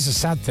 Yeah. Here's the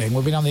sad thing.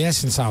 We've been on the air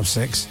since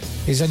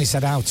 6:30. He's only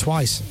said ow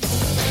twice.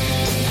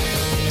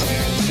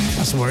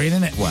 That's worrying,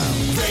 isn't it? Wow.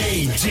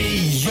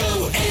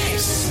 Radio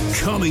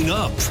X. Coming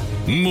up,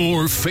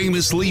 more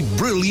famously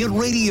brilliant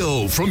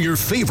radio from your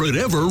favorite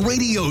ever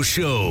radio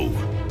show.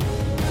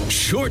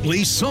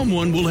 Shortly,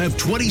 someone will have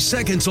 20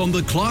 seconds on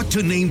the clock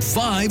to name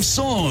 5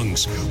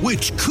 songs,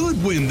 which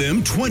could win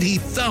them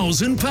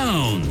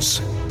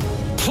 £20,000.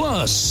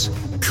 Plus,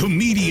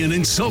 comedian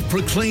and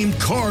self-proclaimed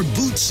car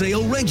boot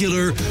sale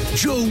regular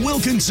Joe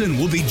Wilkinson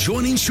will be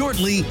joining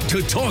shortly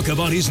to talk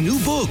about his new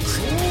book.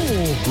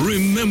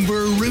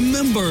 Remember,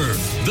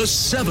 the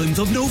 7th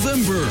of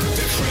November.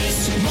 The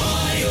Chris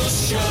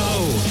Miles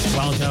Show.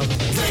 Well done.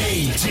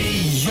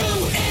 Radio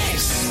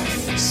X.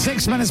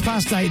 6 minutes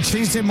past 8,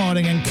 Tuesday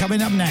morning, and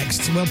coming up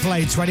next, we'll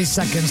play 20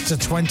 seconds to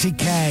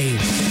 20K.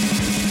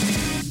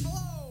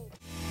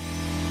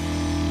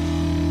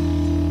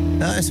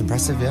 No, it's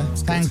impressive, yeah.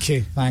 Thank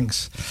you,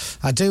 thanks.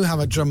 I do have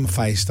a drum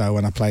face, though,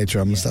 when I play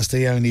drums. Yeah. That's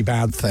the only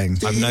bad thing.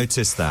 I've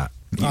noticed that.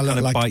 You I kind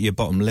of like, bite your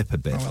bottom lip a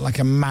bit. I look like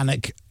a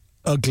manic,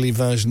 ugly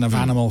version of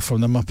Animal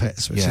from the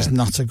Muppets, which is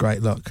not a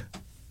great look.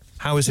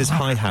 How is his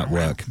hi-hat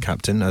work,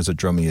 Captain, as a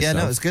drummer yourself?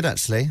 Yeah, no, it's good,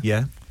 actually.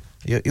 Yeah?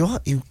 You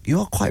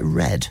are quite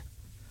red.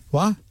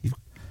 What? You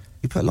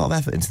put a lot of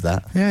effort into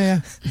that.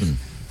 Yeah.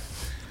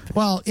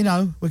 Well,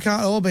 we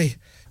can't all be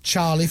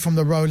Charlie from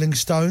the Rolling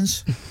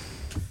Stones.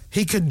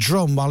 He could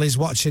drum while he's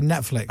watching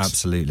Netflix.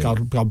 Absolutely.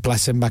 God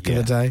bless him back in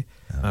the day.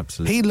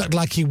 Absolutely. He looked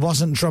like he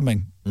wasn't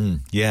drumming.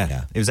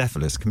 Yeah. It was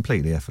effortless,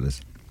 completely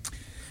effortless.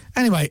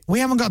 Anyway, we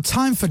haven't got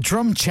time for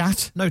drum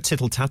chat. No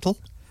tittle tattle.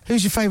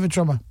 Who's your favourite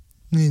drummer?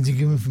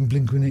 From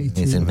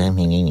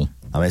Blink-182.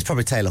 I mean, it's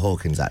probably Taylor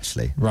Hawkins,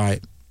 actually.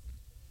 Right.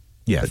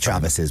 Yeah. But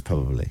Travis is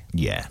probably.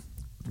 Yeah.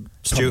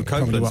 Stuart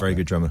Copeland, very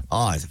good drummer.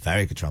 Oh, he's a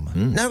very good drummer.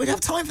 No, we don't have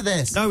time for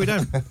this. No, we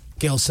don't.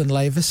 Gilson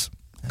Lavis,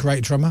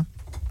 great drummer.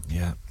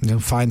 Yeah. You'll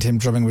find him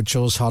drumming with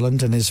Jules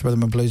Holland and his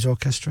Rhythm and Blues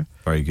Orchestra.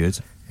 Very good.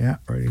 Yeah,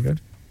 really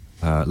good.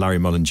 Larry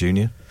Mullen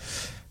Jr.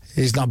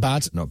 He's not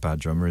bad. Not a bad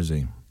drummer, is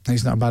he?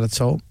 He's not bad at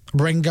all.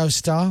 Ringo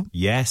Starr.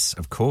 Yes,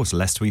 of course.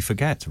 Lest we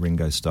forget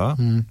Ringo Starr.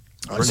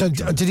 So,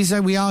 did he say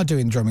we are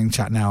doing drumming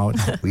chat now?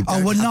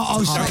 We're not.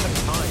 Oh, sorry.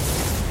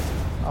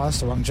 Oh,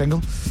 that's the wrong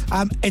jingle.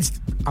 I'm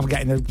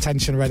getting the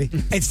tension ready.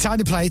 It's time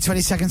to play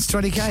 20 seconds to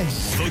 20K.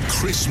 The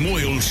Chris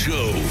Moyle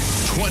Show.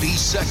 20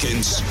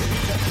 seconds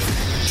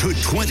to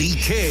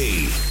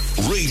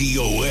 20K.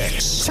 Radio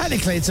X.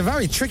 Technically, it's a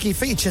very tricky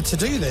feature to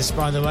do this,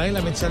 by the way,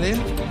 let me tell you.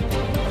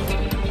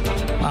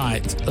 All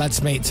right,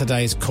 let's meet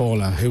today's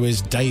caller, who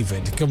is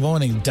David. Good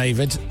morning,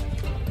 David.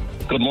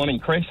 Good morning,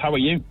 Chris. How are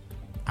you?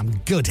 I'm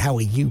good. How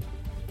are you?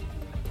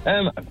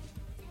 A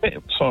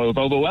bit sort of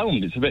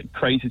overwhelmed. It's a bit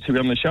crazy to be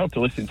on the show, to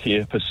listen to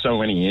you for so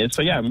many years.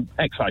 So, yeah, I'm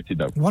excited,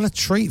 though. What a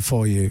treat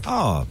for you.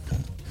 Oh,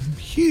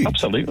 huge.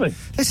 Absolutely.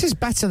 This is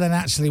better than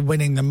actually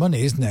winning the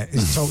money, isn't it?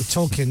 It's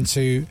talking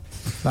to,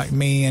 like,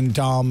 me and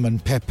Dom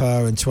and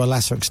Pippa and, to a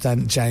lesser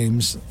extent,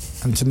 James,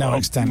 and to no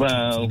extent...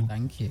 Well...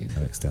 Thank you.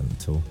 No extent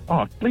at all.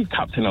 Oh, leave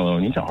Captain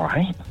alone. He's all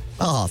right.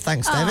 Oh,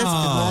 thanks, David. Good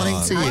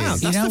morning to you. Wow,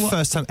 that's the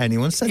first time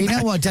anyone said that. You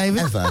know what,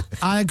 David? Ever.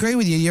 I agree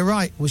with you. You're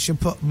right. We should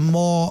put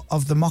more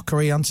of the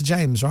mockery onto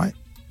James, right?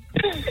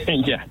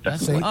 Yeah,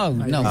 definitely. Oh,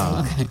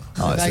 no. Okay.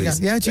 There you go.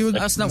 Yeah, do you...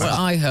 That's not what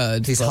I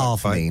heard. He's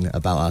half mean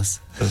about us.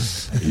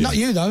 Not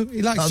you, though.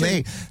 He likes Not you.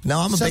 me. No,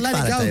 I'm a big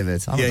fan of David.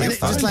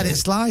 Just let it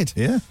slide.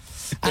 Yeah.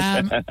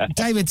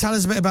 David, tell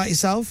us a bit about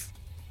yourself.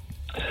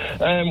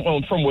 Well,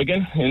 I'm from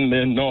Wigan in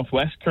the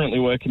northwest, currently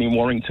working in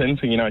Warrington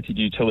for United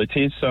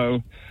Utilities,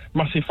 so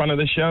massive fan of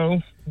the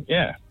show.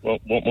 Yeah, well,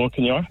 what more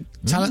can you ask?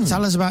 Tell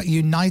us about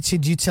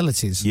United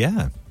Utilities.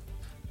 Yeah.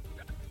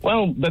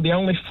 Well, they're the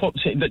only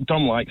FTSE that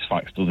Dom likes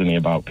facts, doesn't he,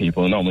 about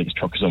people? Normally it's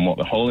truckers and what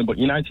they're hauling, but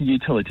United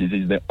Utilities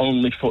is the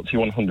only FTSE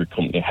 100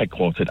 company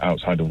headquartered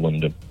outside of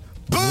London.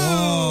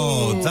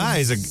 Oh, that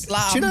is a...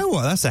 Do you know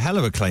what? That's a hell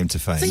of a claim to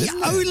fame, The isn't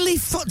it? only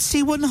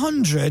FTSE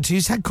 100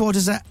 whose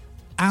headquarters are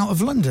out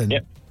of London.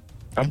 Yep.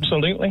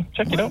 Absolutely.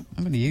 Check it out.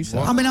 I'm going to use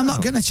that. I mean, I'm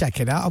not going to check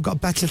it out. I've got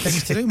better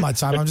things to do with my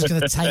time. I'm just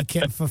going to take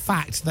it for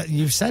fact that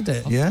you've said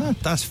it. Yeah,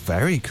 that's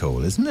very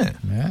cool, isn't it?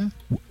 Yeah.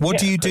 What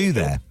do you do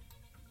there?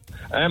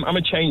 I'm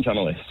a change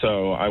analyst,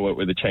 so I work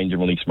with the change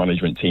and release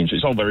management team. So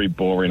it's all very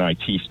boring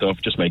IT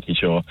stuff, just making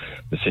sure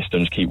the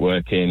systems keep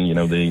working, you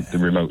know, the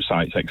remote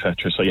sites,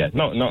 etc. So yeah,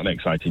 not an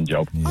exciting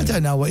job. Yeah. I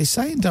don't know what he's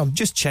saying, Dom.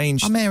 Just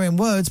change. I'm hearing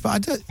words,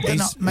 but they're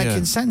not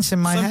making sense in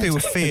my head. Some people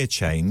fear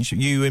change.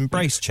 You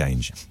embrace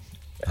change.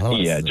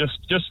 Yeah,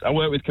 just I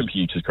work with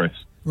computers, Chris.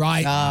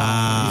 Right.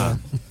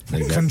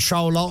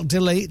 Control Alt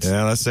Delete.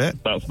 Yeah, that's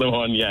it. That's the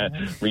one. Yeah,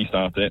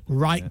 restart it.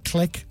 Right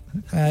click.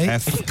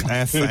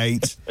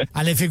 F8.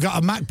 And if you've got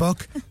a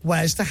MacBook,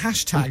 where's the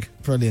hashtag?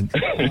 Brilliant.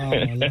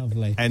 Oh,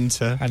 lovely.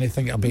 Enter. And I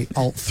think it'll be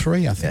Alt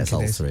 3, I think. Yeah, it's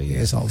Alt 3.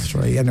 It is Alt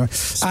 3. Anyway.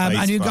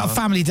 And you've got a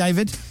family,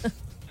 David?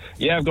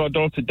 Yeah, I've got a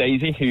daughter,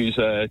 Daisy, who's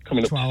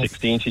coming up 12. to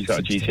 16. She's got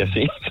a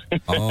GCSE.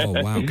 Oh,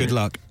 wow. Good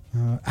luck.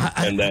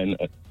 And then...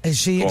 is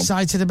she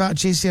excited about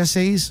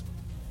GCSEs?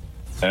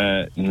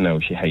 No,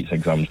 she hates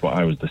exams, but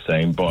I was the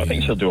same. But I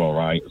think she'll do all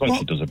right as long as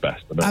she does her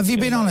best. Have you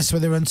been honest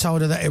with her and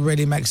told her that it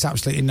really makes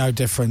absolutely no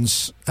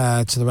difference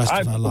to the rest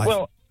of her life?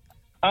 Well,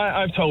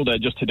 I've told her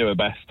just to do her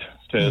best.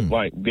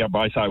 Like, the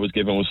advice I was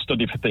given was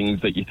study for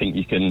things that you think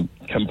you can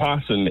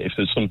pass, and if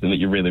there's something that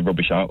you're really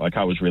rubbish at, like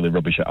I was really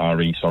rubbish at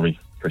RE, sorry,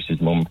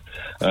 Chris's mum.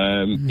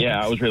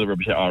 Yeah, I was really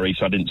rubbish at RE,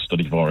 so I didn't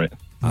study for it.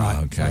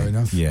 Right, okay. Fair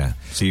enough. Yeah.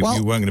 So you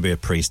weren't going to be a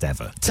priest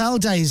ever. Tell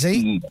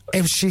Daisy,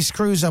 if she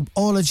screws up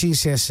all her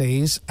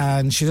GCSEs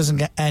and she doesn't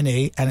get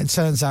any, and it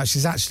turns out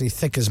she's actually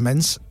thick as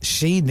mince,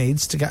 she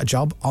needs to get a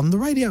job on the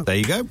radio. There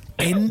you go.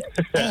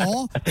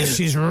 Or, if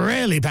she's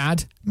really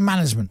bad,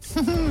 management.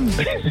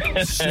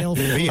 She'll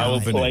be I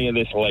will play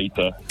this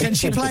later. Can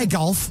she play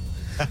golf?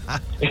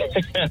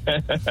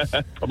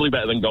 Probably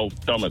better than golf,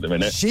 Dom, at the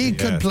minute. She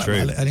could play.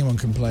 Well, anyone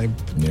can play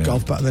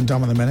golf better than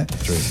Dom at the minute.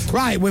 True.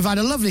 Right, we've had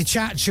a lovely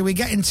chat. Shall we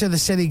get into the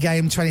silly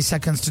game, 20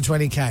 seconds to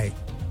 20K?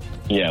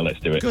 Yeah,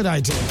 let's do it. Good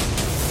idea.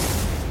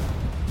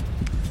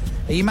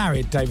 Are you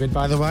married, David,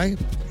 by the way?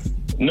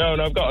 No,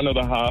 I've got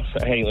another half,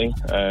 Hayley.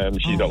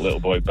 She's got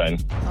little boy Ben.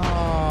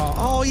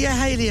 Oh, yeah,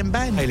 Hayley and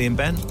Ben. Hayley and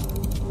Ben.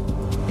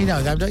 You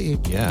know them, don't you?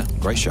 Yeah,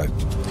 great show.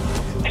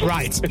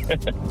 Right,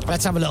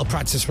 let's have a little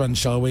practice run,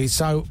 shall we?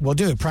 So we'll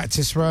do a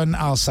practice run.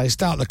 I'll say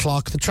start the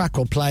clock, the track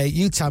will play.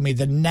 You tell me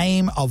the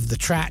name of the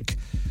track,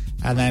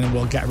 and then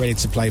we'll get ready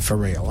to play for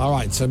real. All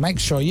right, so make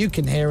sure you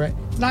can hear it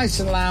nice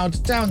and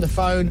loud, down the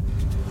phone.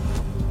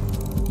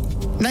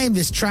 Name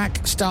this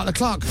track, start the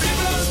clock.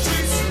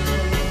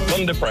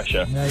 Under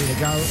Pressure. There you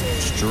go.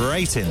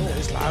 Straight in there.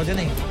 It's loud, isn't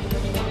he?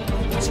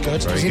 That's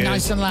good. Very Is he good.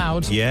 nice and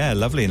loud? Yeah,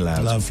 lovely and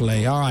loud.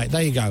 Lovely. All right,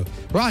 there you go.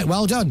 Right,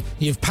 well done.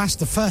 You've passed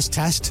the first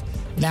test.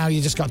 Now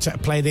you just got to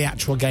play the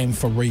actual game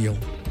for real.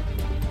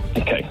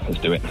 Okay,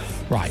 let's do it.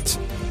 Right.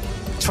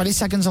 20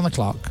 seconds on the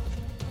clock.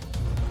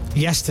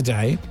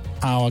 Yesterday,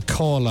 our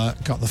caller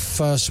got the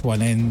first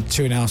one in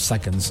 2.5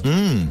 seconds.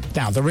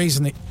 Now, the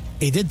reason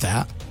he did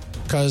that,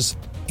 because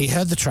he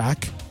heard the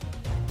track,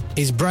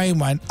 his brain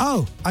went,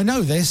 oh, I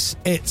know this,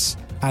 it's...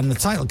 And the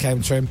title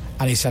came to him,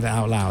 and he said it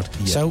out loud.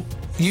 Yeah. So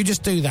you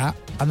just do that,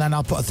 and then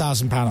I'll put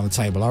 £1,000 on the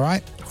table, all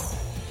right?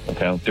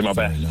 Okay, I'll do my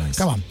best. Nice.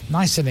 Come on,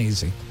 nice and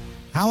easy.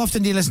 How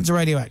often do you listen to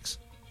Radio X?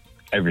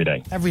 Every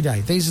day. Every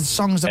day. These are the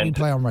songs that we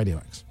play on Radio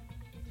X.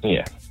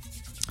 Yeah.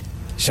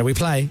 Shall we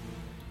play?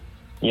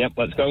 Yep,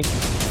 let's go.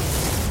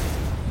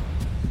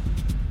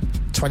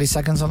 20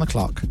 seconds on the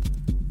clock.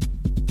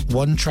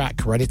 One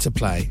track ready to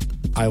play.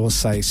 I will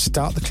say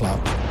start the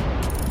clock.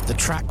 The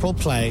track will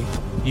play.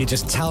 You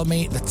just tell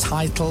me the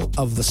title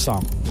of the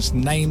song. Just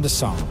name the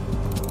song.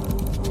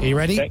 Are you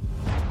ready? Okay.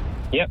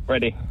 Yep,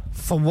 ready.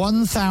 For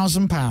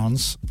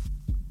 £1,000,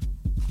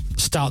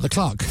 start the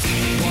clock.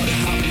 What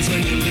happens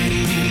when you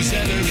lose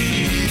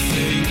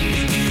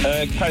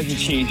everything? Kaiser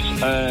Chiefs.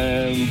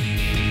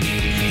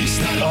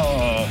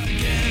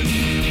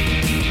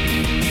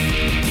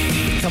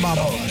 Come on.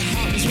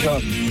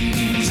 God.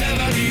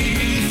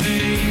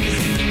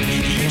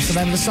 What's the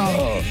name of the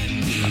song?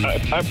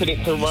 I put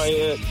it to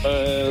Riot.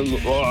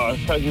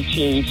 Kaiser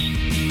Chiefs.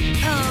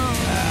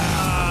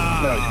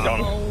 No, it's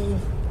gone.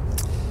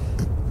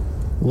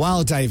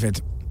 Well,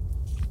 David.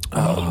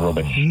 That was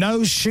rubbish.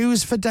 No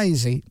shoes for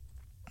Daisy.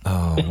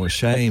 Oh, what a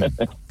shame.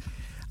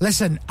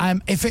 Listen, I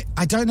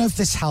don't know if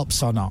this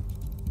helps or not,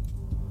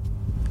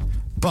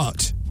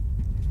 but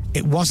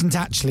it wasn't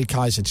actually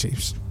Kaiser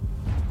Chiefs.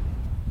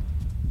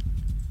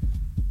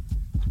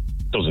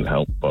 Doesn't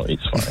help, but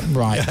it's fine.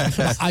 Right.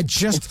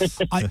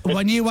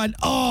 When you went,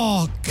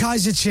 oh,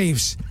 Kaiser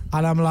Chiefs,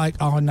 and I'm like,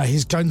 oh no,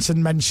 he's going to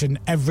mention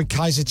every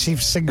Kaiser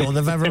Chiefs single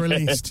they've ever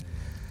released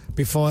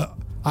before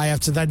I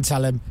have to then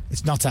tell him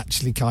it's not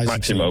actually Kaiser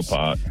Maximo Chiefs.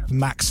 Park.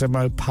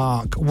 Maximo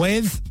Park.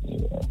 With?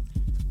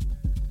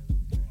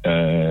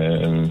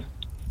 Relieve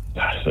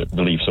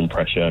some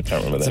pressure. I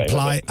can't remember the name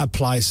of it.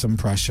 Apply some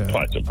pressure.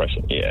 Apply some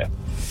pressure, yeah.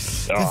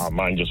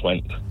 Mine just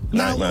went.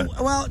 Nightmare.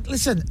 No, well,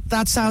 listen,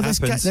 that's how this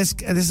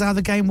is how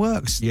the game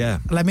works. Yeah.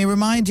 Let me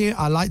remind you,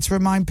 I like to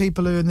remind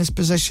people who are in this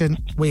position,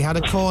 we had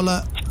a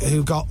caller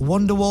who got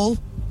Wonderwall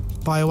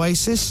by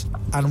Oasis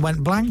and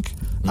went blank,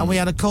 and we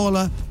had a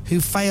caller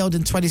who failed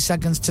in 20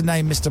 seconds to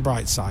name Mr.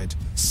 Brightside.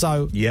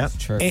 So, yeah,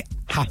 true. It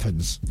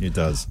happens. It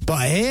does.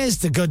 But here's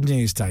the good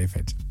news,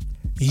 David.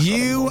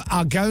 You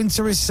are going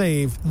to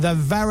receive the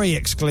very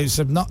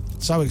exclusive, not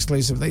so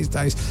exclusive these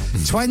days,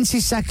 20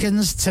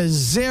 seconds to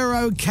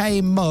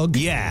 0K mug.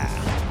 Yeah.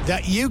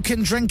 That you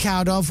can drink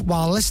out of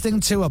while listening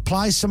to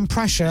Apply Some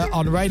Pressure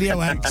on Radio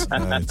X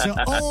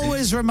to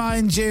always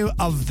remind you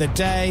of the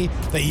day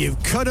that you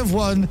could have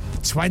won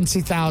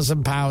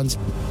 £20,000,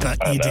 but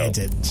you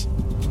didn't.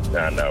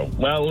 I know.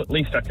 Well, at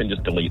least I can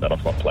just delete that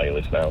off my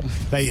playlist now.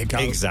 There you go.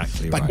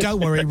 Exactly. But don't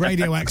worry,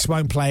 Radio X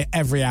won't play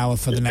every hour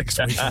for the next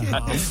week and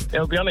a half.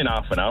 It'll be on in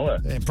half an hour.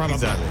 Yeah, probably.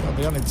 Exactly. It'll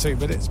be on in 2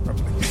 minutes,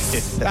 probably.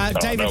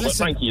 David, but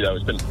listen. thank you, though.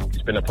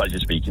 It's been a pleasure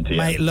speaking to you.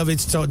 Mate, lovely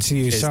to talk to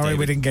you. Cheers, Sorry David.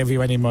 we didn't give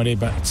you any money,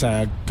 but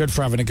good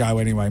for having a go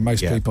anyway.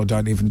 Most people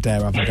don't even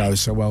dare have a go,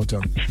 so well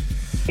done.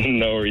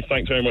 No worries.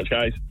 Thanks very much,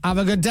 guys. Have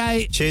a good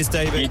day. Cheers,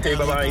 David. You too.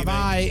 Bye-bye.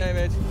 Bye.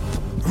 David.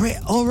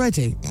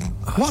 Already?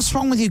 What's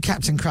wrong with you,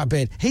 Captain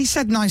Crabbeard? He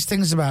said nice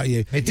things about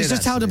you. He's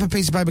just held up a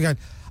piece of paper going,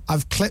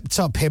 I've clipped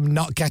up him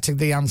not getting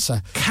the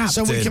answer.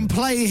 Captain. So we can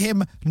play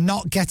him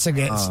not getting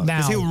it now.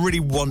 Because he'll really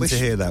want to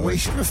hear that. We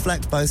should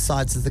reflect both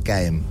sides of the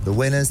game. The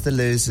winners, the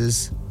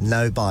losers,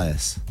 no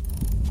bias.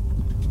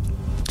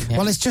 Yeah.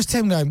 Well, it's just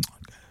him going,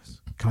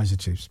 Kaiser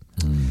Chiefs.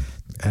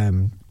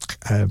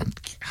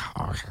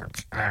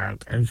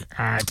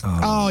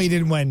 Oh, he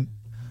didn't win.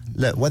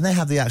 Look, when they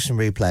have the action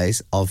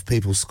replays of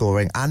people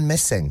scoring and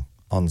missing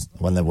on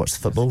when they watch the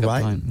football,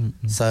 right? Point.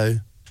 So,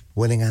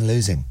 winning and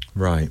losing.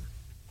 Right.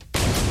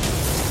 No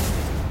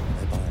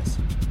bias.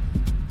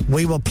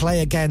 We will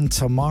play again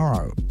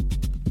tomorrow.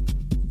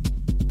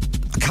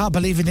 I can't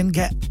believe he didn't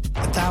get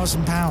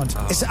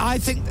 £1,000. I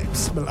think.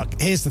 Look,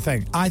 here's the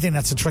thing. I think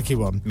that's a tricky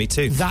one. Me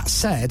too. That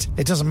said,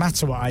 it doesn't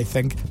matter what I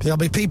think. There'll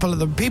be people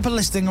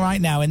listening right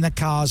now in their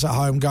cars at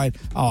home going,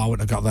 "Oh, I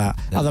wouldn't have got that."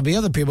 And there'll be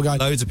other people going,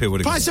 Loads of people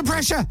would have apply got some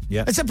pressure.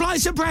 Yeah. It's apply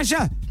some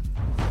pressure.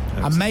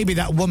 And maybe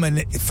that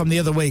woman from the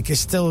other week is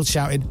still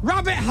shouting,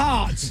 Rabbit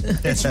Heart!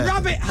 It's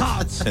Rabbit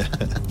Heart!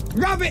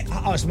 Rabbit...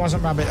 Oh, it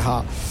wasn't Rabbit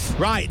Heart.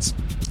 Right.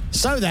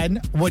 So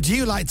then, would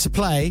you like to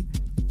play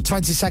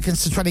 20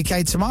 seconds to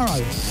 20K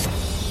tomorrow?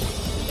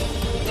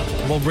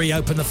 We'll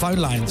reopen the phone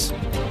lines.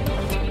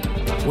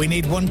 We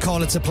need one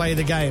caller to play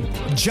the game.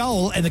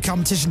 Joel in the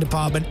competition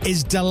department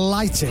is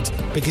delighted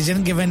because he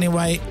didn't give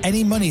away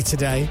any money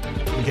today.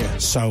 Yeah.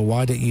 So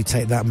why don't you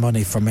take that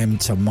money from him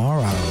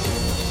tomorrow?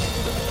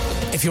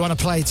 If you want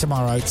to play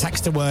tomorrow,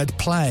 text the word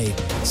play.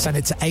 Send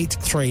it to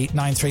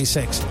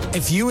 83936.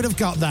 If you would have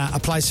got that,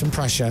 apply some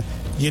pressure,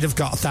 you'd have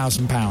got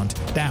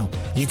 £1,000. Now,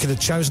 you could have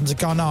chosen to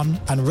gone on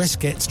and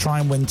risk it to try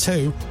and win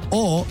 2,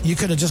 or you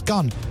could have just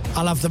gone,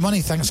 I'll have the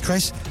money, thanks,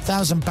 Chris.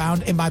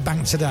 £1,000 in my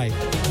bank today.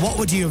 What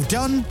would you have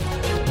done?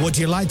 Would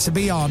you like to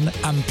be on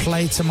and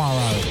play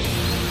tomorrow?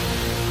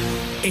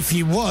 If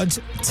you would,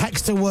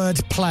 text the word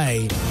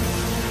play.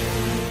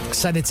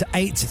 Send it to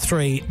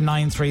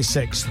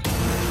 83936.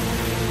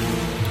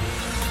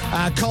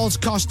 Calls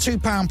cost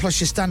 £2 plus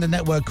your standard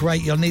network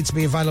rate. You'll need to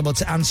be available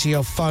to answer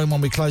your phone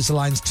when we close the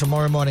lines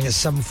tomorrow morning at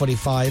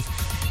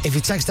 7:45. If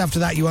you text after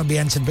that, you won't be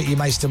entered, but you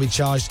may still be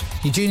charged.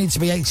 You do need to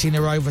be 18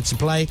 or over to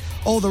play.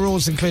 All the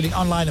rules, including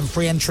online and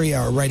free entry,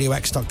 are at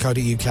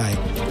radiox.co.uk.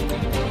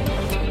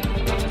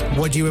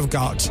 Would you have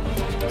got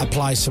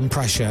apply some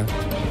pressure?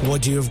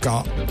 Would you have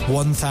got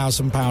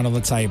 £1,000 on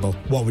the table?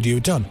 What would you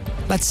have done?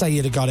 Let's say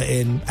you'd have got it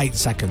in 8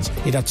 seconds.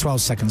 You'd have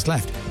 12 seconds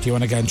left. Do you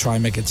want to go and try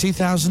and make it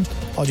 2,000,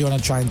 or do you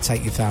want to try and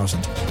take your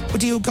 1,000?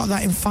 Would you have got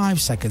that in 5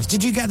 seconds?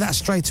 Did you get that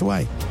straight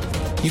away?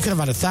 You could have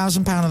had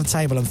 £1,000 on the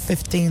table and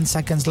 15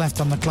 seconds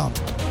left on the clock.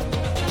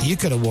 You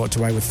could have walked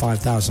away with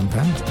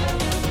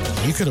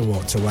 £5,000. You could have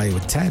walked away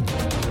with 10.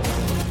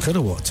 Could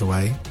have walked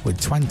away with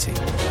 20.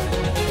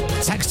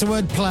 Text the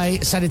word play,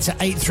 send it to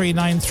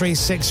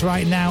 83936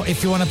 right now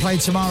if you want to play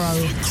tomorrow.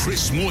 The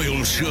Chris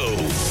Moyle Show,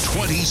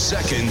 20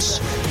 seconds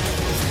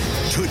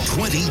to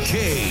 20K,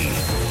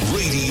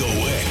 Radio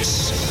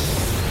X.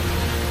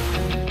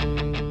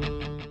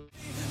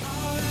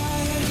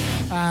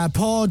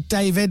 Poor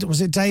David,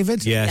 was it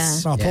David?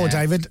 Yes. Oh, poor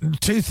David.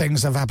 2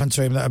 things have happened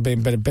to him that have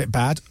been a bit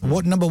bad.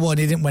 Number 1,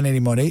 he didn't win any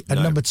money.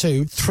 And number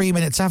 2, 3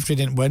 minutes after he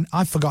didn't win,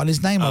 I've forgotten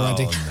his name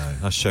already. Oh, no.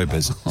 That's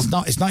showbiz.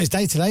 It's not his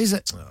day today, is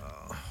it?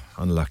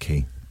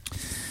 Unlucky.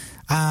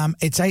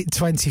 It's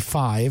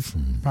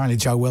 8:25. Apparently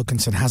Joe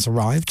Wilkinson has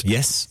arrived.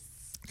 Yes.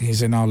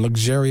 He's in our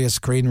luxurious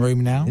green room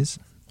now.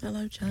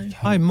 Hello, Joe.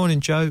 Hi, morning,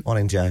 Joe.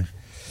 Morning, Joe.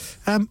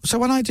 So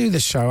when I do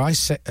this show, I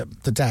sit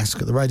at the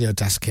desk, at the radio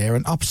desk here,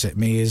 and opposite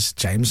me is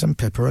James and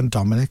Pippa and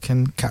Dominic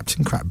and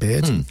Captain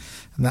Crapbeard. And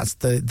that's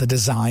the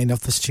design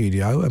of the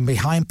studio. And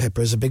behind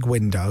Pippa is a big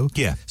window.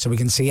 Yeah. So we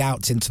can see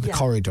out into the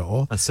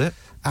corridor. That's it.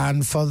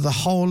 And for the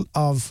whole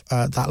of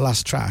that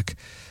last track,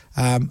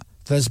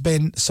 there's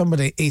been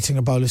somebody eating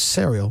a bowl of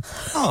cereal.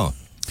 Oh.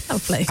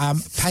 Lovely.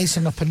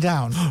 Pacing up and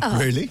down. Oh.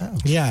 Really?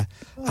 Yeah.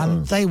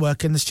 And they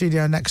work in the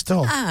studio next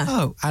door.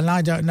 Oh. And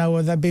I don't know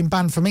whether they've been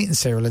banned from eating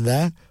cereal in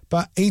there,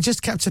 but he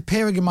just kept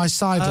appearing in my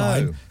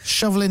sideline,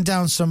 shoveling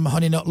down some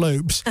Honey Nut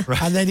Loops,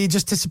 and then he'd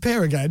just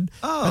disappear again.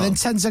 Oh. And then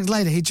 10 seconds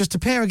later, he'd just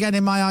appear again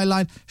in my eye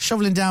line,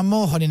 shoveling down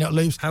more Honey Nut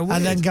Loops,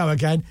 and then go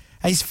again.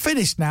 He's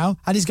finished now,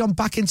 and he's gone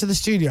back into the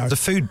studio. The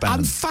food ban.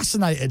 I'm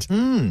fascinated.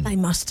 They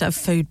must have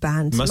food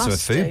bans. Must have a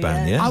food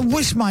ban, yeah. I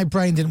wish my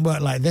brain didn't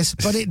work like this,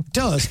 but it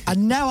does.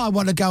 And now I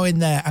want to go in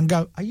there and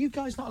go, are you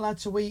guys not allowed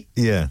to eat?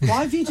 Yeah.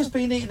 Why have you just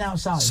been eating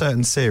outside?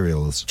 Certain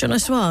cereals. Do you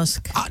want us to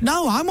ask?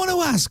 No, I want to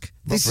ask.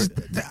 This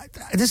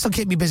will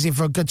keep me busy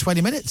for a good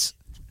 20 minutes.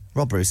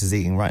 Rob Bruce is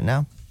eating right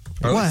now.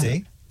 Oh, Where? is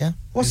he? Yeah.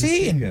 What's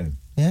he eating?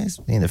 Yeah, he's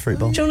eating a fruit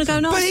bowl. Do you want to go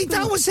and ask? But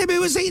that was him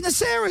who was eating the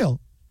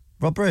cereal.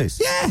 Rob Bruce?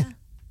 Yeah.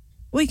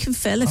 We can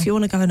fill if you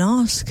want to go and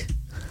ask.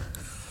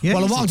 Yeah,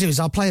 Well, what I'll do is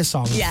I'll play a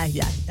song. Yeah.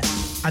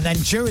 And then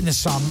during the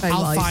song, Very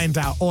I'll wise. find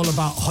out all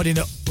about Honey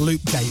Nut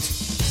Loop Gate.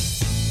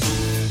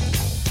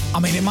 I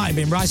mean, it might have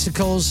been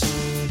Ricicles.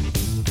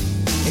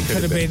 It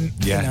could have been,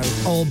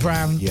 All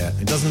Brown. Yeah,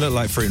 it doesn't look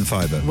like fruit and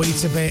fibre.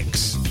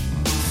 Weetabix,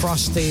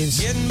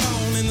 Frosties,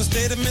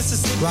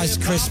 Rice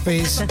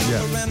Krispies.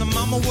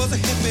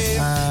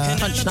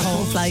 Crunch Nut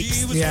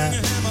Cornflakes.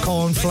 Yeah,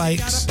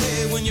 cornflakes,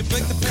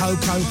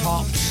 Cocoa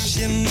Pops,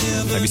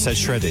 Maybe said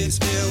Shreddies.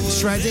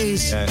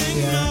 Shreddies. Yeah.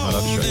 I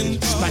love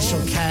Shreddies.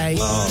 Special K.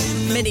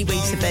 Mini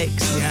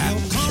Weetabix. Yeah,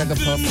 Sugar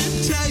Puff.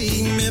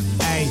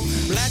 Hey.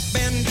 Black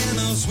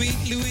bandana, sweet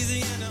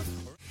Louisiana.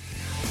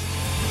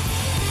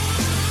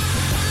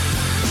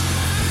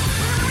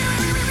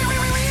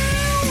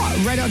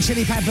 Red Hot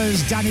Chili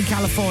Peppers, Danny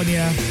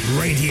California,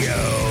 Radio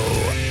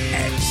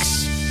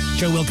X.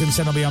 Joe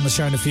Wilkinson will be on the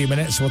show in a few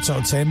minutes. We'll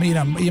talk to him. You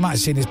know, you might have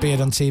seen his beard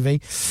on TV.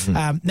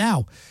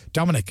 Now,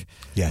 Dominic.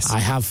 Yes. I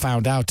have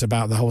found out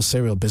about the whole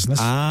cereal business.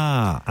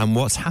 Ah, and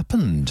what's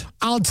happened?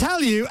 I'll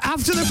tell you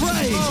after the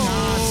break.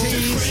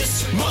 The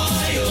Chris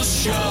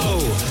Miles Show.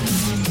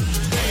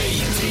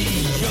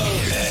 Radio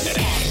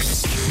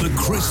X. The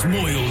Chris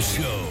Moyle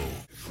Show.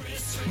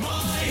 Chris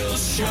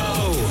Miles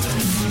Show.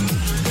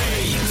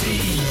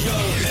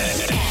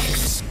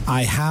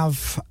 I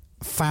have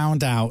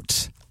found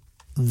out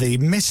the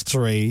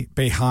mystery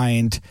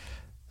behind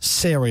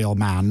Cereal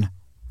Man.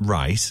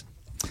 Right.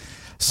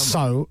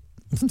 So,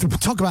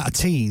 talk about a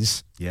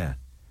tease. Yeah.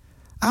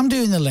 I'm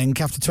doing the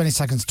link after 20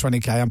 seconds to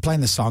 20K. I'm playing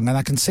the song, and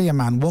I can see a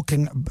man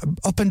walking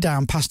up and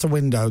down past a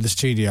window of the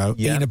studio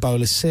eating a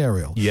bowl of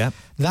cereal. Yeah.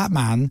 That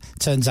man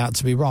turns out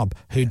to be Rob,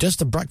 who does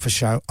the breakfast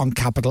show on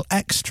Capital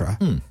Extra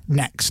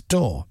next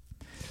door.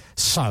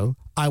 So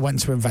I went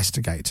to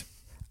investigate,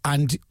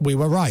 and we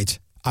were right.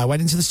 I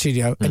went into the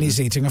studio and he's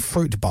eating a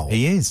fruit bowl.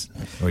 He is.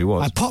 Or he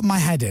was. I popped my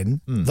head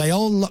in. They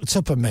all looked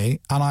up at me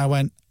and I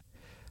went,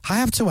 I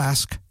have to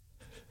ask,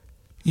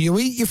 you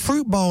eat your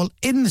fruit bowl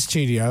in the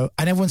studio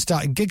and everyone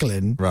started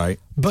giggling. Right.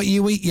 But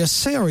you eat your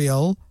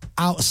cereal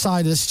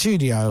outside of the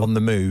studio. On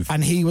the move.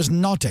 And he was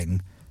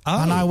nodding.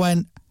 Oh. And I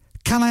went,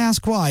 can I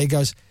ask why? He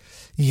goes,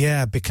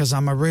 yeah, because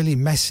I'm a really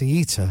messy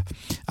eater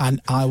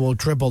and I will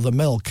dribble the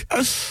milk.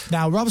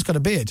 Now, Rob's got a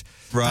beard.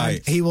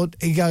 Right.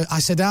 I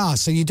said,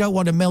 so you don't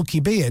want a milky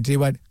beard? He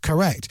went,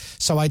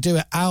 correct. So I do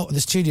it out of the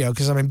studio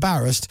because I'm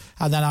embarrassed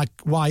and then I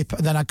wipe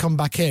and then I come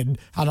back in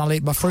and I'll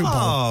eat my fruit bowl.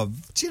 Oh,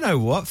 do you know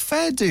what?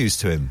 Fair dues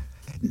to him.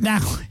 Now,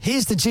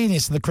 here's the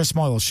genius of the Chris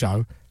Moyle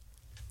Show.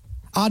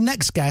 Our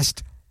next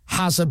guest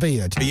has a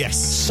beard. Yes.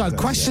 So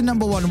question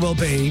number one will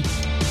be,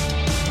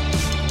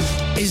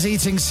 is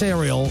eating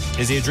cereal...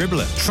 Is he a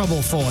dribbler?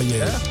 ...trouble for you?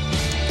 Yeah.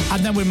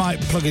 And then we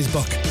might plug his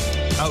book.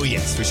 Oh,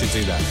 yes, we should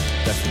do that.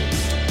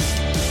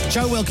 Definitely.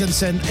 Joe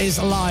Wilkinson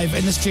is live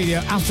in the studio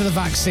after the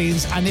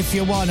vaccines, and if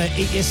you want to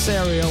eat your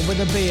cereal with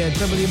a beard,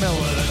 dribble your milk.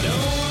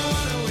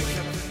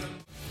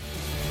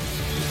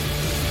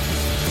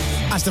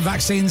 That's the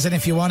vaccines, and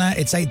if you want to,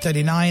 it's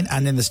 8:39,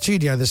 and in the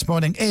studio this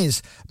morning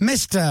is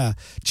Mr.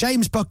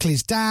 James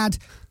Buckley's dad,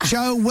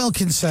 Joe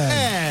Wilkinson.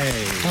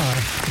 Hey!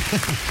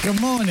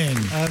 Good morning.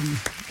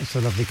 That's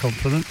a lovely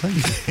compliment, thank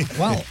you.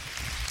 Well,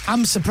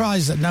 I'm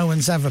surprised that no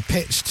one's ever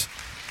pitched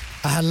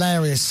a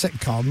hilarious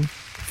sitcom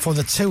for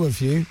the two of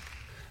you.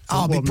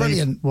 Oh, it'd be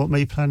brilliant. What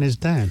me playing his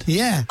dad?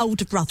 Yeah.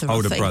 Older brother,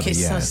 Older I think, brother,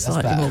 is yeah.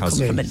 slightly more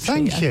complimentary.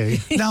 Thank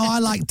you. No, I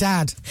like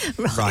dad.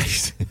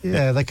 Right.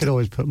 Yeah, they could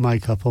always put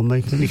makeup on me.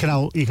 You can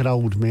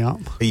hold me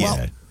up. Yeah.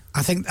 Well,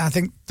 I think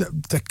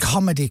the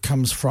comedy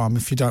comes from,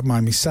 if you don't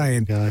mind me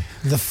saying,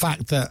 the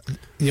fact that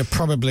you're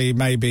probably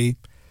maybe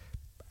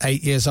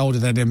 8 years older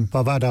than him.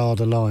 I've had a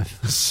harder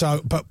life. So,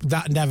 but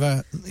that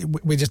never,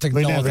 we just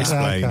ignore never that.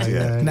 explained, okay,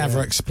 yeah,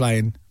 never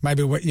explain.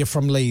 Maybe you're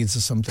from Leeds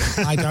or something.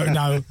 I don't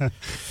know.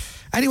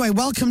 Anyway,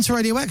 welcome to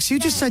Radio X. You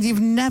just said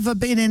you've never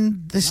been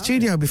in the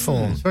studio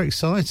before. Yeah, it's very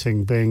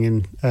exciting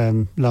being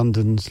in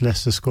London's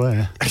Leicester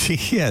Square.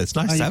 Yeah, it's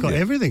nice to You've have got you.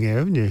 everything here,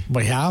 haven't you?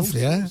 We have,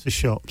 yeah. The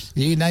shops.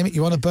 You name it.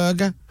 You want a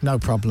burger? No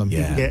problem.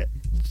 Yeah.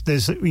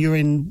 You're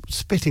in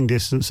spitting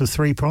distance of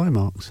 3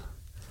 Primarks.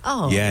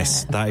 Oh,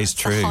 yes, that is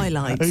That's true. the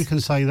highlight. Who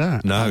can say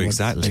that? No,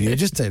 exactly. You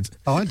just did.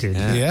 Oh, I did.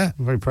 Yeah.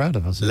 I'm very proud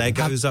of us.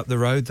 Lego's up the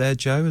road there,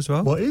 Joe, as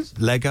well. What is?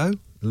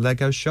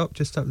 Lego shop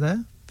just up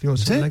there. If you want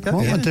Is some it? Lego.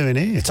 What yeah. am I doing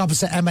here? It's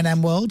opposite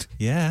M&M World.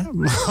 Yeah.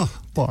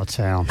 What a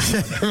town.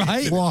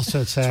 Right? What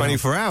a town.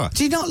 24 hour.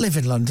 Do you not live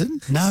in London?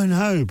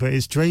 No, but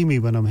it's dreamy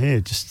when I'm here.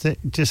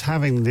 Just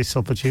having this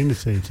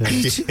opportunity to...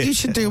 You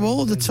should do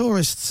all the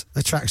tourist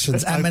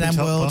attractions, M&M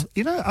World.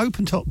 You know,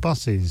 open top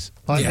buses.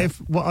 Like Yeah.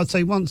 I'd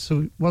say once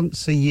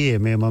a year,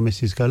 me and my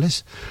missus go,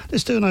 let's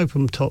do an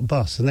open top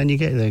bus, and then you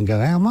get there and go,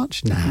 how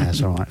much? Nah,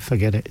 that's all right,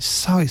 forget it. It's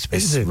so It's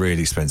expensive.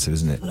 really expensive,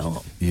 isn't it?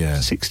 Yeah.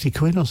 60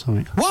 quid or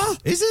something. What?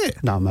 Is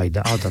it? No, I made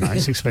that. I don't know.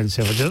 It's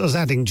expensive. I was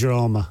adding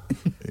drama.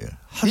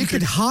 You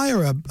could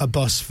hire a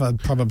bus for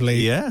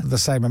probably the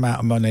same amount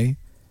of money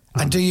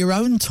and do your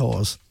own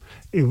tours.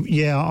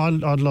 Yeah,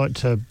 I'd like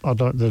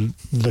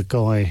the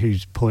guy who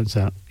points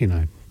out,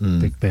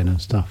 Big Ben and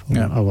stuff.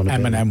 I want to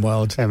M&M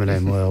World.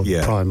 M&M World,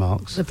 Yeah.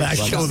 Primarks.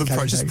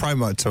 Just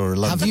Primark tour.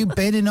 Have you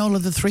been in all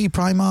of the 3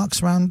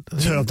 Primarks around?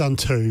 I've done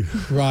 2.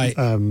 Right.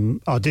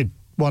 I did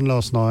one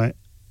last night.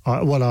 I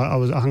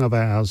hung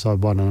about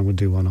outside one, and I'm going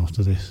to do one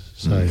after this.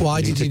 So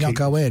Why did you not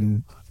go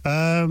in?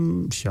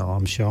 I'm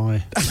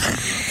shy.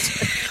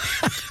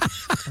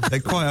 They're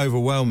quite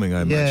overwhelming,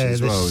 I imagine, Yeah,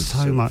 as well. there's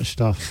so much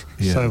stuff.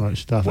 Yeah. So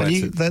much stuff. Where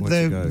And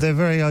to go? they're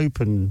very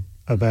open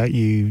about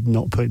you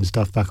not putting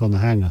stuff back on the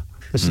hanger.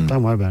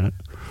 Don't worry about it.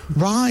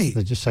 Right.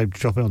 They just say,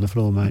 drop it on the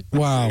floor, mate.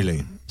 Wow.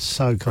 Really?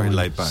 So kind.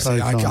 laid back. So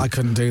kind. I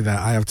couldn't do that.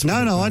 I have to.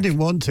 No, I didn't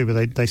want to,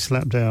 but they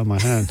slapped it out of my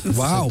hand.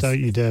 Wow. So don't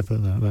you dare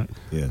put that back.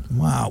 Yeah.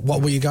 Wow.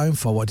 What were you going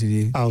for? What did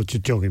you? Oh,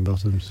 just jogging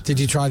bottoms. Did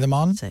you try them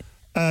on?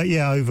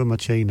 Yeah, over my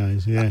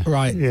chinos, yeah.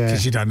 Right. Yeah.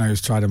 Because you don't know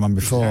who's tried them on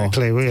before.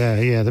 Exactly, well,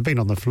 yeah. They've been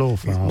on the floor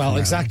for half an Well, hour.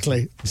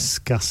 exactly.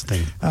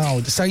 Disgusting.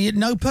 Oh, so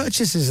no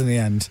purchases in the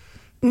end?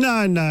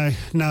 No.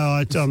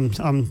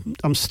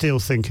 I'm still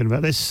thinking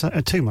about this.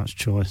 Too much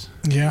choice.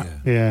 Yeah.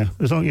 Yeah.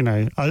 As long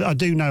I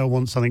do know I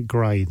want something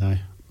grey though.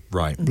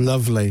 Right.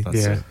 Lovely. That's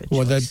Yeah. it.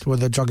 Were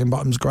the jogging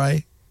bottoms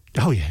grey?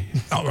 Oh yeah.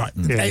 Oh right.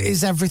 Yeah.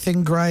 Is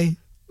everything grey?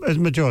 The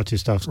majority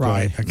of stuff's grey.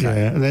 Right, okay.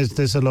 Yeah. And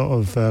there's a lot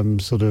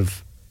of sort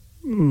of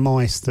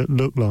mice that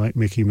look like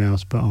Mickey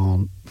Mouse but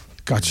aren't.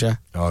 Gotcha.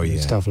 Oh yeah.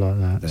 Stuff like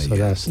that. There So you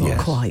go. that's Not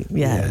quite,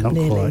 not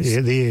nearly. quite.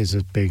 Yeah, the ears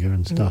are bigger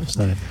and stuff.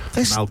 So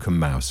Malcolm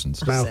Mouse and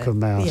stuff. Malcolm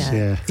Mouse,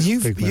 yeah.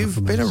 You've Big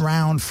Malcolm been Mouse.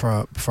 around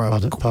for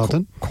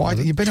Pardon? quite.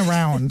 You've been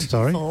around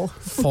Sorry.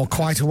 for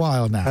quite a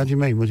while now. How do you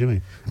mean? What do you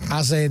mean?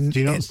 As in, Do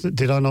you not?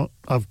 Did I not?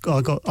 I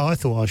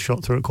thought I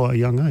shot through at quite a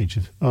young age.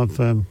 What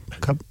are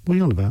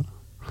you on about?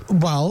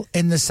 well,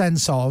 in the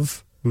sense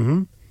of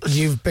Mm-hmm.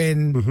 you've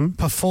been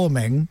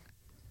performing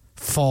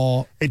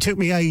for... It took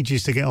me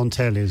ages to get on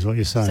telly, is what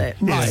you're saying.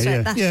 That's it. Yeah, Right.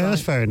 yeah, That's yeah, right.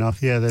 that's fair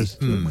enough. Yeah, there's...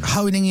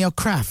 honing your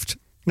craft.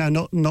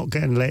 No, not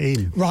getting let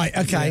in. Right,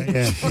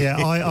 okay. Yeah.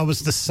 I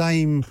was the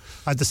same.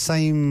 I had the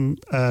same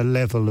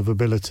level of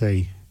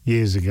ability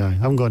years ago. I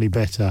haven't got any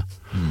better.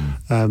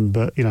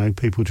 But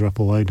people drop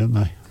away, don't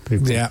they?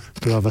 People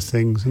do other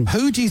things. And,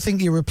 Who do you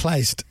think you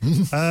replaced?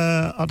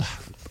 I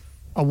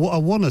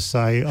want to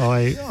say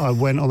I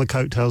went on the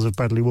coattails of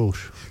Bradley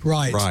Walsh.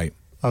 Right.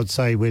 I would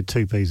say we're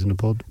two peas in a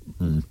pod.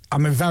 I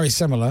mean, very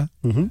similar.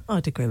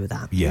 I'd agree with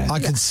that. I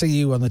could see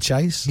you on the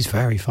chase. He's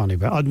very funny,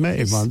 but I'd met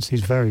him once.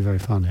 He's very, very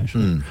funny,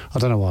 actually. I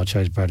don't know why I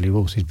chose Bradley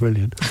Walsh. He's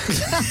brilliant.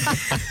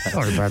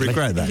 Sorry, Bradley.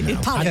 Regret that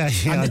now.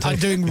 I'm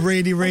doing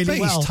really, really I bet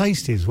well. he's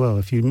tasty as well.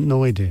 If you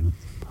annoyed him,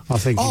 I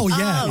think. Oh, he-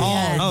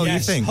 yeah. Oh,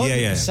 yes, you think?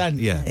 100%.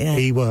 Yeah.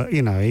 He worked.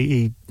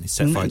 He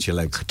Set fire to your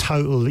legs.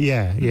 total.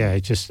 Yeah.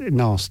 Just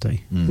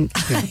nasty.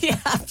 Yeah,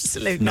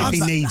 absolutely. If he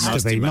needs to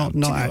Nasty be, man.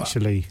 not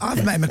actually.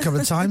 I've met him a couple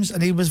of times,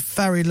 and he was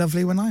very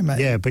lovely when I met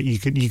him. Yeah, but you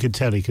could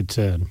tell he could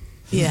turn.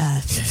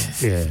 Yeah.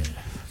 Yeah.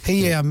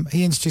 He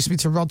introduced me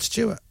to Rod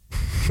Stewart.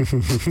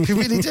 He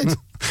really did.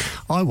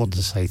 I want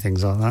to say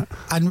things like that.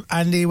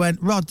 And he went,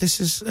 Rod,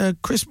 this is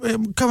Chris.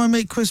 Come and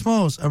meet Chris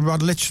Moores. And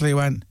Rod literally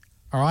went,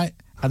 all right,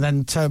 and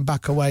then turned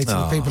back away to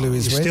the people who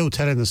he's You're with. still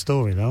telling the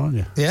story, though, aren't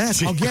you?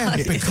 Yes,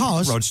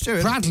 because Rod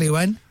Stewart. Bradley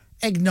went,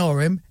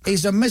 ignore him.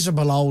 He's a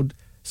miserable old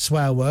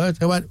swear word.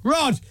 He went,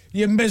 Rod,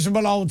 you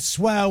miserable old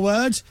swear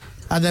word.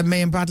 And then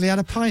me and Bradley had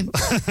a pint.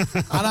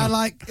 And I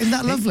like, isn't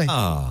that lovely?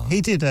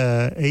 He did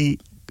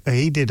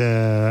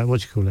a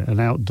what do you call it? An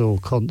outdoor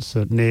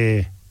concert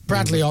near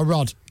Bradley or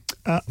Rod?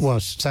 Well,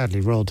 sadly,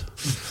 Rod.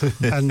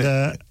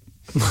 And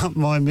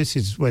my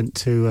missus went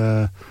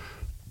to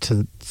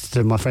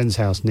my friend's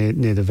house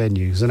near the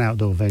venue. It was an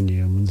outdoor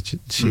venue, and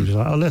she was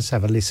like, "Oh, let's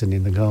have a listen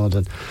in the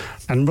garden."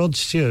 And Rod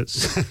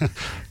Stewart's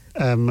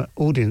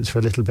audience were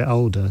a little bit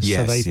older,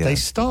 so they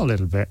start a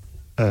little bit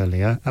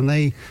earlier, and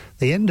they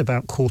end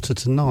about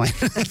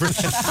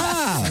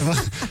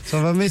 8:45.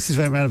 So my missus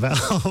went round about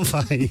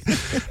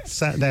 8:30,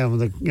 sat down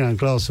with a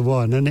glass of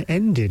wine, and it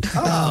ended.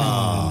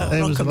 Rock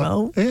and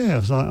roll. I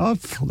was like, I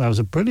thought that was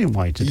a brilliant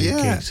way to do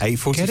gigs.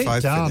 8:45 Get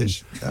it done.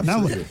 finish.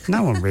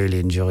 No one really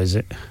enjoys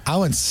it. I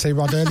went to see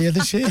Rod earlier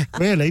this year.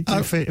 Really? Did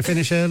you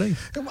finish early?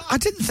 I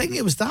didn't think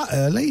it was that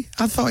early.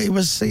 I thought it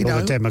was,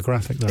 Well, the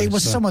demographic, though. it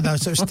was so. summer though,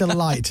 so it was still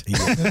light.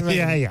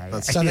 Yeah.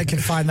 So they can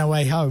find their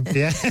way home.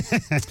 Yeah.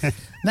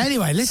 Now,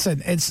 anyway,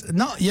 listen,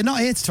 you're not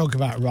here to talk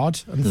about Rod,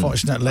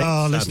 unfortunately.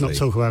 Oh, let's not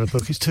talk about a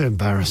book. It's too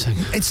embarrassing.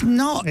 It's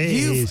not. It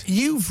is.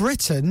 You've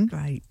written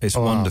It's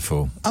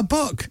wonderful. a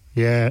book.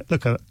 Yeah.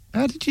 Look at.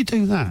 How did you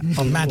do that?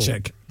 On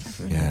Magic.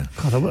 Yeah.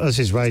 God, that's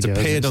his radio. It's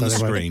appeared on the isn't it?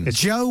 So they screen. won't-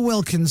 Joe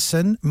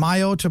Wilkinson,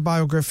 my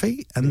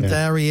autobiography, and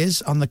there he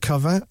is on the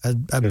cover,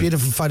 a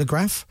beautiful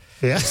photograph.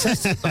 Yeah.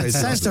 It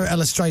says there are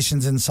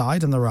illustrations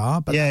inside, and there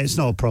are. But Yeah, it's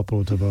not a proper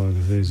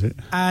autobiography, is it?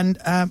 and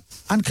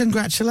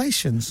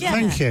congratulations. Yeah.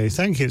 Thank you.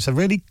 It's a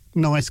really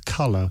nice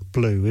colour,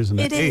 blue, isn't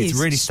it? It is.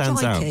 really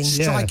stands out. Striking.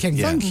 Yeah. Striking.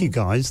 Thank you,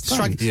 guys.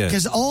 Thanks. Yeah.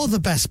 Because all the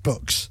best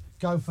books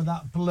go for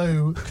that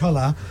blue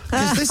colour.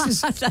 Because this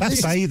is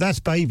That's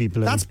baby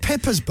blue. that's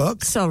Pippa's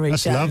book. Sorry,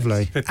 That's Joe.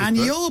 lovely. And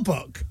your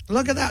book.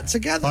 Look at that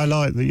together. I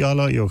like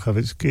your cover.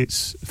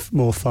 It's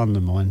more fun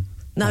than mine.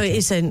 No, it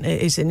isn't.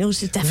 It isn't.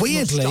 Yours is definitely more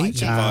Weirdly,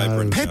 striking.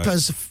 Vibrant.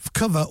 Pippa's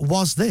cover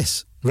was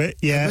this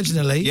Yeah.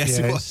 originally. Yes,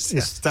 Yeah, it was.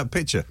 it's- That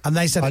picture. And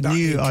they said I about knew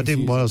you I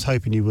didn't. Well, I was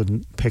hoping you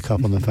wouldn't pick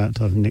up on the fact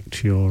I've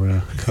nicked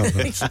your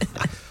cover.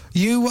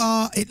 You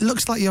are. It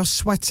looks like you're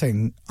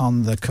sweating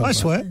on the cover. I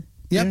sweat.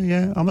 Yep.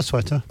 Yeah. I'm a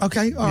sweater.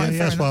 Okay, all right. Yeah, fair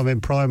that's why enough. I'm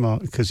in Primark,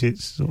 because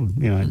it's sort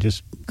of,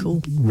 just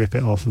Cool. rip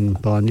it off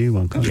and buy a new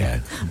one. Can't you? Yeah.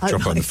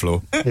 Drop it on the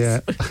floor. Yeah.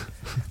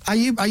 Are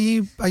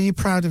you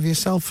proud of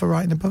yourself for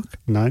writing a book?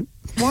 No.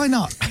 Why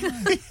not?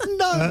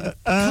 No.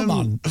 Come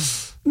on.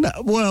 No,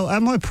 well,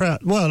 am I proud?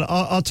 Well,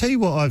 I'll tell you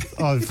what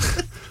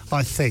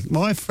I think.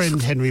 My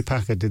friend Henry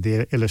Packer did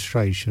the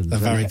illustrations. They're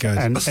very good.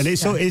 And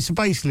it's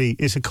basically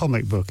it's a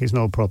comic book. It's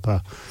not a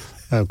proper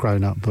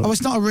grown-up book. Oh,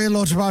 it's not a real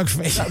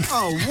autobiography.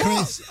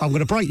 Chris, I'm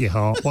going to break your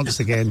heart once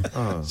again.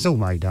 It's all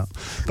made up.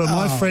 But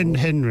my friend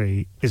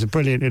Henry is a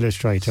brilliant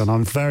illustrator, and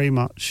I'm very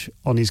much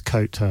on his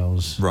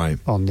coattails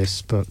on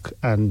this book.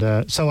 And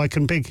so I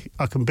can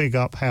big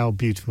up how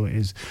beautiful it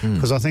is,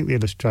 because I think the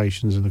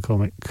illustrations in the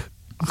comic.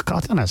 I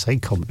don't know how to say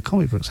comic.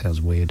 Comic book sounds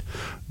weird,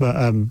 but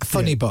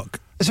Funny book.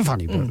 It's a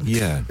funny book.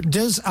 Yeah.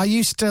 Are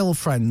you still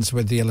friends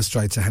with the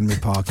illustrator Henry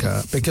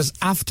Parker? Because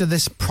after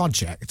this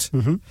project,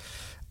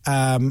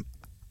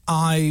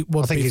 I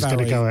think he's going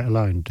to go it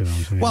alone. To be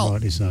honest with you, Well,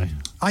 rightly so.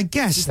 I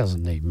guess He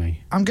doesn't need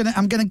me. I'm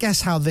gonna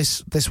guess how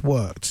this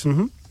worked.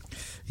 Mm-hmm.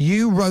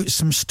 You wrote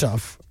some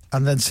stuff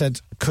and then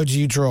said, "Could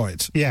you draw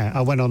it?" Yeah,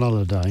 I went on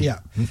holiday. Yeah,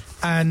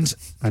 and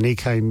he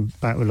came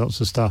back with lots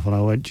of stuff, and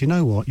I went, "Do you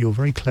know what? You're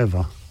very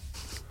clever."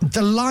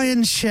 The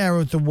lion's share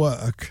of the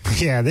work.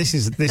 Yeah, this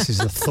is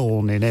a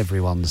thorn in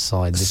everyone's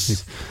side.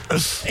 This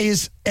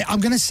is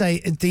I'm going to say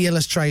the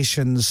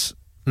illustrations.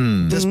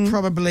 There's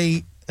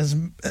probably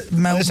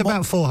it's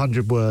about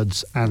 400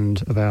 words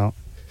and about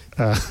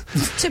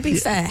To be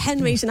fair,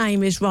 Henry's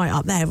name is right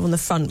up there on the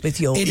front with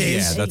yours. It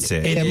is. Yeah, that's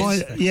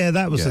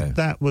it.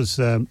 That was.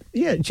 Do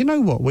you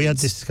know what? We had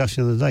this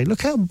discussion the other day.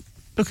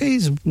 Look at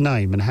his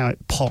name and how it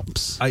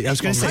pops. I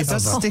was going to say, it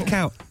does stick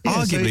out, Yeah,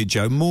 arguably,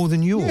 Joe, more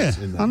than yours.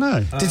 Yeah, I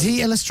know. Did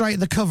he illustrate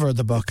the cover of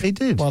the book? He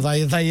did. Well, there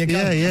you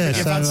go. Yeah.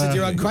 You've answered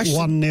your own question.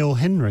 1-0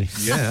 Henry.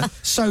 Yeah.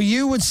 So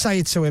you would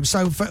say to him,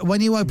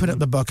 when you open up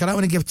the book, I don't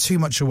want to give too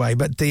much away,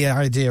 but the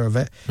idea of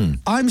it,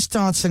 I'm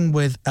starting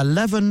with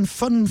 11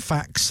 fun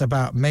facts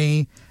about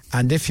me,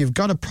 and if you've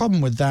got a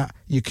problem with that,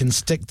 you can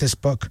stick this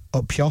book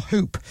up your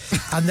hoop.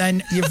 And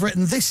then you've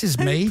written, this is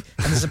me,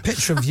 and there's a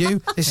picture of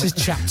you. This is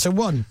chapter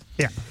 1.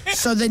 Yeah.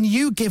 So then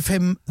you give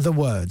him the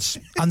words,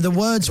 and the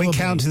words We will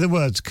counted the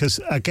words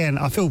because, again,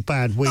 I feel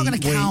bad. Not gonna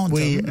count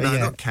them. No,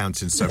 not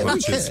counting so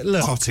much as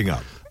Look. potting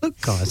up. Look,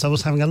 guys, I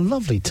was having a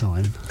lovely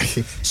time.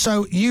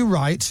 So you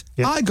write,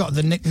 I got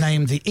the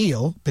nickname the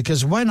Eel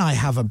because when I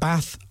have a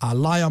bath, I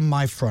lie on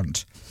my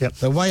front. Yep.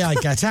 The way I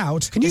get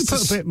out... Can you is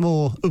put a bit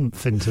more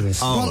oomph into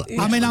this? Well,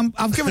 I mean,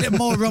 I've given it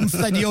more oomph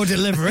than your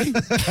delivery.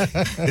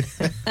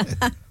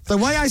 The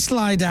way I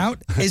slide out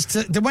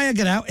the way I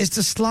get out is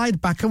to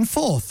slide back and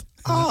forth.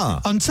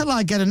 Until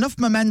I get enough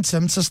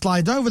momentum to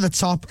slide over the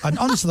top and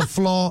onto the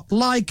floor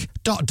like ...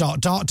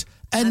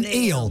 an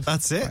eel.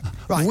 That's it.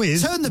 Right,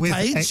 turn the with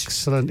page.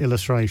 Excellent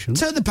illustration.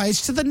 Turn the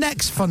page to the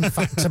next fun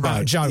fact about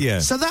Right, Joe. yeah.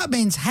 So that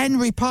means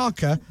Henry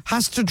Parker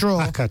has to draw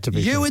Packer, to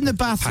be you fair. in the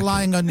bath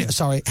lying on...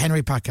 Sorry,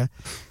 Henry Packer.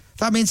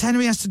 That means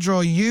Henry has to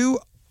draw you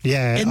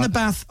in the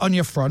bath on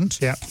your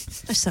front. Yeah.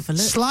 Let's have a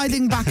look.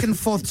 Sliding back and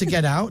forth to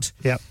get out.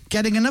 Yep.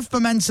 Getting enough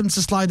momentum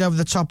to slide over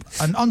the top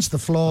and onto the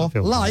floor,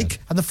 like,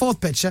 and the fourth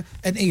picture,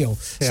 an eel.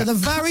 Yeah. So the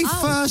very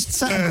first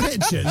set of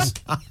pictures...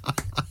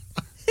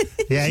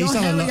 Yeah, he's your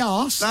done a hairy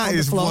lot. arse That on the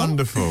is floor.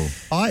 wonderful.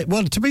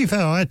 Well, to be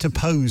fair, I had to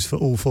pose for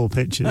all 4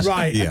 pictures.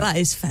 Right. Yeah. That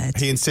is fair.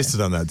 He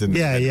insisted on that, didn't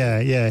he?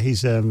 Yeah.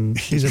 He's a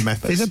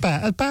Methodist.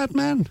 bad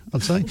man,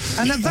 I'd say.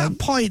 And at that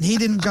point, he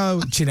didn't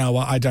go, do you know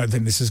what, I don't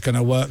think this is going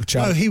to work,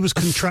 Joe. No, he was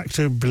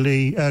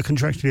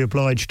contractually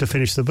obliged to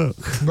finish the book.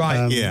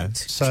 Right. Yeah.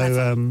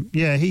 So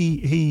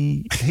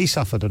he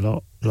suffered a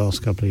lot the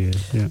last couple of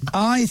years. Yeah.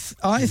 I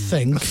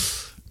think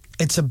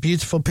it's a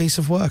beautiful piece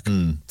of work.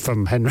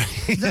 From Henry.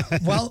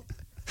 Well,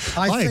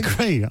 I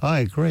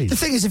agree. The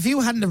thing is, if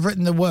you hadn't have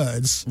written the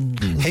words,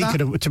 He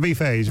could have. To be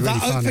fair, he's really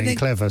funny and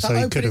clever, so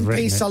he could have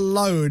written piece it.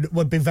 alone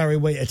would be very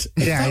weird.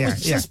 Yeah, That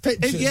was just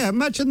pictures.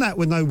 Imagine that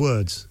with no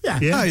words. Yeah.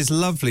 No, it's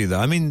lovely, though.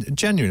 I mean,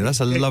 genuinely, that's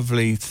a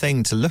lovely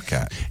thing to look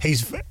at.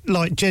 He's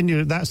like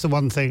genuine. That's the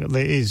one thing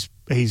that he's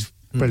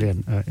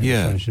brilliant. At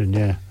Yeah. illustration,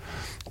 yeah.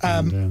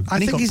 And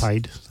he got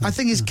paid. I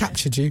think he's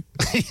captured you.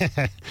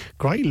 Yeah.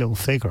 Great little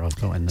figure I've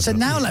got in the So book.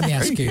 now let me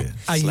ask you,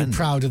 are you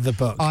proud of the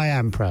book? I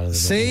am proud of the book.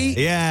 See?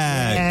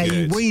 Yeah, you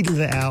good. wheedled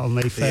it out on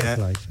me. Fair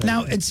play.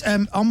 Now, it's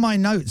on my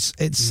notes,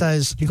 it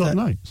says... You got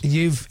that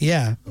notes?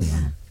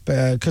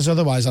 Because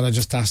otherwise I'd have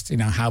just asked,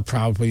 how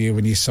proud were you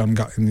when your son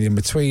got in the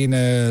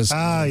In-Betweeners?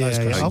 Ah, and those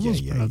yeah. kind I of-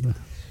 was proud.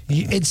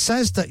 It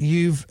says that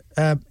you've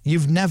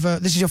never...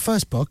 This is your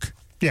first book,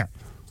 Yeah.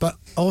 but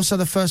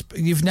also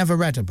you've never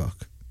read a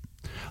book.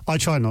 I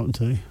try not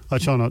to. I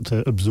try not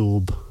to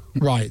absorb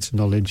Right.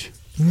 knowledge.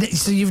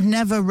 So you've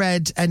never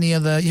read any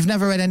other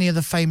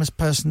famous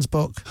person's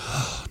book?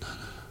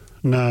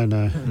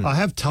 No. I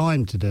have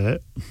time to do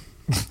it.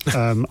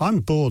 I'm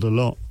bored a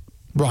lot.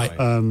 Right.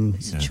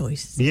 It's a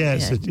choice. Yeah,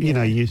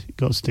 you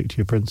got to stick to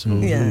your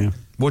principles. Yeah. haven't you?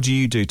 What do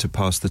you do to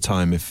pass the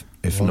time if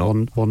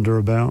not? Wander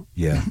about.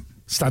 Yeah.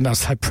 Stand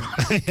outside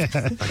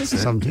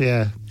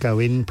Primark. Go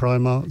in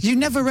Primark. You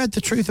never read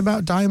The Truth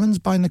About Diamonds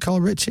by Nicole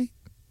Richie?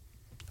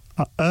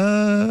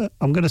 I'm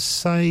going to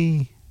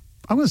say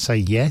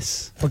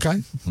yes.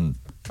 Okay.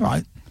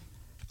 Right.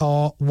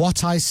 Or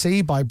What I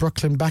See by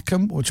Brooklyn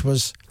Beckham, which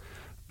was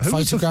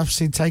photographs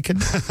he'd taken.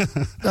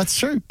 That's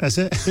true. That's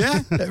it.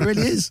 Yeah, it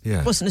really is.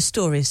 Yeah. It wasn't a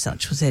story as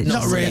such, was it?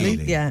 Not really.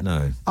 Yeah.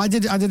 No. I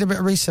did a bit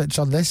of research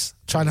on this,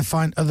 trying to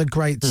find other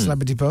great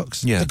celebrity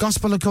books. Yeah. The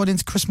Gospel According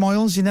to Chris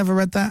Moyles, you never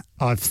read that?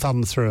 I've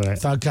thumbed through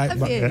it. Okay.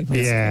 Have you?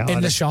 Yeah. In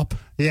the shop.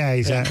 Yeah,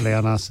 exactly.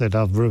 And I said,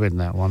 I've ruined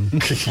that one.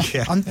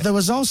 And there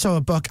was also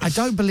a book, I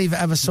don't believe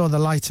it ever saw the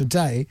light of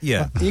day.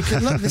 Yeah. But you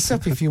can look this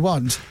up if you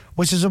want,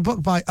 which is a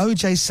book by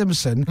O.J.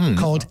 Simpson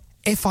called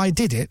If I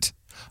Did It.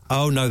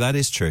 Oh, no, that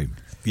is true.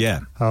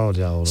 Yeah. Hold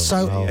on.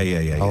 So,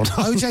 Yeah.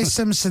 O.J.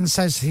 Simpson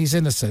says he's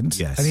innocent,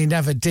 Yes. and he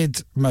never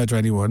did murder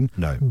anyone.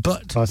 No.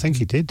 But I think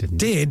he did,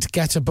 didn't he? did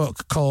get a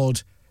book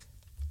called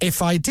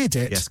If I Did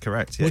It. Yes,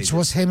 correct. Yeah, which he did.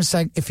 was him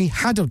saying if he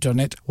had have done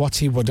it, what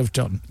he would have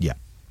done. Yeah.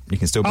 You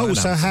can still buy Oh, it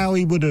so now. how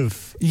he would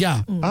have...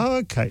 Yeah. Oh,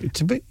 okay.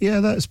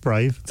 that's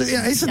brave.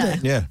 Yeah, isn't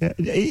it? Yeah.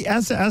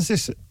 As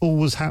this all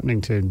was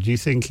happening to him, do you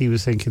think he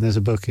was thinking there's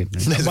a book in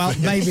there? Well,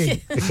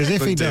 maybe. Because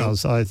if he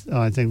does, I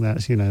think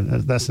that's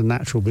that's a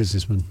natural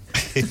businessman.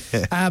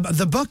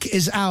 The book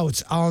is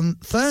out on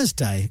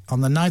Thursday, on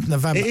the 9th of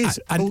November. It is.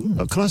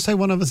 And Can I say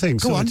one other thing?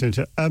 Go Sorry on. to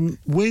interrupt.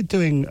 We're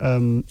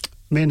doing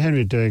me and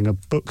Henry are doing a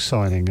book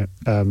signing at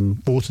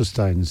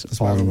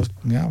Waterstones. I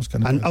was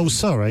going to. And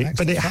sorry,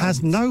 but it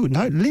has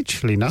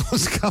literally no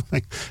one's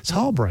coming. It's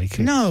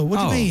heartbreaking. No,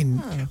 what do you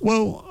mean?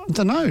 Well, I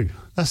don't know.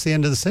 That's the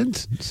end of the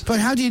sentence. But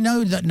how do you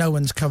know that no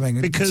one's coming?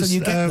 Because until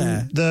you get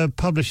there? The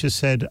publisher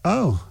said,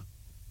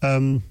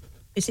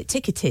 is it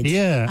ticketed?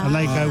 Yeah, and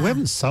they go, we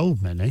haven't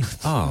sold many.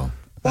 Oh.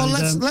 Well,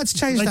 let's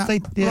change that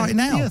right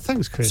now. Yeah,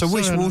 thanks, Chris. So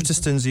which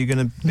Waterstones are you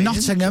going to be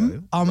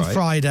Nottingham on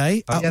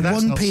Friday at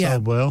 1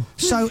 p.m. Well.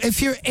 So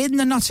if you're in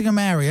the Nottingham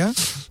area,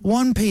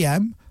 1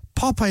 p.m,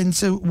 pop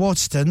into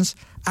Waterstones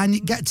and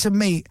you get to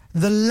meet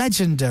the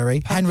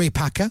legendary Henry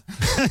Packer.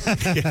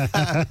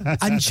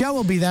 And Joe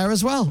will be there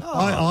as well.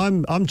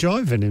 I'm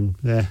driving him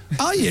there.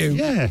 Are you?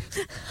 Yeah.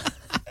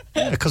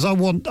 Because I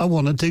want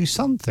to do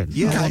something.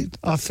 Yeah. Okay.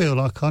 I feel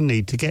like I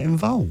need to get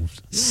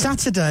involved.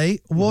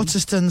 Saturday,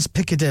 Waterstones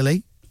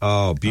Piccadilly.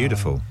 Oh,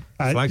 beautiful.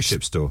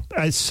 Flagship store.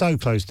 It's so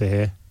close to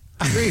here.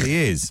 It really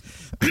is.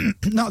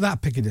 Not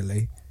that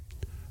Piccadilly.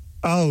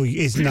 Oh,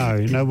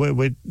 no,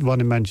 we're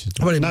one in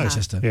Manchester. Well, in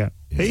Manchester. Yeah.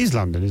 It is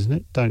London, isn't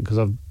it? Because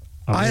I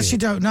actually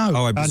don't know.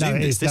 Oh, I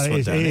presume it's this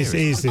one down here. It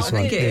is this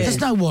one. There's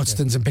no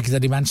Waterstones in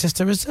Piccadilly,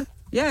 Manchester, is there?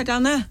 Yeah,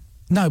 down there.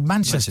 No,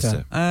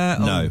 Manchester.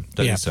 No,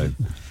 don't think so.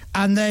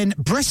 And then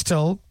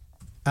Bristol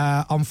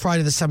on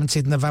Friday the 17th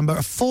of November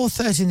at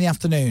 4:30 in the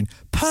afternoon.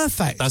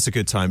 Perfect. That's a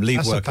good time.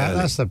 Leave work early.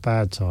 That's a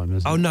bad time,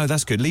 isn't it? Oh, no,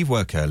 that's good. Leave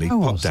work early. Who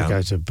Pop wants down. to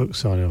go to a book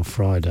signing on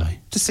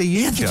Friday? To see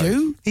you, Yeah, they Joe.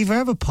 do. Either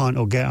have a pint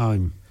or get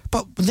home.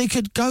 But they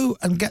could go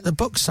and get the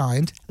book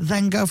signed,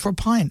 then go for a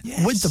pint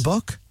with the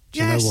book. Do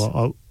you know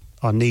what?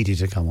 I needed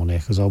to come on here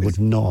because I would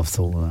not have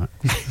thought of that.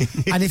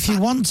 And if you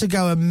want to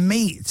go and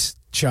meet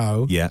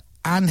Joe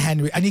and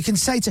Henry, and you can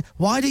say to,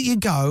 why don't you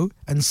go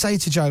and say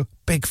to Joe,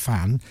 big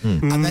fan,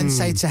 and then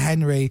say to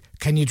Henry,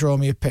 can you draw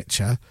me a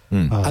picture?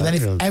 And then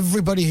if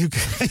everybody who...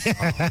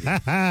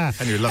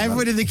 Henry, love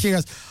everybody in the queue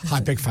goes, hi,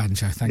 big fan,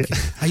 Joe, thank you.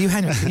 Are you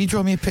Henry? Can you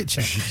draw me a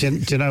picture?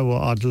 Do you know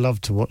what? I'd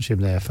love to watch him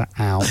there for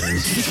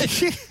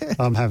hours.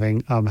 I'm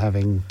having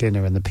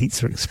dinner in the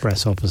Pizza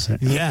Express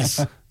opposite.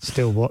 Yes.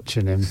 Still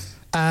watching him.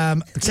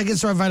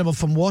 Tickets are available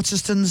from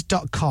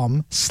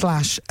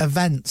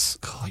waterstones.com/events.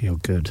 God, you're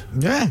good.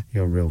 Yeah.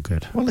 You're real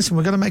good. Well, listen,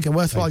 we're going to make it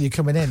worthwhile you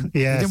coming in.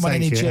 Yeah, you didn't want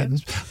any thank you.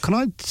 gins. Can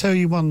I tell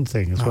you one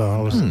thing as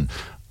well?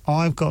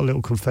 I've got a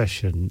little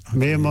confession.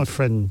 Me and my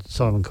friend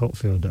Simon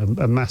Cotfield,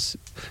 a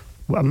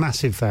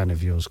massive fan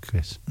of yours,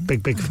 Chris.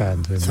 Big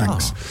fan of him.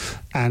 Thanks.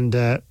 And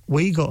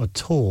we got a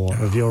tour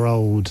of your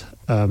old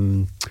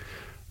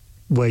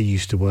where you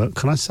used to work.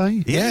 Can I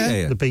say?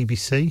 Yeah. The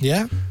BBC.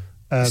 Yeah.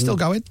 Still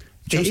going.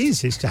 It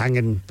is. It's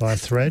hanging by a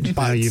thread.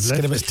 By you've skin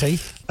left of its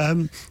teeth.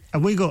 And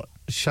we got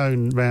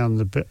shown round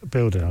the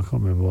building. I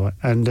can't remember why.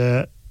 And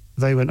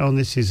they went, "Oh,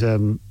 this is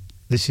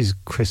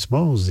Chris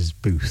Moyles'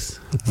 booth."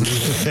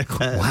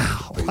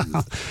 Wow.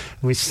 And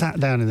we sat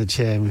down in the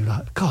chair and we were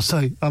like, God.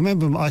 So I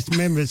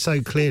remember it so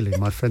clearly.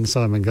 My friend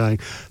Simon going,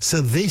 "So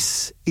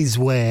this is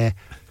where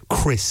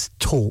Chris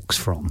talks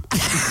from."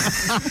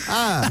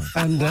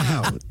 And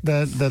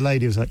the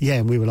lady was like, "Yeah,"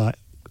 and we were like,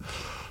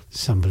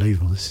 It's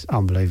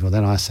unbelievable.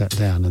 Then I sat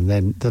down, and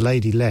then the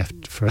lady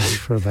left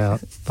for about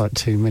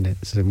 2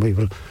 minutes, and we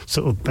were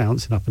sort of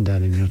bouncing up and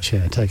down in your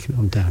chair, taking it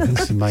on down.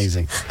 It's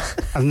amazing.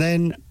 And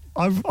then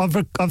I've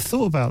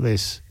thought about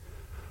this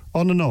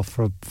on and off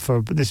for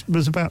this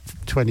was about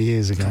 20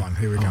 years ago. Come on,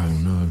 here we go. Oh,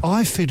 no.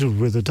 I fiddled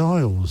with the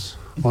dials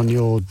on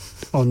the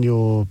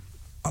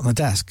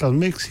desk, on the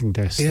mixing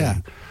desk. Yeah,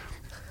 thing.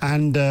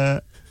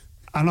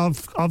 And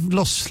I've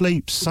lost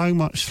so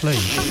much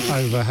sleep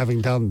over having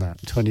done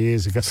that 20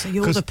 years ago. So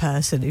you're the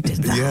person who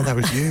did that. Yeah, that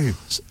was you.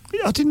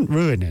 I didn't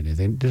ruin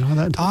anything, did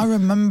I? I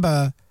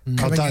remember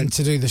coming in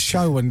to do the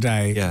show one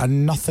day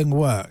and nothing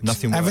worked.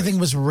 Everything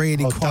was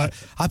really quiet.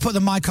 I put the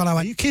mic on. I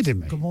went, "Are you kidding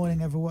me?" Good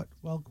morning, everyone.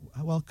 Welcome.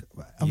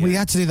 And we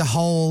had to do the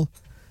whole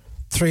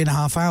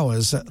 3.5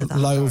 hours at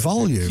low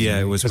volume. Yeah,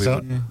 it was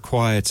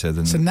quieter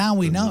than. So now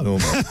we know.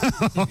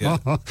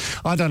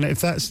 I don't know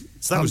if that's.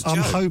 So that was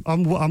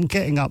I'm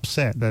getting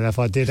upset that if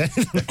I did it.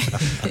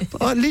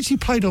 But I literally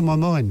played on my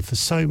mind for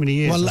so many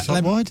years. Well,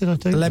 why did I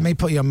do that? Let me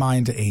put your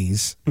mind at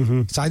ease.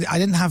 Mm-hmm. So I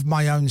didn't have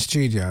my own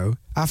studio.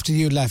 After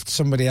you left,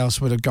 somebody else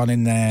would have gone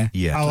in there.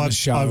 Yeah. Oh,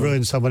 I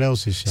ruined someone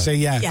else's show. So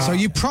so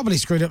you probably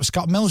screwed up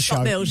Scott Mills' show.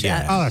 Scott Mills,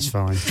 yeah. Oh, that's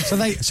fine. So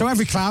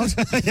every cloud.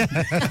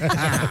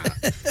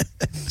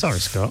 Sorry,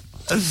 Scott.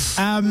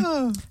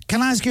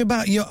 Can I ask you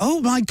about your?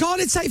 Oh my God,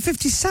 it's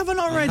 8:57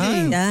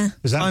 already. Yeah.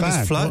 Is that time bad?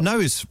 has flown.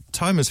 No,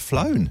 time has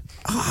flown.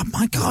 Oh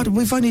my God,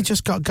 we've only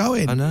just got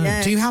going. I know.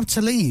 Yeah. Do you have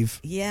to leave?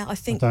 Yeah, I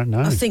think. I don't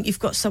know. I think you've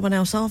got someone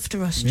else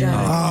after us, Joe.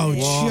 Oh,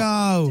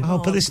 Joe. Oh,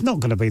 but it's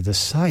not going to be the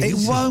same. It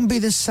won't be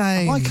the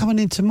same. Am I coming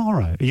in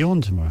tomorrow? Are you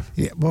on tomorrow?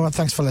 Yeah. Well,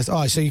 thanks for listening.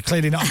 Oh, so you're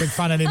clearly not a big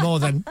fan anymore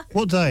then?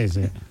 What day is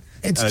it?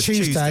 It's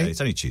Tuesday. It's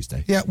only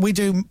Tuesday. Yeah, we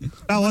do.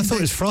 Oh, I thought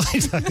it was Friday.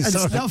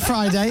 It's not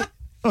Friday.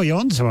 Oh, you're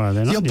on tomorrow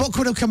then, Your aren't you? book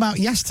would have come out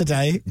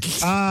yesterday.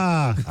 If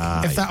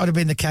that would have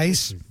been the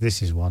case.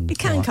 This is wonderful.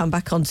 You can come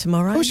back on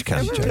tomorrow. Of course you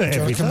can. Do you want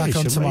to come back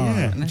on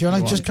tomorrow? Do you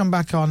want to just come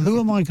back on? Who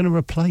am I going to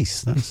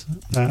replace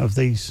out of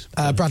these?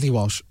 Bradley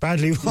Walsh.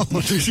 Bradley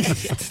Walsh.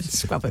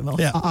 Scrub him off.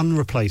 Yeah.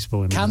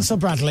 Unreplaceable. Cancel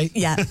Bradley.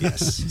 Yeah.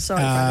 Yes.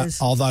 Sorry,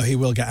 brothers. Although he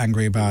will get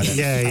angry about it.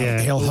 Yeah.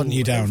 He'll hunt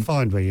you down.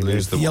 Find where you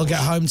live. You'll get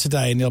home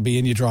today and he'll be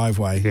in your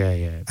driveway.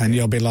 Yeah. And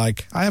you'll be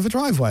like, I have a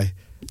driveway.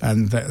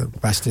 And the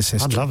rest is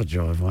history. I'd love a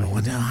driveway. Oh,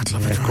 no, I'd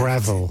love a driveway.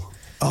 Gravel.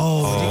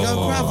 Oh, you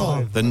go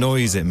gravel. The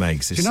noise it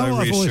makes is Do you know so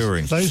what I've always-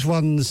 reassuring. those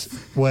ones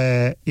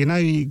where,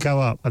 you go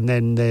up and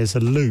then there's a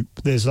loop,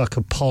 there's like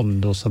a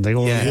pond or something,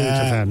 or a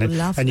water fountain,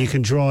 and you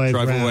can drive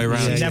all the way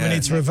around. You never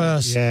need to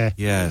reverse. Yeah.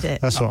 Yeah.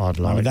 That's what I'd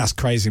like. I mean, that's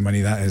crazy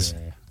money, that is.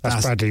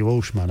 That's Bradley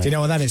Walsh money. Do you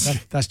know what that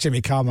is? That's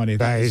Jimmy Carr money.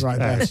 That is right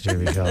there. that's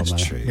Jimmy Carr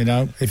money. True. You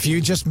know, if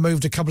you just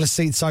moved a couple of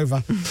seats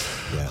over,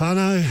 I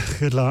know.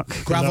 Good luck.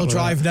 Good gravel luck with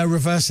drive, that. no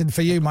reversing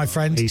for you, my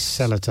friend. He's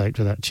sellotaped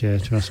to that chair,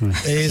 trust me.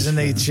 Isn't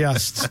he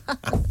just?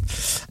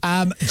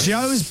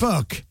 Joe's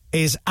book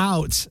is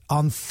out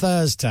on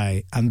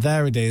Thursday, and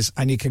there it is.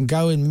 And you can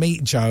go and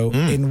meet Joe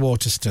in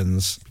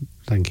Waterstones.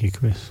 Thank you,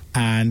 Chris.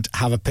 And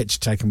have a picture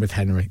taken with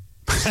Henry.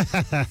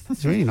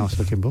 He's a really nice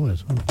looking boy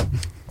as well.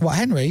 What,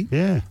 Henry?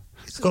 Yeah.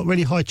 He's got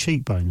really high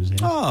cheekbones. Yeah.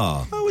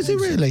 Oh, is he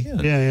really?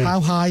 Yeah. How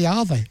high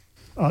are they?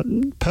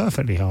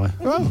 Perfectly high.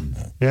 Oh.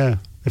 Yeah.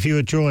 If you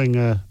were drawing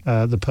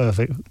the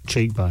perfect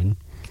cheekbone,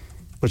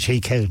 which he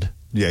could.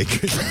 Yeah, he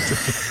could.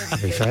 To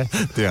be fair.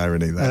 The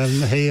irony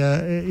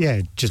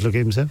there. Just look at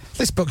himself.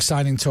 This book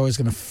signing tour is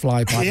going to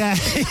fly by. Yeah.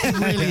 It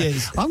really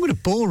is. I'm going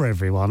to bore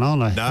everyone,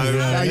 aren't I?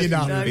 No, you're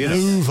not.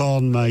 Move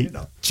on, mate.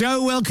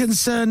 Joe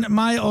Wilkinson,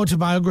 my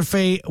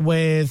autobiography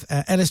with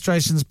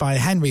illustrations by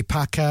Henry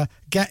Packer.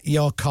 Get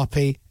your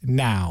copy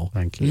now.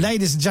 Thank you.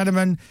 Ladies and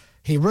gentlemen,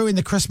 he ruined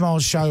the Chris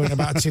Moyles show in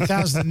about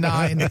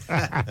 2009.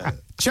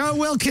 Joe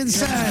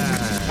Wilkinson.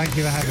 Thank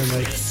you for having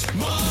me.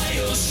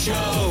 Moyles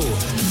Show.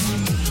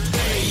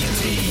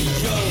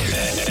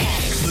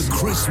 The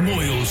Chris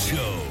Moyles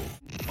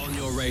Show. On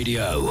your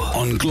radio,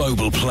 on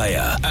Global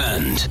Player,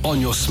 and on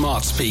your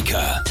smart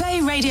speaker.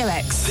 Play Radio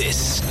X.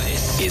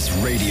 This is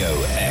Radio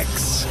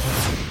X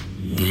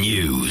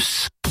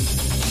News.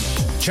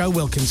 Joe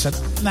Wilkinson.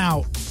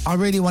 Now, I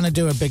really want to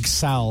do a big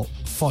sell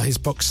for his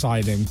book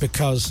signing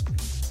because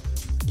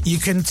you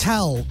can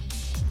tell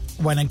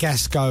when a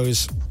guest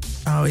goes,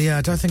 oh, yeah,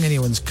 I don't think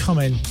anyone's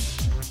coming.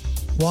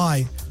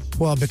 Why?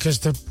 Well, because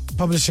the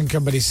publishing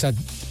company said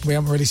we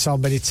haven't really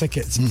sold many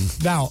tickets.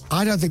 Now,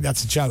 I don't think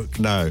that's a joke.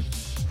 No.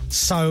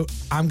 So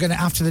I'm going to,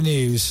 after the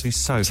news,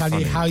 tell funny.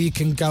 you how you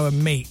can go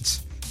and meet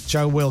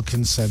Joe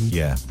Wilkinson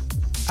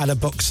at a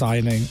book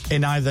signing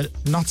in either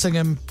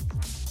Nottingham,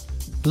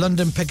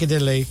 London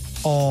Piccadilly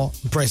or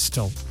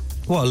Bristol.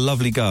 What a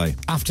lovely guy.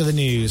 After the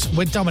news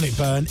with Dominic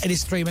Byrne, it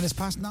is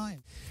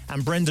 9:03.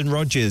 And Brendan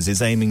Rodgers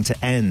is aiming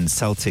to end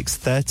Celtic's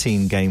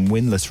 13-game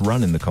winless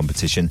run in the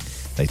competition.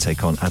 They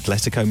take on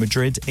Atletico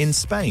Madrid in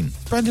Spain.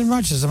 Brendan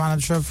Rodgers, the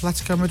manager of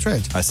Atletico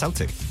Madrid.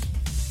 Celtic.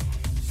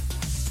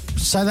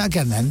 Say that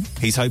again, then.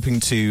 He's hoping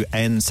to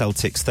end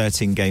Celtic's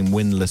 13-game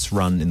winless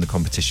run in the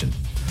competition.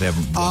 They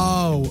haven't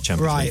won the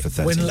Champions League for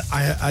 13.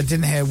 I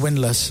didn't hear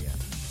winless.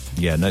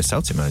 Yeah, no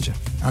Celtic manager.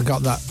 I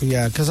got that,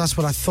 because that's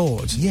what I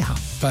thought. Yeah.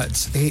 But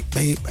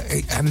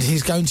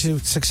he's going to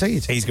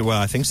succeed. Well,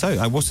 I think so.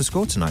 What's the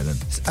score tonight, then?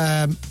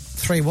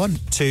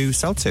 3-1. To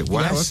Celtic.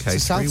 Wow, yes, okay. To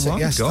Celtic, 3-1.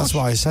 yes, Gosh. that's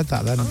why I said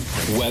that then.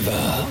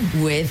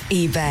 Weather. With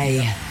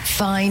eBay.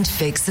 Find,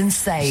 fix and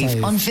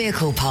save on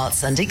vehicle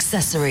parts and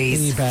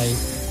accessories.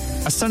 eBay.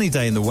 A sunny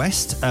day in the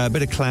west, a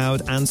bit of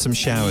cloud and some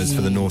showers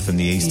for the north and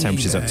the east.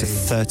 Temperatures up to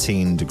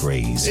 13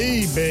 degrees.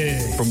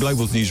 eBay. From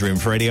Global's newsroom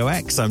for Radio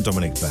X, I'm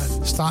Dominic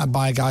Byrne. Started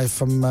by a guy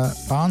from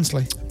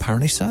Barnsley.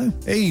 Apparently so.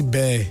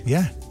 eBay.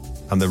 Yeah.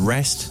 And the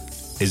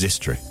rest is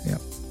history. Yeah.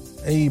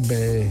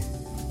 eBay.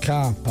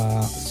 Car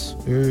parts.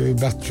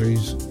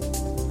 Batteries.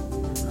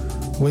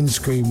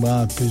 Windscreen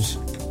wipers.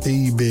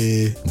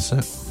 eBay. That's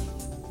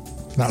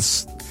it.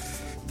 That's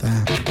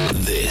there.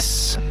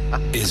 This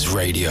is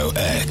Radio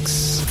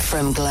X.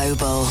 From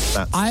Global.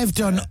 I have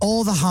done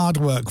all the hard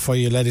work for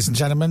you, ladies and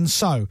gentlemen.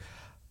 So,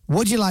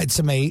 would you like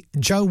to meet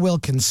Joe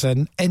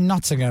Wilkinson in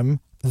Nottingham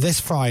this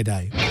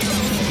Friday?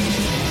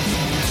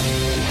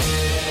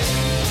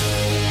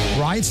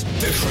 Right?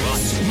 The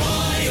Chris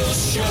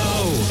Moyles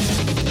Show.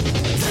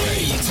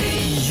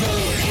 Radio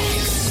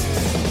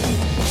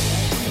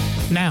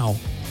X. Now,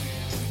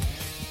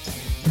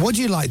 would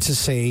you like to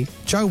see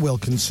Joe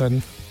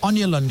Wilkinson on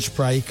your lunch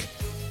break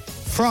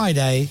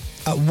Friday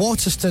at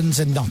Waterstones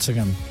in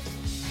Nottingham?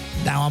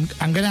 Now, I'm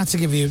going to have to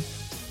give you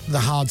the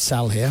hard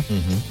sell here.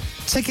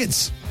 Mm-hmm.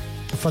 Tickets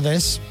for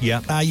this.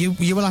 Yeah. You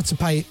will have to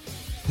buy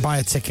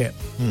a ticket.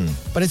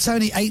 But it's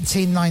only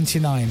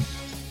 $18.99.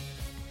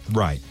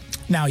 Right.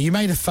 Now, you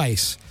made a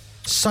face.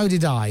 So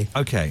did I.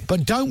 Okay.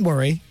 But don't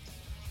worry.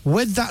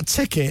 With that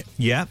ticket,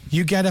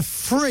 you get a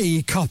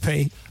free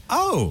copy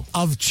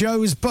of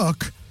Joe's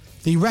book,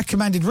 the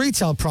recommended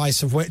retail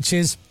price of which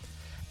is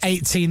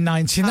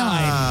 $18.99.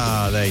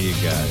 Ah, there you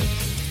go.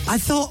 I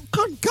thought,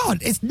 good God,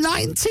 it's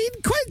 19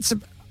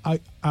 quid.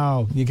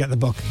 You get the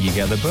book. You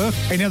get the book.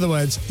 In other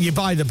words, you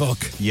buy the book.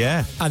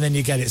 Yeah. And then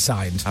you get it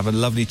signed. Have a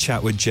lovely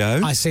chat with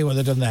Joe. I see what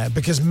they've done there.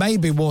 Because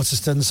maybe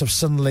Waterstones have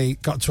suddenly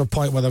got to a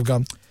point where they've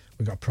gone,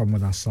 we've got a problem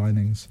with our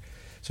signings.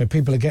 So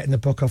people are getting the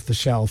book off the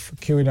shelf,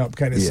 queuing up,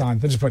 getting it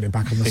signed. They're just putting it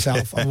back on the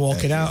shelf and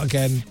walking out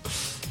again.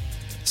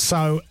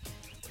 So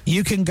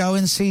you can go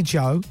and see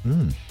Joe.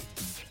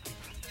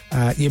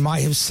 You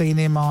might have seen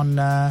him on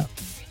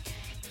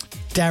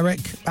Derek,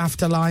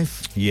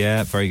 Afterlife.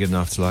 Yeah, very good in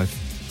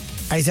Afterlife.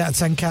 8 out of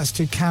 10 Cats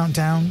 2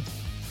 Countdown.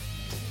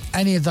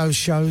 Any of those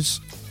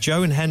shows.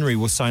 Joe and Henry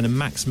will sign a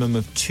maximum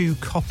of 2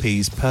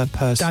 copies per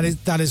person.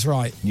 That is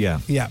right. Yeah.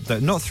 Yeah.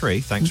 Not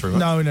 3, thanks very much.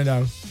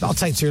 No. That'll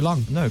take too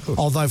long. No, of course.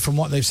 Although from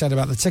what they've said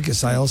about the ticket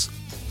sales,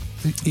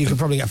 you could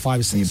probably get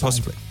 5 or 6.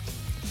 Possibly.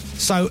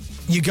 So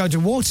you go to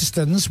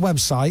Waterstones'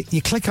 website,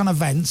 you click on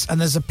events, and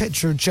there's a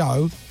picture of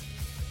Joe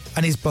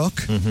and his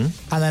book, and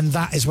then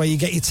that is where you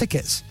get your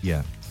tickets.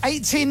 Yeah.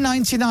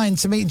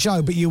 $18.99 to meet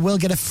Joe, but you will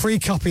get a free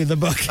copy of the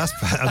book. That's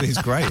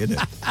great, isn't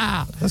it?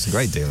 That's a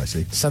great deal,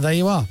 actually. So there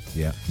you are.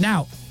 Yeah.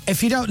 Now,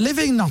 if you don't live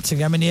in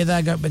Nottingham and you're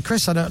there going, but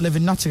Chris, I don't live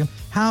in Nottingham,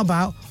 how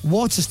about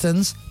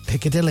Waterstones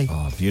Piccadilly?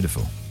 Oh,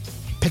 beautiful.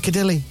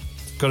 Piccadilly.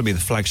 Got to be the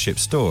flagship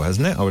store,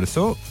 hasn't it? I would have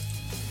thought.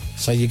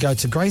 So you go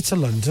to Greater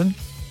London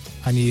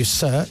and you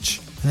search,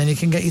 and then you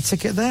can get your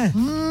ticket there.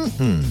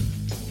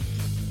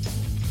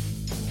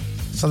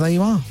 So there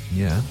you are.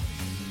 Yeah.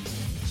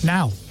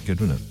 Now,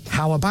 good, wasn't it?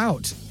 How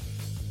about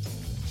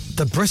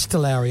the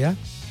Bristol area?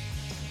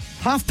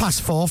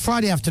 4:30,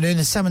 Friday afternoon,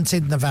 the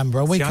 17th November,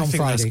 a week I on think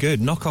Friday. that's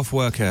good. Knock off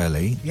work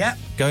early. Yep.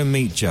 Go and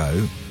meet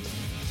Joe.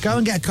 Go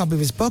and get a copy of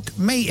his book,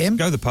 meet him.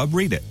 Go to the pub,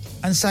 read it.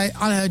 And say,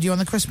 I heard you on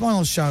the Chris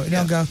Moyle show. And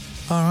he'll go,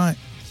 all right.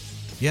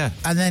 Yeah.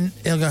 And then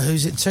he'll go,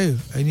 who's it to?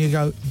 And you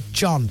go,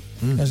 John.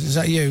 Goes, is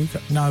that you?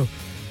 No.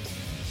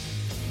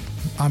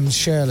 I'm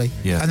Shirley.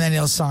 Yeah. And then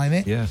he'll sign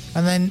it. Yeah.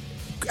 And then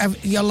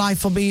your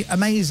life will be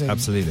amazing.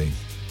 Absolutely.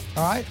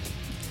 All right?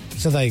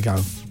 So there you go.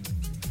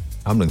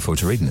 I'm looking forward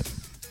to reading it.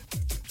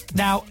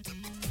 Now,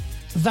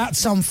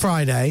 that's on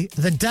Friday.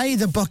 The day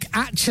the book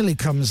actually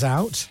comes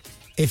out,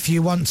 if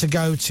you want to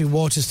go to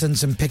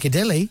Waterstones and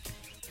Piccadilly,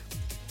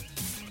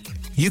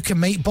 you can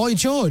meet Boy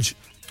George.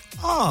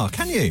 Oh,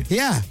 can you?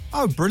 Yeah.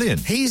 Oh, brilliant.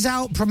 He's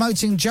out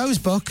promoting Joe's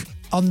book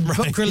on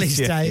book release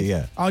day.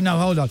 Yeah. Oh, no,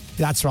 hold on.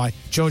 That's right.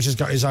 George has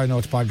got his own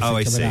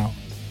autobiography coming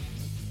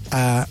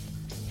out.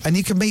 And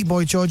you can meet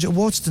Boy George at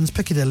Waterstones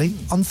Piccadilly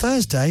on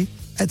Thursday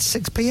at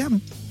 6 p.m.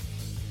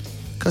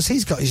 because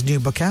he's got his new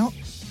book out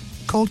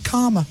called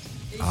Karma.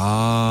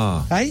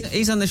 Ah. Hey?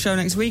 He's on the show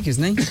next week,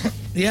 isn't he?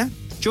 Yeah.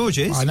 George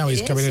is? I know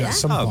he's coming in at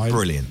some point. Oh,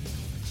 brilliant.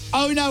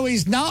 Oh, no,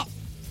 he's not.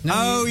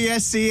 No,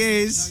 yes, he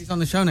is. No, he's on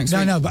the show next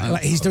week. No, but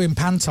like, he's doing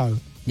Panto.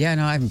 Yeah,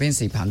 no, I haven't been to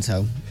see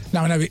Panto.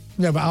 No,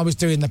 but I was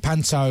doing the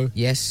Panto.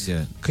 Yes.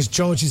 Yeah. Because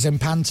George is in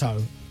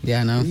Panto.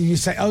 Yeah, no. You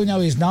say, oh, no,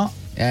 he's not.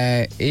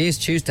 It is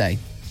Tuesday.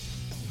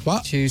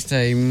 What?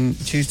 Tuesday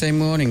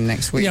morning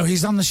next week. You know,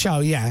 he's on the show,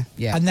 yeah.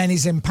 Yeah. And then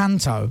he's in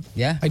Panto.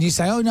 Yeah. And you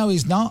say, oh, no,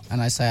 he's not.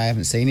 And I say I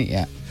haven't seen it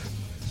yet.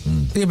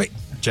 Yeah, but,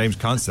 James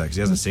can't say because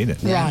he hasn't seen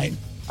it. Yeah. Right.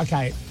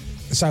 Okay.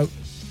 So,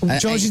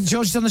 George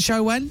is on the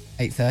show when?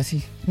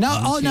 8:30.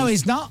 No, no,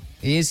 he's not.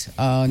 He is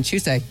on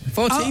Tuesday,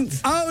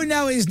 14th. Oh,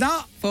 no, he's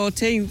not.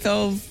 14th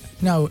of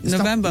Stop.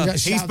 November.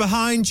 He's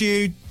behind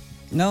you.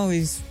 No,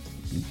 he's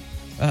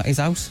at his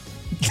house.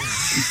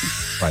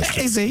 Right.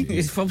 Is he?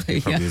 He's probably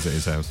is at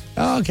his house.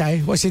 Oh, okay.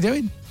 What's he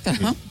doing?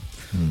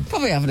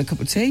 Probably having a cup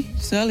of tea.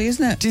 It's early,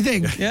 isn't it? Do you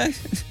think? Yeah.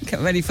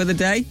 Get ready for the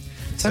day.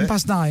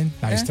 9:10.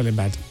 No, he's still in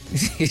bed.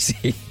 Is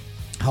he?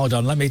 Hold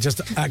on, let me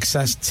just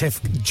access Tiff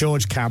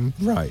George Cam.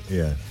 Right,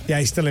 yeah. Yeah,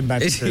 he's still in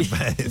bed. Is he?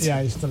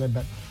 Yeah, he's still in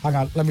bed. Hang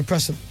on, let me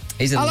press him.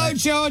 He's a Hello, late-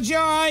 George, you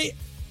all right?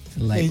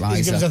 Late He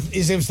riser.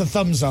 gives us the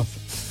thumbs up.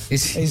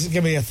 He's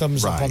giving me a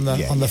thumbs up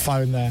Right, on the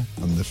phone there.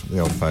 On the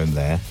old phone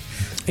there.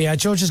 Yeah,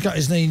 George has got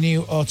his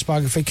new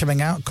autobiography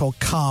coming out called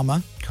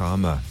Karma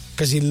Karma.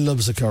 because he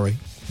loves a curry.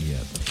 Yeah.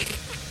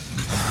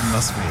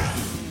 Must be.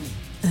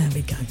 There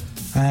we go.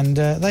 And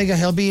there you go.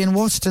 He'll be in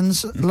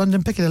Waterstones,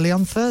 London Piccadilly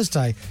on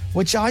Thursday,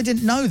 which I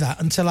didn't know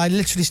that until I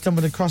literally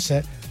stumbled across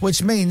it,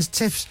 which means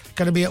Tiff's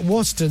going to be at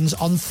Waterstones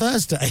on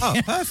Thursday. Oh,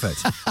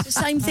 perfect. It's the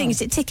same thing.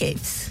 Is it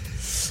tickets?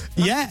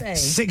 Yeah, be.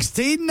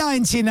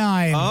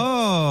 $16.99.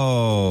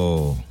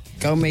 Oh.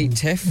 Go meet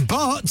Tiff.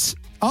 But,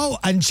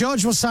 and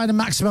George will sign a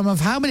maximum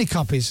of how many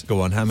copies?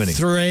 Go on, how many?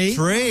 3.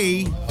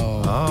 3?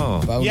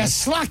 Oh. Bonus. You're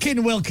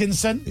slacking,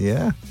 Wilkinson.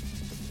 Yeah.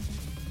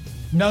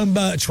 No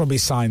merch will be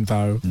signed,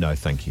 though. No,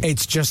 thank you.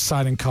 It's just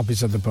signing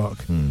copies of the book.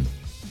 And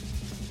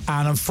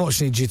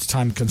unfortunately, due to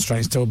time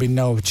constraints, there will be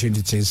no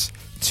opportunities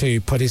to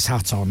put his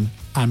hat on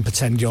and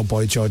pretend you're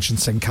Boy George and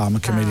sing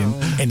Karma Comedian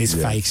in his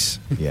face.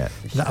 Yeah.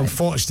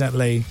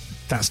 Unfortunately,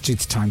 that's due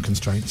to time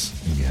constraints.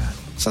 Yeah.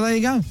 So there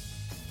you go.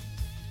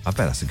 I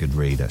bet that's a good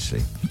read,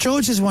 actually.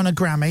 George has won a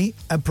Grammy,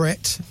 a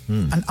Brit,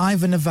 an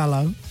Ivor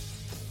Novello.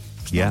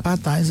 Yeah. Not bad,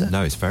 that, is it?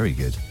 No, it's very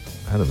good.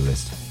 Hell of a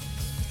list.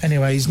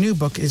 Anyway, his new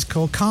book is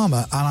called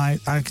Karma, and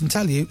I can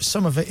tell you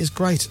some of it is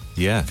great.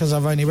 Yeah. Because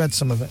I've only read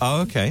some of it.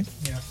 Oh, okay.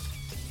 Yeah.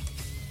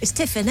 Is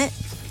Tiff in it?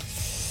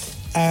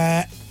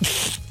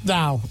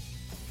 Now.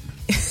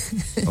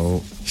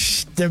 Oh.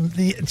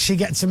 She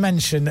gets a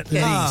mention at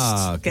least.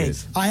 Ah, good.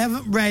 I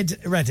haven't read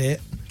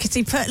it. Because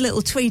he put a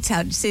little tweet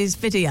out, it's his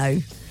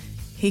video.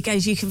 He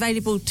goes, "You can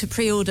available to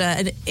pre-order,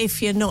 and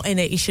if you're not in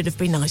it, you should have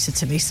been nicer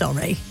to me.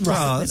 Sorry."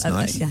 Oh, that's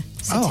nice. Yeah.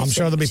 I'm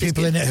sure there'll be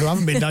people in it who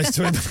haven't been nice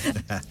to him.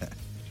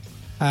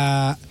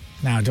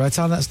 Now, do I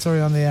tell that story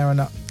on the air or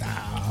not?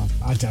 No,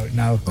 I don't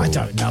know. I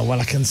don't know what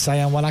I can say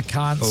and what I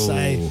can't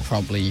say.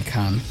 Probably you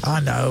can. I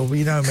know.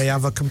 You know me. I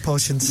have a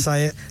compulsion to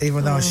say it,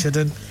 even though I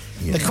shouldn't.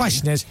 Yeah. The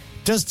question is,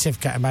 does Tiff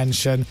get a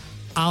mention?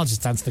 I'll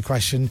just answer the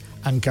question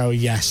and go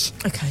yes.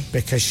 Okay.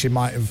 Because she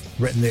might have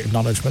written the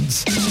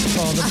acknowledgements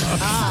for the book.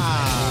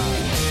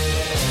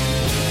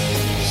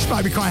 She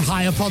might be quite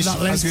high up on that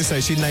list. I was going to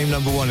say, she'd name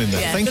number one in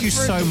there. Yeah. Thank you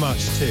so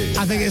much, too.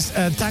 I think it's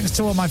thanks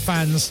to all my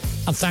fans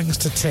and thanks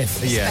to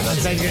Tiff. Yeah, I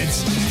think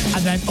it's,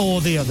 and then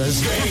all the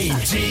others.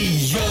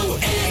 Radio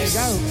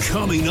X.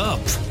 Coming up,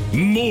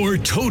 more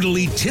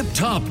totally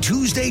tip-top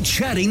Tuesday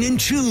chatting and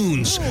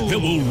tunes that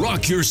will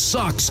rock your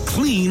socks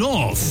clean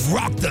off.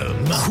 Rock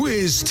them.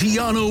 Quiz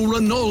Tiano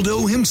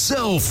Ronaldo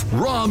himself,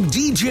 Rob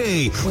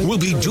DJ, will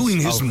be doing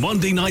his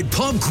Monday night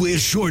pub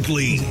quiz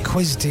shortly.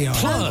 Quiz Tiano.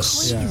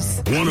 Plus,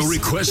 want to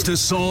request a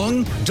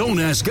song? Don't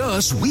ask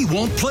us, we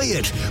won't play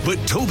it. But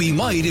Toby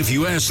might if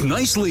you ask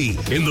nicely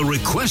in the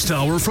request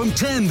hour from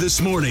 10 this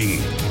morning.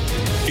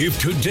 If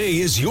today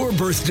is your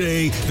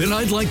birthday, then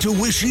I'd like to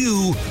wish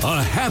you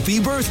a happy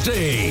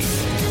birthday.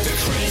 The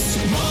Chris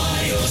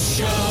Miles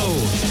Show.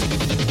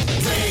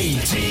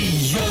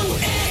 Radio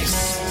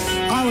X.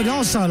 I would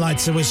also like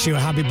to wish you a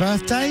happy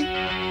birthday.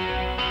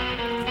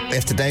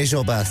 If today's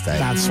your birthday.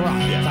 That's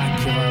right. Yeah. Thank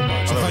you very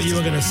much. I thought you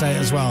were going to say it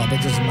as well, but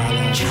it doesn't matter.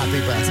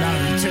 Happy birthday.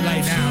 No, too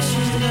late now.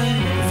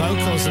 The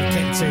vocals have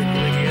kicked in,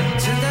 you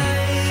idiot.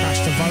 That's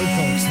the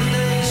vocals.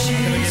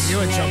 They're going to give you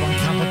a job on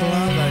Capital,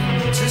 aren't they?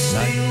 No.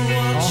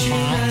 Or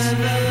Heart.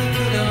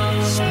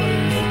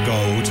 Smooth. Or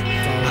Gold.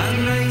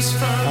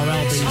 Or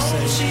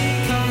LBC.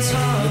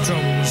 The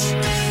drums.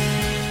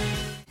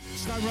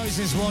 Snow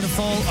Roses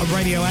Waterfall of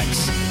Radio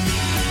X.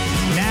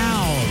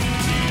 Now.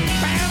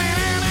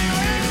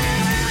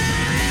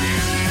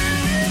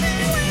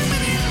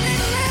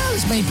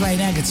 It's me playing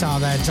air guitar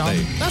there, Tom.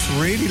 Hey, that's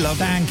really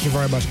lovely. Thank you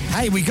very much.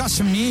 Hey, we got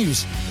some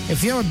news.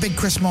 If you're a big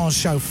Chris Moores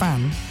Show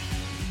fan,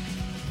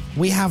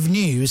 we have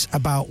news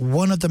about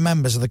one of the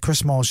members of the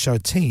Chris Moores Show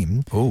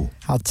team. Oh.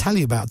 I'll tell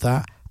you about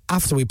that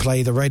after we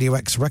play the Radio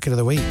X Record of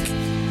the Week,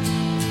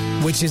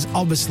 which is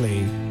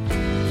obviously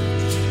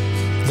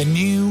the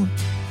new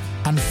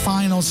and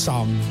final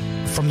song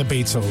from the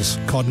Beatles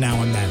called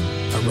Now and Then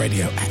at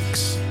Radio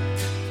X.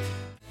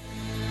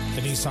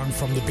 The new song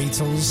from the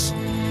Beatles,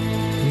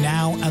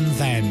 Now and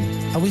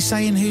Then. Are we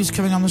saying who's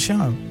coming on the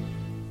show?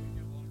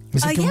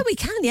 Yeah, we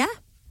can, yeah.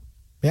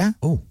 Yeah?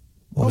 Oh.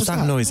 What was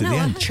that noise at the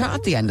end? Chat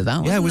at the the end of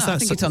that. Yeah, was it? that? I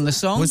think it's on the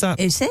song. Was that?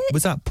 Is it?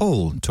 Was that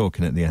Paul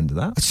talking at the end of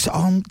that?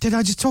 Did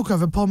I just talk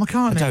over Paul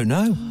McCartney? I don't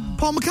know.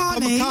 Paul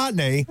McCartney.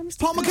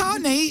 Paul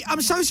McCartney.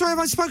 I'm so sorry if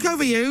I spoke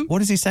over you. What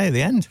does he say at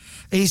the end?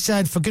 He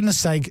said, "For goodness'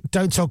 sake,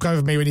 don't talk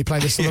over me when you play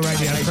this on the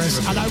radio, Chris."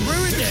 And I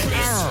ruined it.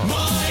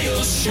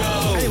 Miles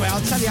Show. Anyway,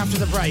 I'll tell you after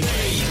the break.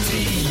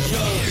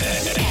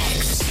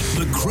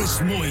 The Chris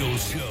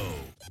Moyles Show.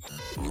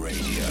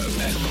 Radio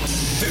X.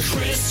 The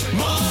Chris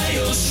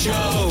Miles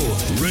Show.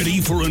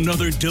 Ready for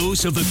another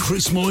dose of the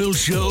Chris Moyles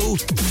Show?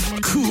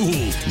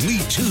 Cool. Me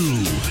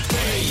too.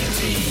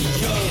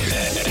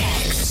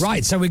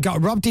 Right, so we've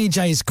got Rob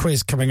DJ's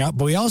quiz coming up,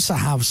 but we also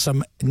have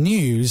some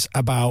news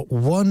about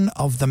one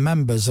of the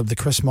members of the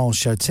Chris Moyles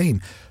Show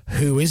team.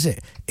 Who is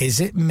it? Is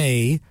it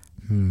me?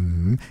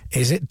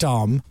 Is it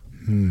Dom?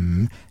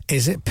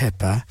 Is it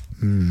Pippa?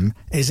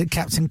 Is it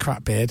Captain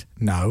Crapbeard?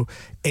 No.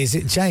 Is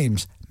it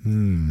James?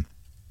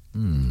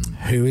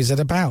 Who is it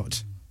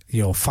about?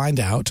 You'll find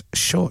out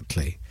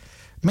shortly.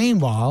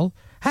 Meanwhile,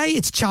 hey,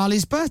 it's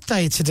Charlie's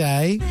birthday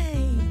today.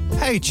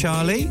 Hey,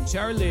 Charlie.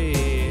 Charlie,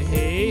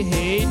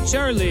 hey,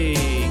 Charlie.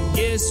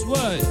 Guess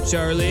what,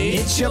 Charlie?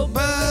 It's your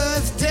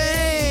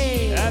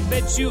birthday. I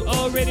bet you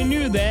already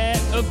knew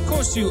that. Of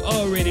course you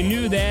already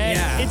knew that.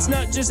 Yeah. It's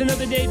not just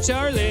another day,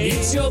 Charlie.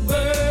 It's your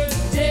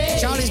birthday.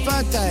 Charlie's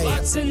birthday.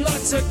 Lots and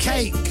lots of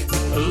cake.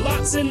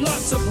 Lots and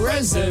lots of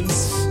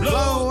presents.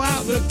 Blow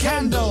out the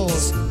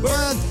candles.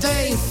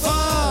 Birthday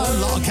fun. A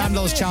lot of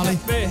candles, Charlie.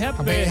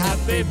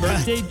 Happy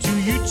birthday to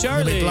you,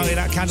 Charlie. You'll be blowing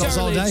out candles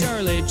all day.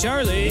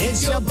 Charlie.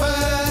 It's your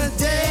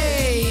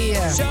birthday.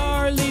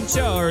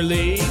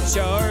 Charlie.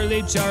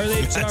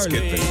 That's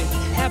good.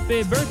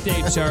 Happy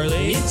birthday,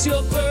 Charlie. It's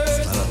your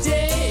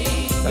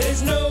birthday.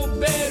 There's no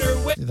better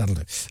way. That'll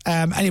do.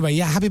 Anyway,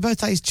 yeah, happy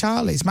birthday, it's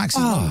Charlie. It's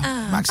Max's mum.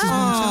 Max's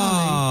mum,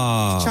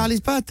 Charlie. It's Charlie's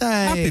birthday.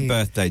 Happy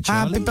birthday,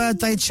 Charlie. Happy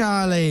birthday,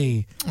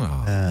 Charlie.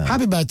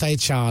 Happy birthday,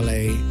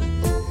 Charlie.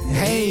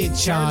 Hey,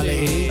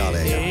 Charlie.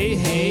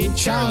 Hey,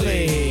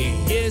 Charlie.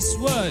 Guess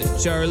what,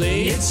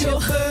 Charlie? It's your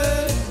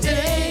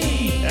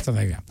birthday. So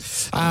there you go.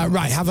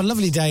 Right, have a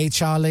lovely day,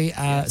 Charlie.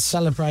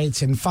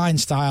 Celebrate in fine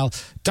style.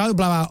 Don't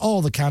blow out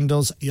all the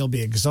candles. You'll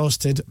be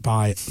exhausted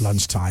by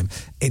lunchtime.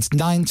 It's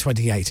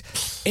 9:28.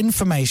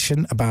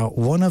 Information about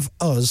one of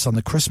us on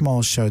the Chris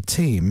Moyle Show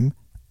team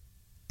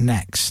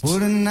next.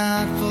 What a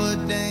night for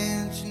a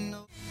dance.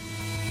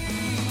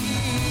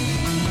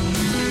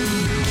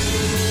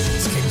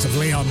 It's Kings of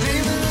Leon.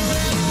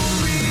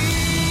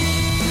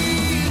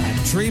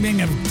 And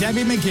Dreaming of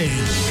Debbie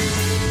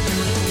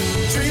McGee.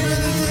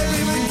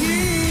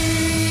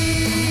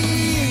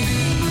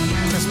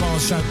 Chris Moyle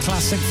Show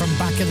classic from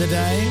back in the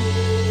day.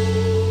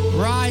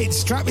 Right,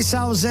 strap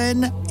yourselves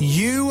in.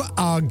 You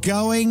are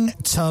going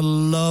to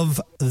love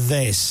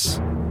this.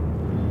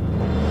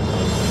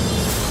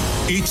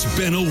 It's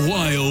been a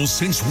while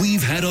since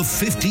we've had a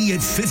 50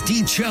 at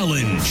 50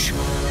 challenge.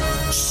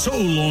 So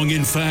long,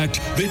 in fact,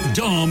 that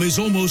Dom is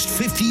almost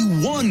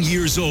 51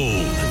 years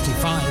old.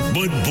 55.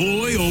 But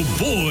boy, oh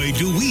boy,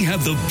 do we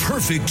have the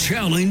perfect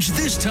challenge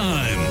this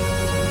time.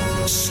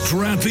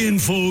 Strap in,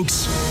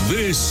 folks.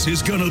 This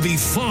is gonna be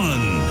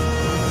fun.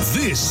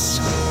 This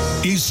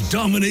is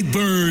Dominic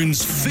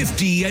Byrne's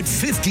 50 at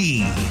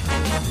 50.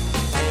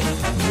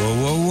 Whoa,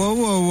 whoa, whoa,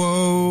 whoa,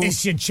 whoa.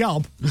 It's your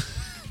job.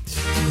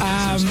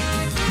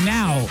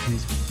 Now,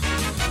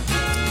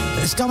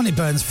 it's Dominic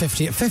Byrne's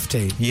 50 at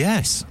 50.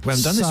 Yes. We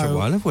haven't done this for a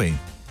while, have we?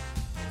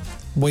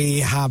 We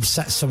have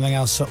set something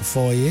else up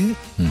for you.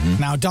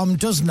 Now, Dom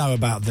does know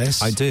about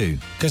this. I do.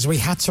 Because we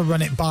had to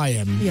run it by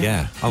him.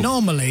 Yeah. Oh,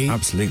 normally,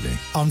 absolutely.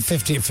 On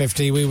 50 at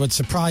 50, we would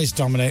surprise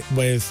Dominic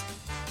with,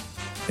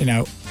 you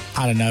know,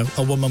 I don't know,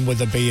 a woman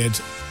with a beard.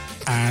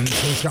 And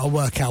he's got to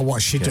work out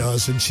what she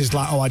does. And she's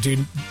like, I do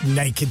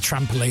naked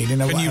trampoline. You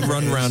know, can you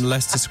run around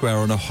Leicester Square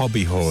on a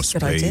hobby horse,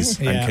 Good please?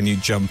 idea. And Yeah. can you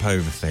jump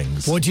over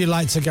things? Would you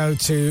like to go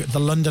to the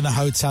Londoner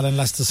Hotel in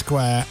Leicester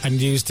Square and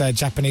use their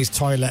Japanese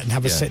toilet and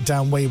have a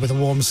sit-down wee with a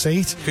warm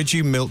seat? Could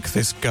you milk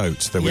this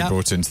goat that we Yep.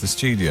 brought into the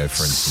studio,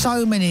 for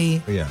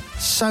instance?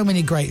 So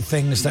many great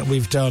things that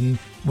we've done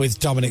with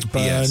Dominic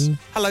Byrne. Yes.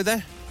 Hello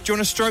there. Do you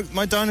want to stroke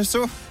my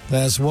dinosaur?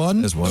 There's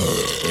one. There's one.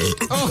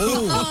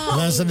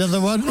 There's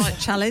another one. Right,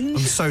 challenge.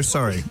 I'm so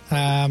sorry.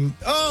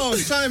 Oh,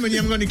 Simon, you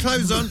haven't got any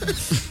clothes on.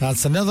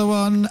 That's another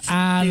one.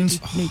 And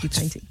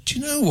Do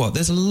you know what?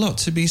 There's a lot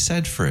to be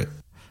said for it.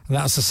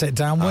 That's a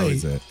sit-down wee. Oh,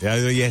 is it?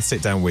 Yeah,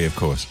 sit down wee, of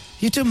course.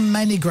 You've done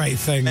many great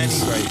things. Many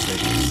great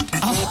things.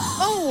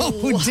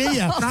 Oh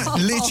dear. That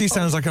literally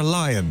sounds like a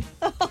lion.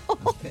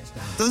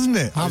 Doesn't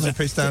it? Have Is it- it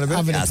pitched down a bit?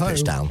 have it That's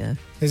pitched down. Yeah.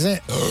 Is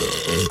it?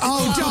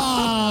 Oh,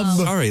 Dom!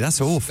 Sorry,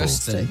 that's awful.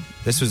 Disgusting.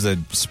 This was a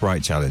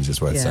Sprite challenge, it's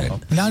worth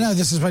saying. No,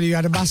 this is when you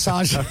had a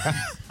massage.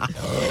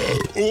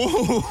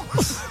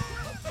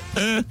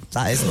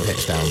 That isn't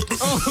pitched down.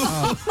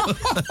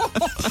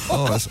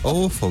 Oh, that's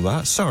awful,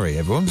 that. Sorry,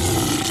 everyone.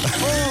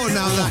 Oh,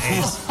 now that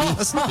is.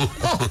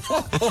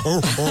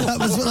 that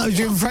was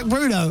you and Frank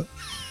Bruno.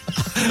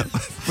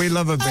 We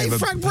love a bit Hey, of a...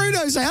 Frank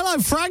Bruno, say hello,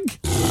 Frank.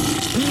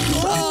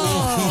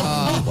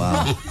 Oh,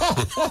 wow.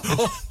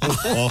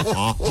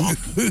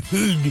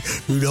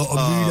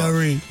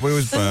 We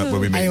always burp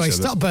when we meet Anyway, each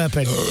other. stop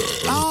burping.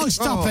 Oh,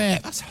 stop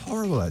it. That's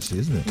horrible, actually,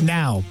 isn't it?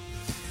 Now,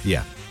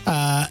 Yeah.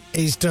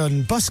 he's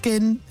done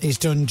busking, he's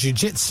done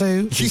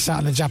jiu-jitsu, he's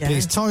sat in a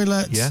Japanese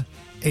toilet. Yeah.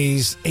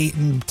 He's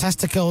eaten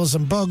testicles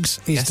and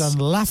bugs. He's done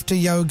laughter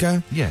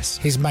yoga. Yes.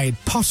 He's made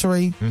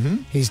pottery.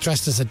 He's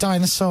dressed as a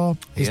dinosaur.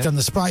 He's Yeah. done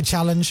the Sprite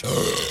challenge.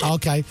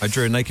 Okay. I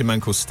drew a naked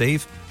man called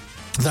Steve.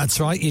 That's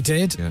right, you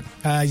did.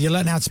 Yeah. You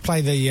learned how to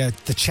play the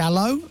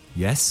cello.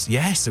 Yes,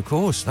 of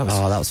course. That was,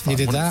 Oh, that was fun. You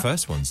did one that. of the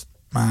first ones.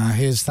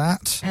 Here's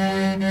that.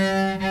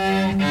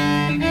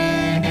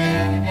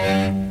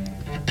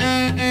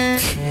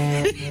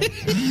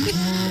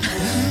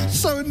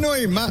 So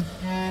annoying, Matt.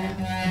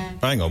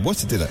 Hang on,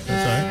 what's it do that?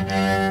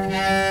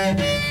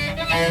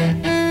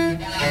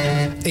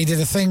 He did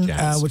a thing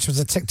which was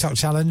a TikTok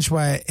challenge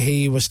where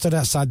he was stood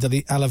outside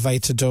the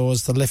elevator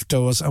doors, the lift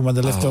doors, and when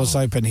the lift doors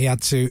opened, he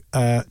had to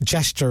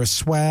gesture a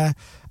swear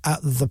at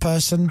the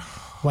person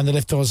when the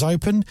lift doors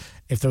opened.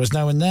 If there was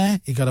no one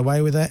there, he got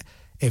away with it.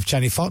 If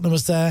Jenny Faulkner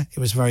was there, it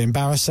was very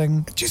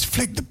embarrassing. Just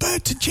flick the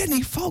bird to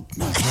Jenny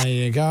Faulkner. There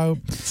you go.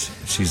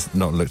 She's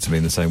not looked at me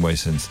in the same way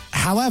since.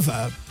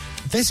 However,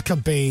 this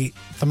could be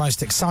the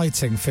most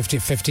exciting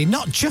 50-50,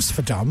 not just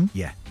for Dom,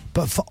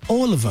 but for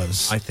all of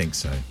us. I think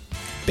so.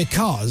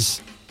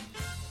 Because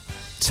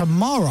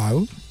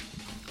tomorrow,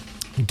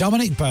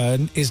 Dominic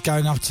Byrne is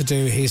going off to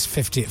do his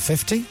 50 at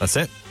 50. That's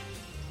it.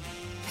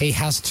 He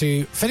has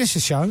to finish the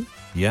show,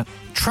 Yeah.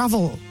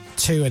 travel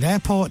to an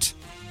airport,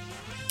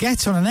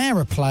 get on an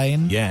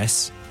aeroplane,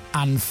 Yes.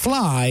 and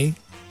fly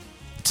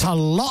to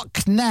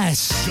Loch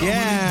Ness.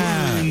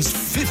 Dominic Byrne's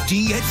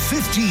 50 at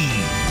 50.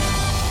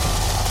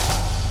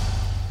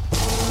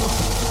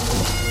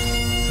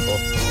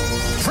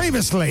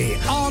 Previously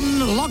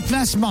on Loch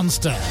Ness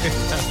Monster.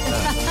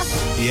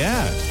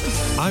 Yeah.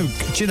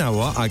 Do you know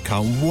what? I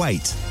can't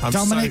wait. I'm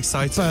Dominic so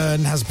excited.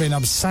 Byrne has been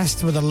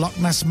obsessed with the Loch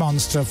Ness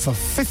Monster for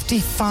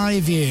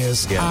 55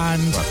 years. Yeah.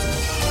 And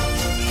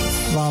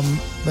from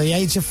the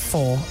age of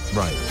 4.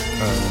 Right.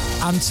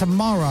 And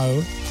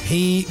tomorrow,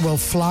 He will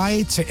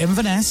fly to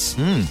Inverness.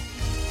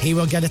 He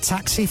will get a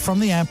taxi from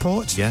the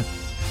airport. Yeah.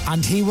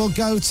 And he will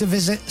go to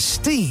visit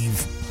Steve.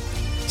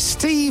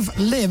 Steve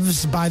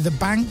lives by the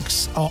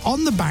banks, or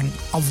on the bank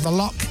of the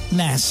Loch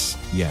Ness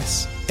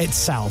Yes.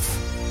 itself.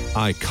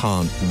 I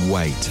can't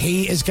wait.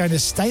 He is going to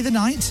stay the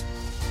night,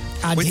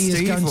 and With he is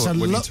Steve going or to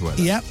Willie look. Twiller?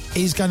 Yep,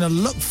 he's going to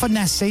look for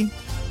Nessie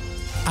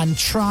and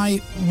try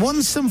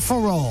once and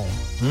for all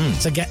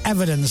to get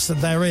evidence that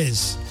there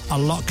is a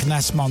Loch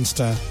Ness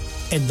monster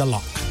in the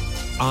loch.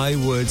 I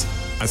would,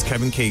 as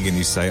Kevin Keegan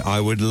used to say, I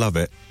would love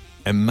it.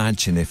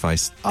 Imagine if I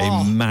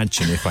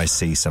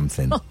see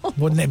something.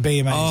 Wouldn't it be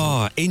amazing?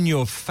 Oh, in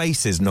your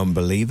faces,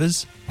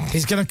 non-believers.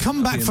 He's going to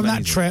come back be from that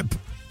amazing. trip,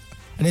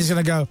 and he's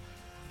going to go,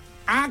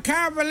 I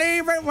can't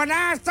believe it when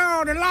I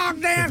saw the Loch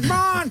Ness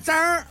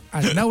monster.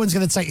 And no one's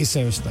going to take you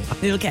seriously.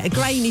 You'll get a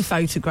grainy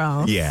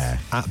photograph. Yeah,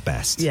 at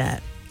best. Yeah.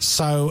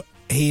 So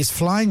he's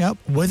flying up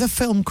with a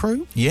film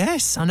crew.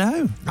 Yes, I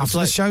know. After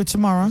the show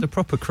tomorrow. The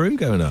proper crew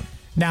going up.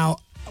 Now,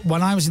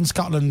 when I was in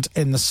Scotland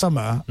in the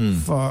summer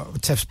for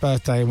Tiff's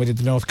birthday and we did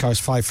the North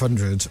Coast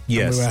 500,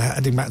 Yes. and we were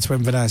heading back to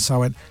Inverness, I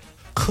went,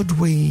 could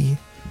we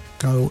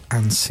go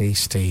and see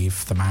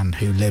Steve, the man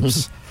who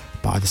lives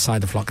by the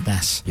side of Loch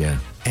Ness,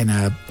 in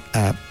a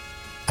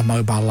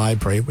mobile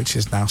library, which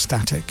is now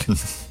static,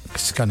 because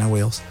it's got no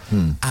wheels.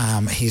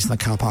 He's in the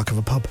car park of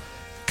a pub.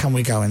 Can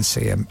we go and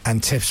see him?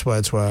 And Tiff's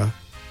words were,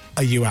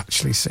 are you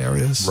actually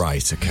serious?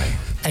 Right, okay.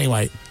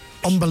 Anyway,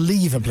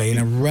 unbelievably, in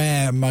a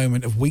rare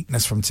moment of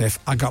weakness from Tiff,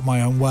 I got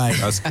my own way.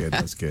 That's good,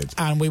 that's good.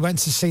 And we went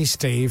to see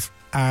Steve,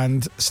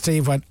 and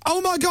Steve went,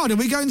 oh my God, are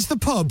we going to the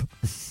pub?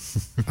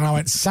 And I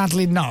went,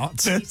 sadly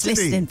not. Steve's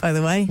listening, by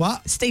the way.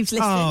 What? Steve's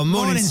listening. Oh,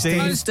 morning, Steve.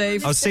 Hello,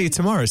 Steve. I'll see you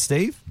tomorrow,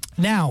 Steve.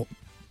 Now,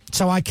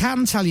 so I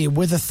can tell you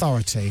with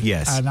authority,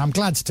 Yes. and I'm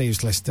glad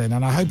Steve's listening,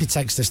 and I hope he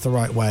takes this the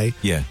right way.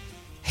 Yeah.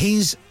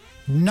 He's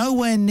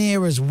nowhere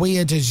near as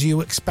weird as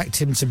you expect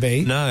him to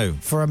be. No.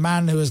 For a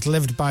man who has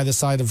lived by the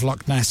side of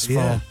Loch Ness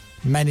Yeah.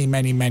 for many,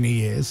 many, many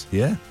years.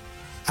 Yeah.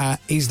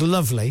 He's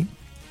lovely.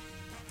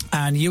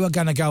 And you are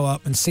going to go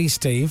up and see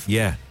Steve.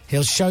 Yeah.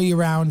 He'll show you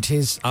around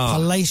his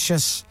palatial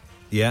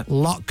Yeah.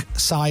 Loch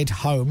side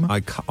home.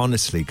 I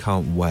honestly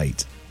can't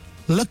wait.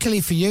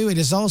 Luckily for you, it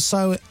is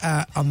also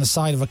on the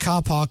side of a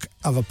car park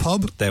of a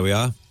pub. There we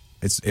are.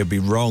 It'd be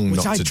wrong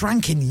Which not I to...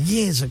 drank in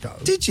years ago.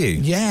 Did you?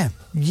 Yeah,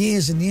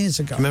 years and years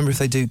ago. Remember if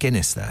they do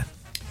Guinness there?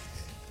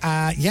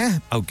 Yeah.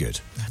 Oh, good.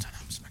 I don't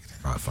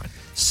know. Right, fine.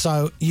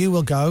 So you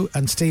will go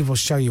and Steve will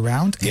show you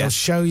around. Yeah. He'll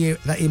show you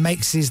that he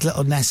makes these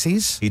little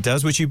Nessies. He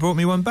does, which you brought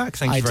me one back.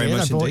 Thank you very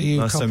much I brought indeed. you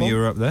a Last time couple. you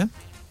were up there.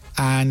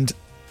 And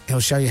he'll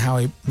show you how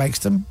he makes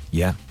them.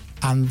 Yeah.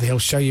 And he'll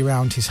show you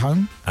around his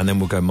home. And then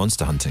we'll go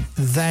monster hunting.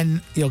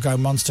 Then you'll go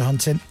monster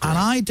hunting. And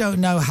I don't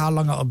know how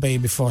long it'll be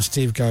before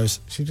Steve goes,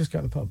 should we just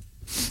go to the pub?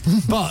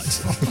 But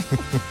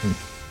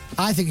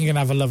I think you're going to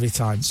have a lovely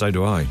time. So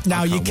do I.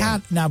 Now, I you can't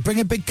can't. wait. Now, bring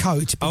a big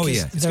coat. Oh, Because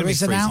yeah. It's there gonna be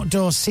is an freezing.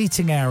 outdoor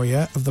seating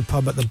area of the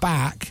pub at the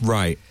back.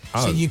 Right.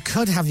 Oh. So you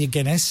could have your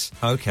Guinness.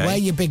 Okay. Wear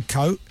your big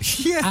coat.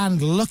 Yeah.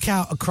 And look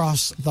out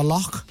across the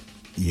loch.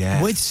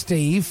 Yeah. With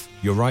Steve.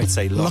 You're right,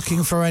 say loch.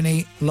 Looking for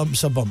any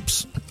lumps or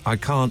bumps. I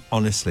can't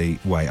honestly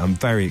wait. I'm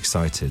very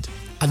excited.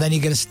 And then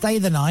you're going to stay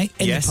the night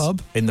in Yes, the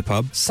pub. in the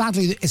pub.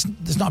 Sadly,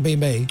 there's not a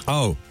B&B.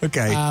 Oh,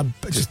 okay.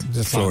 But just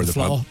floor of the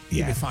floor. pub. You'll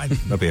Yeah. be fine.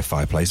 There'll be a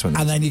fireplace, won't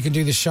there? And then you can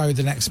do the show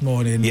the next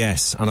morning.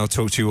 Yes, and I'll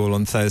talk to you all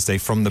on Thursday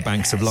from the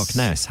banks of Loch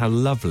Ness. How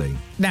lovely.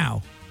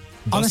 Now,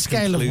 on a Thus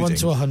scale of 1 concluding.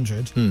 to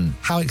 100,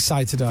 how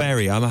excited are you?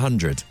 Very, I'm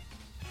 100.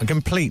 And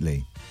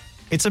completely.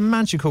 It's a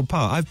magical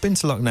part. I've been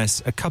to Loch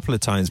Ness a couple of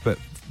times, but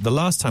the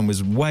last time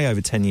was way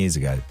over 10 years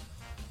ago.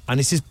 And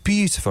it's just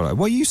beautiful.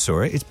 Well, you saw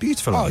it. It's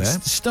beautiful out there.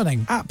 It's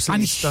stunning.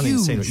 Absolutely And stunning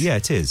huge. scenery. Yeah,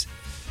 it is.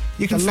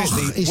 You can The fit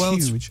loch the is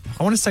world's... huge.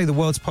 I want to say the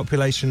world's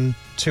population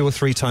 2 or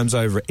 3 times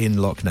over in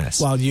Loch Ness.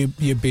 Well,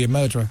 you'd be a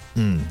murderer.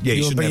 Yeah,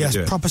 you would should be never a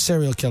do it. proper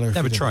serial killer. if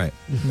Never you did try it.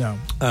 No.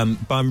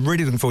 But I'm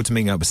really looking forward to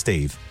meeting up with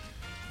Steve,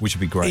 which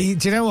would be great.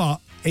 Do you know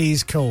what?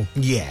 He's cool.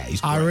 Yeah,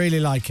 he's great. I really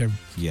like him.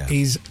 Yeah.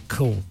 He's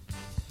cool.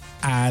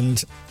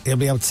 And he'll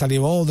be able to tell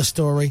you all the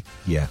story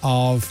Yeah.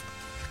 of...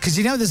 Because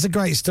you know there's a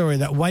great story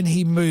that when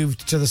he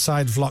moved to the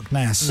side of Loch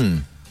Ness,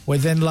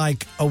 within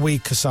like a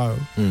week or so,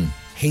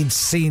 he'd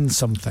seen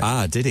something.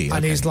 Ah, did he? And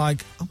Okay. he's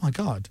like, oh my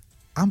God,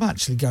 I'm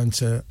actually going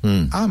to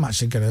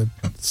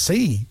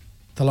see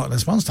the Loch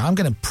Ness Monster. I'm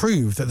going to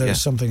prove that there's Yeah.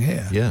 something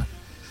here. Yeah.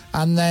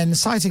 And then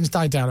sightings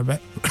died down a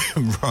bit.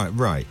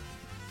 Right.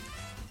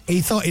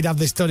 He thought he'd have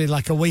this done in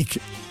like a week.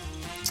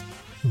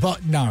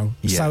 But no.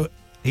 Yeah. So,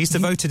 he's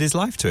devoted his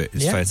life to it,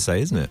 it's Yeah. fair to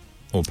say, isn't it?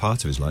 Or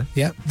part of his life.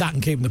 yeah, that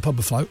and keeping the pub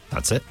afloat.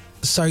 That's it.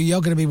 So you're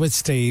going to be with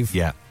Steve,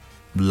 Yeah.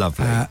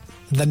 Lovely.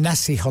 the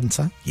Nessie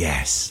hunter.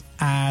 yes.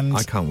 And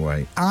I can't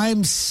wait.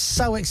 I'm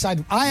so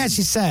excited. I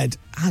actually said,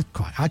 I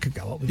could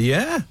go up with you.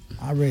 Yeah.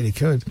 I really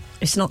could.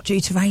 It's not due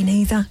to rain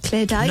either.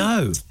 Clear day.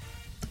 No.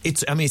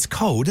 It's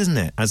cold, isn't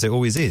it? As it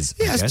always is.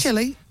 Yeah, I it's guess,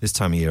 chilly. this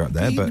time of year up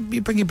there. But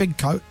You bring your big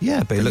coat. yeah,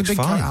 but it Bring looks your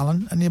big fine. coat,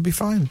 Alan, and you'll be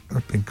fine. Or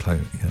a big cloak.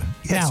 Yeah,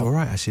 it's Now- all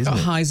right actually, isn't Got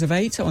it? highs of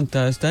 8 on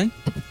Thursday.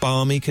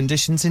 Balmy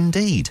conditions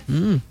indeed.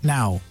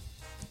 Now,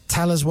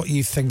 tell us what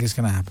you think is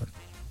going to happen.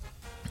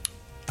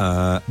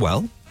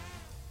 Well,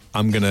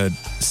 I'm going to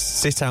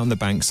sit out on the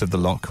banks of the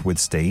loch with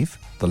Steve.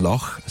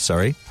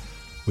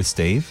 With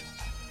Steve.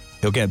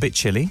 It'll get a bit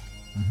chilly.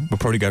 We'll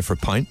probably go for a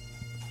pint.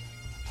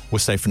 We'll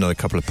stay for another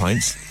couple of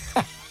pints.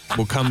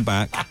 We'll come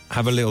back,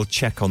 have a little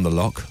check on the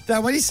loch.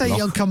 Now, when you say Loch.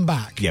 you'll come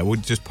back, Yeah, we'll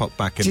just pop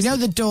back and... do you know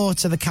the door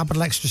to the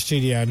Capital Extra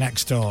studio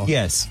next door?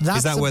 Yes.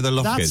 Is that where the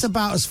loch That's is?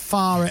 about as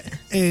far it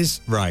is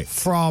Right.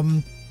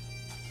 from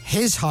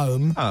his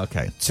home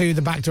to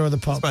the back door of the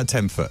pub. It's about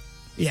 10 foot.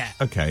 Yeah.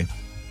 Okay.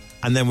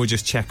 And then we'll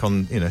just check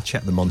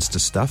the monster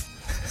stuff.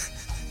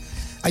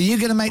 Are you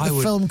going to make I the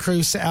would- film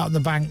crew sit out on the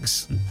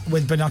banks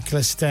with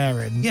binoculars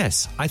staring?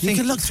 Yes, I You think...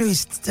 can look through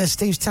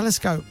Steve's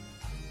telescope.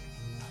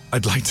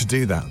 I'd like to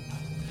do that.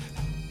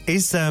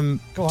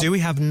 Do we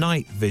have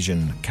night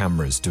vision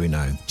cameras, do we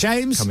know?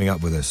 James? Coming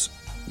up with us.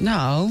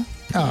 No.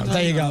 Oh,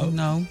 there you go.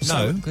 No.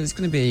 No. Because it's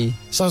going to be...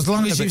 So as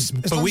long Yeah, as but-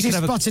 you've but we could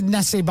have a- spotted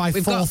Nessie by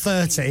We've got-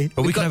 4:30.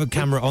 But we can have a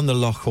camera on the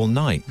loch all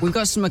night. We've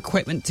got some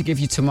equipment to give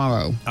you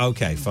tomorrow.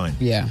 Okay, fine.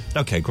 Yeah.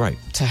 Okay, great.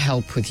 To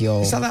help with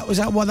your... Is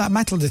that what that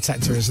metal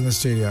detector is in the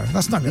studio?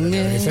 That's not going to do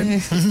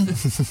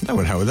anything. No,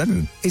 how would that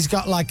do? He's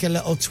got like a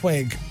little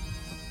twig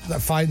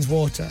that finds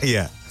water.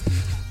 Yeah.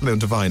 Little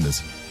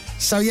diviners.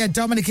 So yeah,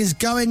 Dominic is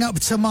going up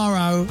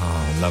tomorrow,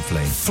 Oh,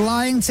 lovely.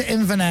 flying to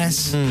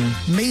Inverness,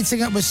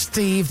 meeting up with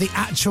Steve, the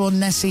actual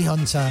Nessie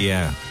hunter,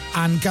 Yeah.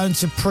 and going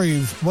to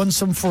prove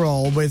once and for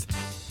all with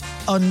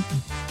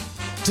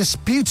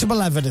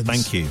undisputable evidence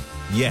Thank you.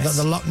 Yes.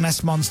 that the Loch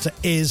Ness Monster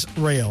is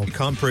real. You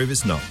can't prove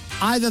it's not.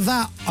 Either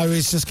that or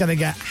he's just going to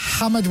get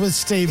hammered with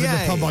Steve in the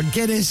Yay. pub on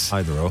Guinness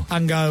Either or.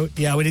 and go,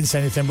 yeah, we didn't say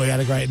anything, but we had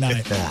a great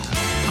night.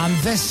 And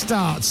this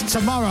starts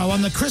tomorrow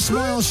on the Chris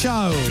Moyle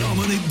Show.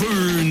 Dominic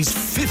Burns,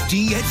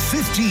 50 at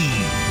 50.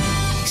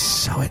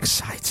 So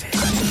excited.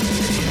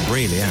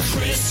 Really am.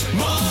 Chris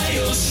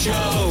Miles Show.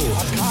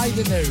 I kind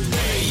of knew.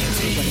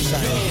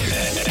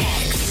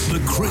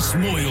 The Chris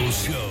Moyle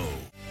Show.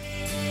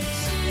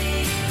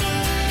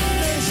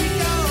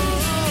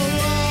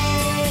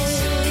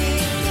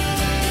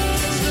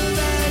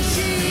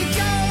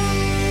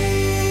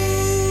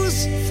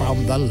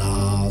 From the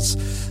Lars.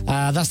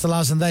 That's the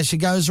Lars, and there she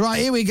goes. Right,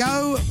 here we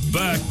go.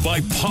 Back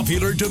by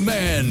popular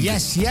demand.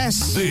 Yes.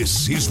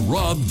 This is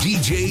Rob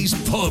DJ's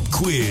Pub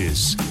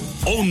Quiz.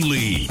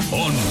 Only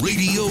on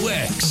Radio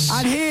X.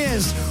 And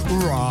here's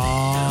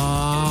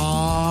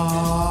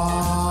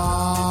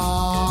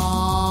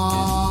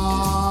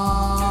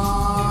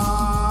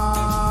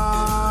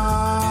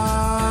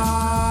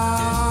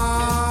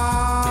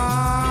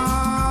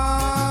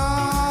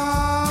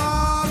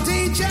Rob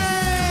DJ.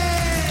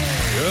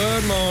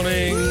 Good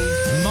morning.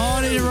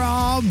 Morning,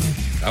 Rob.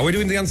 Are we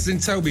doing the Answers in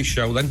Toby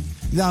show then?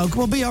 No,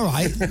 we'll be all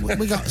right.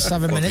 We got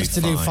 7 We'll minutes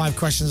be to do fine. 5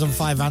 questions and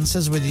 5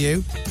 answers with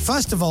you.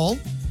 First of all,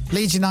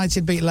 Leeds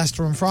United beat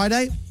Leicester on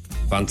Friday.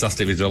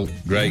 Fantastic result.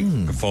 Great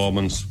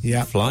performance.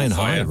 Yeah. Flying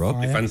high, Fire.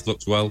 Rob. Defence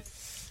looks well.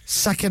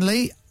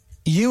 Secondly,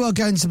 you are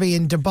going to be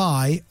in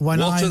Dubai when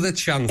What I'm are the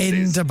chances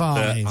in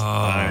Dubai. that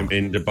I'm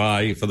in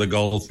Dubai for the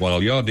golf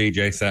while your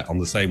DJ set on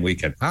the same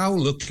weekend? How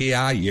lucky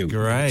are you?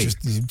 Great.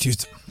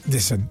 Just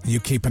listen, you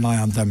keep an eye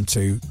on them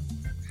too.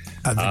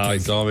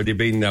 It's already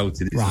been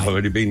noted. It's Right.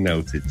 already been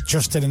noted.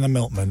 Justin and the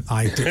Milkman.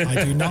 I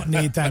do not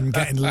need them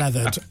getting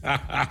leathered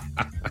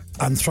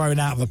and thrown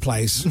out of the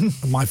place.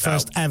 My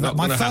first not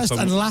my gonna first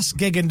happen. and last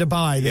gig in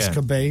Dubai. This Yeah.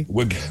 could be.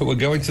 We're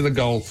going to the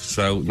golf,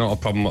 so not a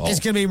problem at all. It's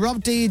going to be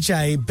Rob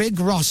DJ, Big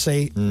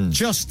Rossi,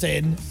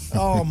 Justin.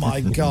 Oh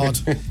my God.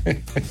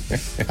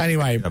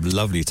 Anyway, Have a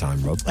lovely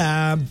time, Rob.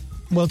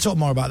 we'll talk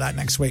more about that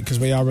next week because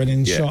we are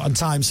running Yeah. short on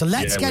time. So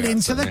let's Yeah, get we are,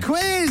 into the certainly.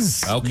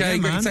 quiz. Okay, Yeah,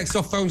 get man. your text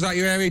off phones out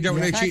your area. Don't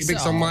want any cheating text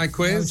bits it on my off.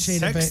 quiz. No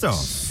cheating Text bits.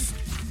 off.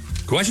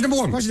 Question number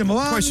one. Question number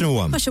one. Question number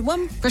one. Question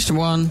one. Question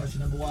one.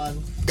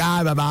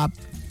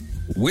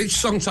 Which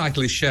song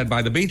title is shared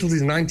by the Beatles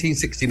in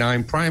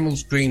 1969, Primal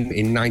Scream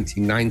in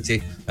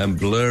 1990, and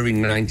Blur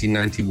in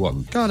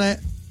 1991? Got it.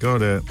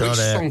 Got it. Which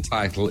song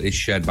title is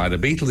shared by the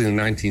Beatles in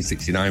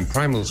 1969,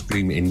 Primal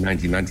Scream in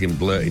 1990, and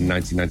Blur in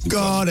 1991?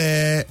 Got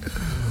it.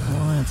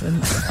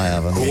 I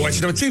haven't.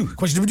 Question number two.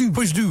 Question number two.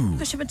 Question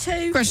number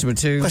two. Question number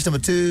two. Question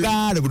number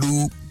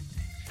two.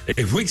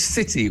 In which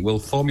city will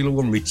Formula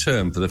One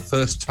return for the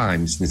first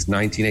time since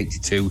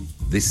 1982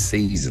 this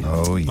season?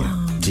 Oh,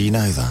 yeah. Do you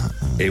know that?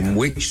 In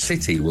which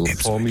city will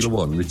Formula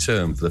One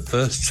return for the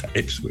first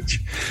time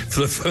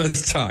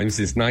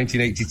since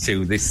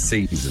 1982 this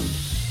season?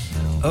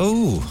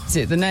 Oh, Is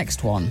it the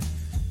next one?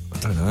 I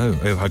don't know.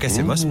 Oh, I guess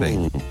it must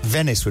be.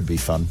 Venice would be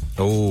fun.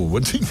 Oh,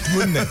 wouldn't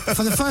it?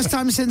 For the first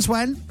time since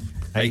when?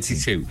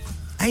 82.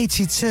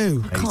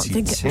 82. I can't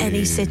think of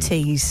any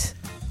cities.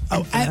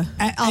 Oh,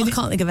 I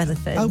can't think of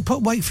anything. Oh,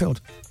 put Wakefield.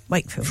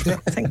 Wakefield.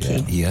 Thank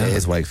you. Yeah. It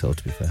is Wakefield,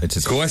 to be fair. It's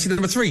a Question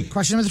number three.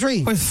 Question number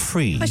three.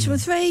 three. Question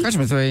number three.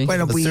 Question number three.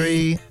 Number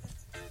three.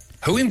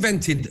 Who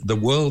invented the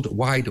World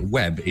Wide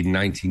Web in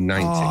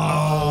 1990?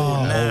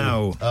 Oh,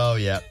 no. Oh,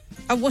 yeah.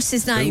 Oh, what's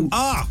his name?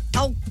 Ah!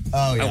 Oh,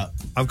 Oh, yeah.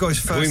 I've got his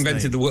first Who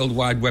invented name. the World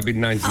Wide Web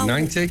in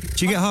 1990?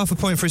 Do you get half a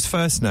point for his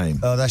first name?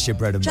 Oh, that's your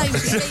bread and butter.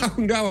 James,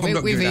 No, I'm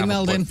not We've giving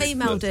emailed half a him. point for his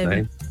Emailed first him.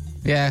 name.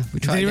 Yeah, we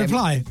tried. Did he to get him-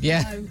 reply?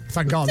 Yeah.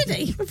 Thank God. did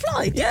he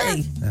reply? Yeah.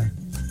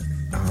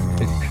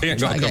 He ain't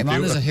Try got to a get him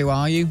on as computer. a Who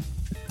Are You?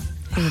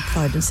 He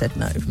replied and said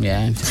no.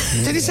 Yeah.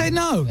 Did he say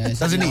no? Yeah,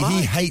 Doesn't he?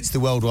 He hates the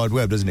World Wide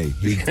Web, doesn't he?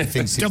 He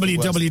thinks it's the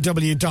worst.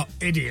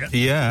 www.idiot.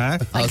 Yeah.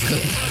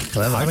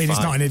 Clever. I mean, he's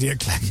not an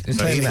idiot,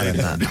 Clay. Email him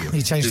that.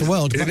 He changed the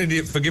world. He's an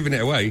idiot for giving it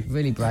away.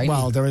 Really brainy.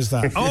 Well, there is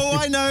that. Oh,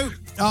 I know.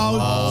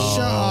 Oh,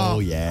 shut up. Oh,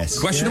 yes.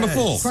 Question number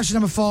 4. Question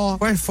number 4.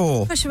 Where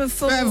for? Question number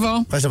 4.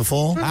 Whatever. Question number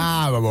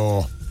 4.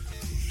 More.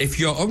 If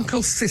your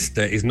uncle's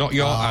sister is not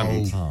your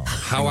aunt,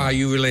 how are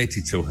you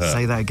related to her?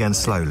 Say that again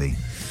slowly.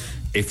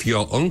 If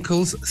your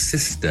uncle's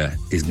sister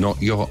is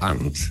not your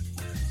aunt,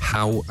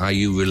 how are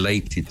you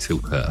related to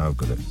her? Oh,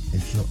 got it.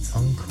 If your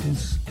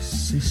uncle's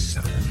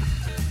sister...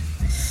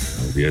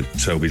 Oh, yeah,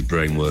 Toby's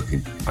brain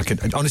working.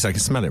 Honestly, I can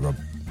smell it, Rob.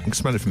 I can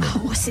smell it from here. Oh,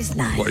 what's his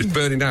name? What, it's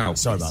burning out?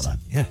 Sorry about that.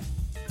 Yeah.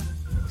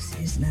 What's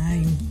his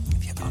name?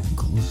 If your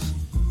uncle's...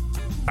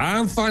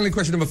 And finally,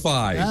 question number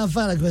 5.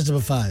 Final question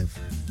number 5.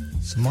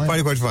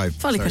 Final question 5.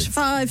 Finally, question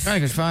 5. Very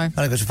good, fine.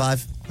 Final question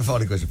 5.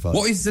 Final question 5.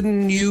 What is the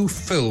new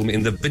film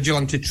in the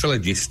Vigilante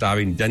trilogy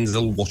starring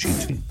Denzel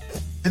Washington?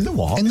 In the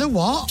what? In the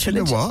what? You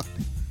know what?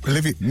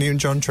 Olivia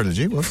Newton-John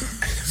trilogy. What?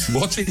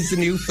 What is the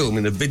new film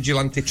in the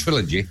Vigilante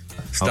trilogy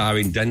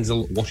starring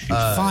Denzel Washington?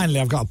 Finally,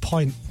 I've got a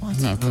point. Oh,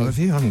 have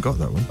you? I haven't got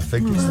that one. I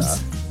think it's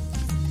that.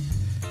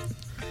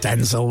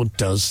 Denzel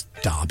does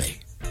Derby.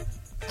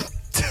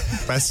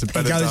 Best,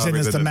 He goes in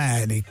as the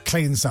mayor and he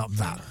cleans up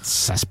that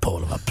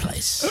cesspool of a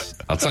place.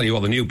 I'll tell you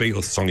what, the new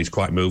Beatles song is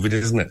quite moving,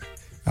 isn't it?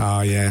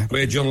 Oh, yeah.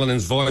 We're John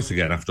Lennon's voice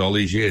again after all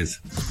these years.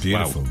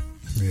 Beautiful. Wow.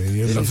 Yeah,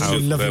 you love How-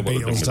 the what they've done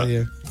Beatles, with don't that.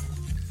 you?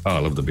 Oh, I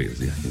love the Beatles,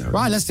 yeah. You know.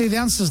 Right, let's do the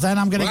answers then.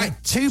 I'm going to Right.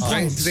 get 2 Straight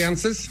points. to the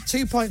answers.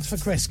 2 points for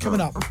Chris.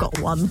 Coming up. I've got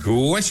 1.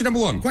 Question number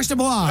 1. Question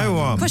number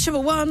 1. Question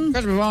number 1.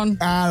 Question number 1.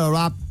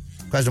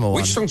 Question number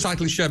 1. Which song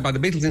title is shared by the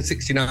Beatles in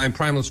 69,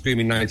 Primal Scream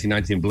in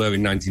 1990 and Blur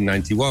in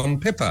 1991?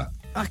 Pippa.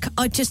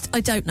 I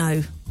don't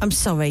know. I'm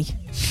sorry.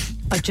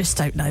 I just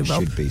don't know,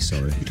 Rob. Should be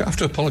sorry. You don't have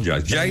to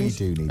apologise.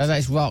 James? You do need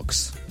That's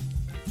Rocks.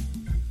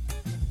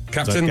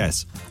 Captain?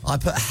 Guess. I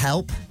put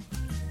help.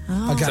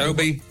 Okay.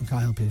 Toby? I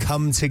can't help you.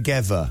 Come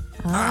together.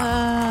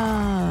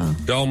 Ah.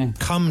 Dom?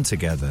 Come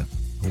together.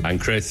 And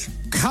Chris?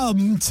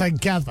 Come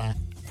together.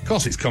 Of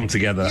course it's Come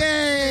Together.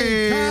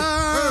 Yay!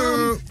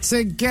 Come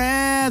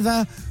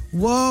together.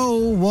 Whoa,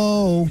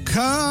 whoa,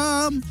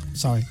 come.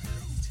 Sorry.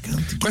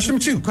 Question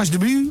number 2. Question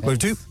number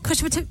 2.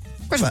 Question number 2.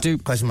 Question 2.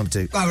 Question number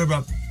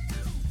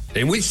 2.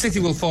 In which city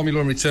will Formula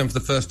 1 return for the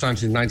first time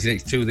since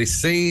 1982 this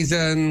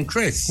season?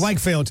 Chris?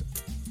 Wakefield.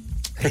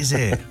 Is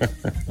it?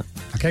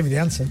 I gave you the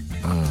answer.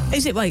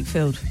 Is it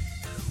Wakefield?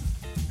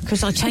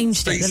 Because I changed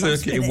State it. the last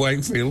circuit in minute.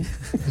 Wakefield.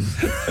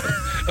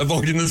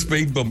 Avoiding the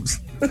speed bumps.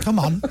 Come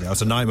on. Yeah,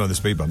 it's a nightmare, the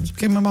speed bumps.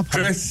 Give me my point.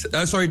 Chris?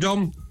 Sorry,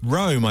 Dom?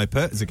 Rome, I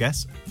put, as a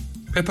guess.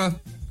 Pippa?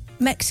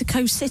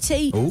 Mexico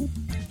City. Oh.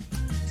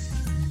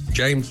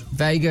 James?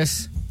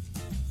 Vegas.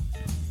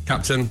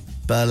 Captain?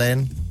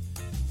 Berlin.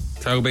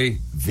 Toby?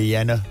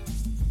 Vienna.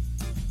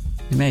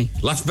 Me.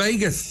 Las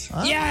Vegas.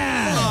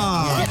 Yeah.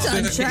 Well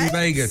done, Circuit in James.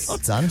 Vegas. Well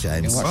done,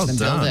 James. Watch them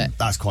build it.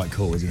 That's quite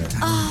cool, isn't it?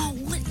 Oh,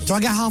 Do I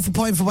get half a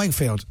point for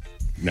Wakefield?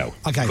 No.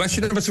 Okay.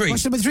 Question number 3.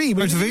 Question number 3.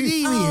 Question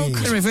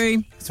number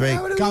 3. 3.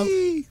 Go.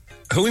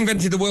 Who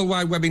invented the World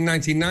Wide Web in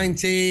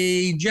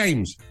 1990?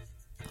 James.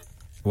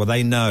 Well,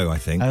 they know, I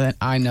think.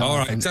 I know. All I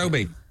right, think.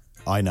 Toby.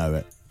 I know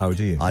it. Oh,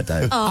 do you? I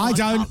don't. Oh, I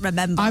don't can't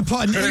remember. I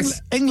put an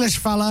Chris. English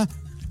fella,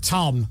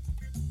 Tom.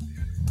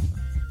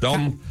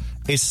 Dom.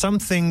 Is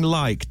something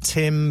like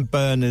Tim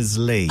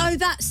Berners-Lee. Oh,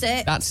 that's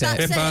it. That's it.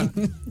 Pippa.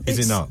 Is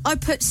it not? I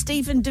put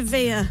Stephen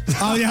DeVere.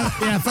 Oh, yeah,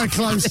 very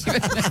close.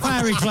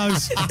 Very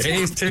close. It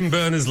is Tim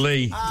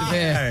Berners-Lee.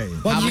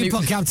 What do you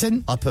put,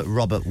 Captain? I put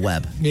Robert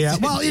Webb. Yeah,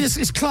 well,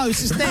 it's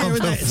close. It's there,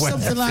 isn't it? It's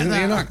something like Isn't he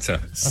an that.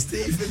 actor?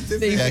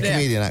 Yeah,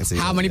 comedian actor.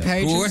 How many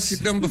pages?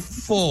 Question number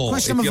 4.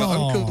 Question If number your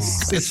 4.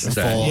 uncle's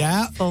sister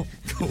Yeah.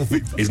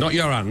 is not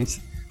your aunt,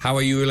 how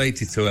are you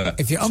related to her?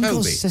 If your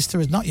uncle's Toby. sister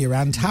is not your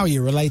aunt, how are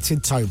you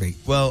related, Toby?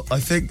 Well, I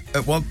think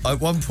at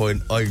one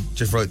point I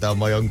just wrote down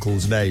my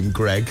uncle's name,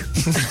 Greg.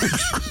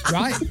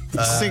 Right?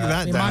 Sing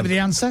that It down. might be the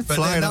answer. But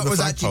Flying then up that the was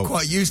actually flagpole.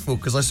 quite useful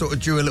because I sort of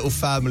drew a little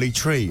family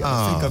tree.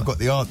 I think I've got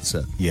the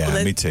answer.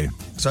 Yeah, me too.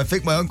 So I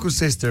think my uncle's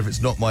sister, if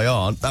it's not my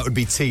aunt, that would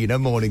be Tina.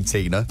 Morning,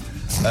 Tina.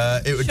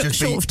 It would just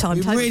Short be. of time.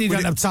 We really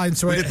don't have time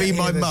to... Would it be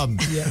my mum?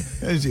 Yeah.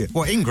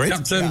 What, Ingrid?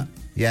 Captain.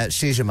 Yeah,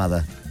 she's your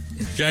mother.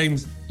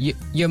 James.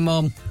 Your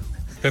mum.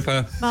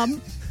 Pippa. Mum.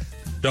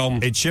 Dom.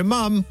 It's your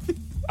mum.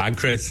 And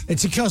Chris.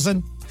 It's your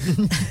cousin.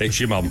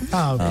 It's your mum.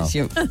 Oh. It's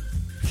your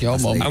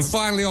mum. And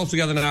finally, all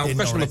together now,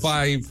 question number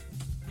 5.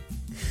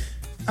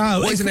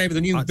 Oh, What is the name of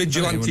the new I don't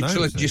Vigilante even know,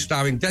 trilogy is it?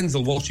 starring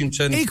Denzel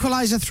Washington?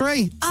 Equalizer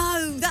 3.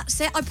 Oh, that's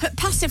That's it. I put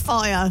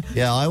pacifier.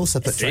 Yeah, I also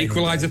put training.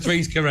 Equaliser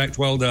 3's correct.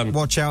 Well done.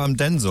 Watch out, I'm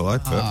Denzel. I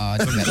put. I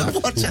didn't get that.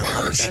 Watch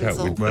out,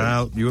 Denzel.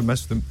 Well, you would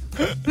mess with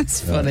them.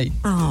 That's funny.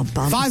 Oh,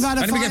 bum. 5 out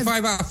of Anybody 5. get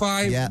 5 out of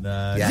 5?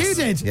 Yeah. You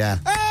did? Yeah.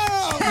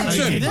 Oh!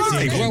 Excellent.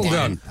 Right, well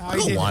done. I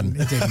got 1.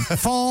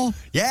 4.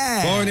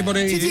 Yeah. 4,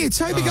 anybody? Did you?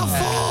 Toby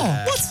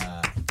got 4.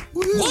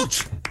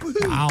 What?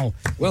 Wow.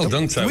 Well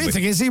done, Toby. Weird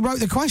thing is, he wrote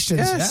the questions.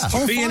 Yes.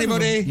 All 3, 5 of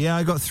anybody? Yeah,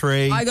 I got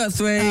 3. I got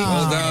 3.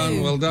 Well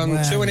done, well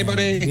done. 2,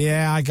 anybody?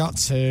 Yeah, I got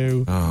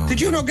 2. Oh.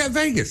 Did you not get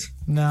Vegas?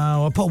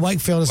 No, I put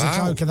Wakefield as a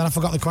Wow. joke and then I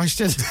forgot the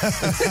question.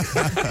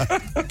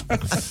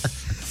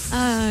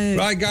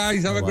 Right,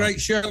 guys, have a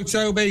great show,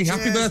 Toby.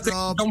 Happy Cheers, birthday,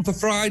 Rob. Tom, for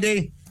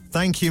Friday.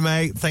 Thank you,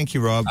 mate. Thank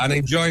you, Rob. And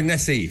enjoy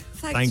Nessie.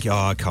 Thank you. Oh,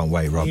 I can't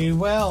wait, Rob. You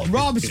will.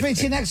 Rob, speak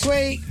to you next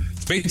week.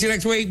 Speak to you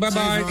next week.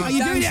 Bye-bye. Are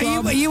you,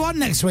 are you on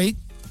next week?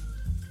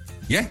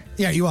 Yeah?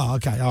 Yeah, you are.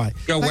 Okay, all right.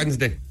 Go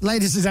Wednesday.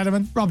 Ladies and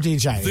gentlemen, Rob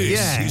DJ.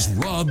 This is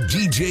Rob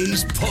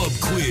DJ's Pub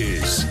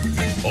Quiz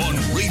on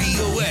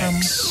Radio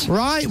X.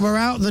 Right, we're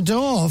out the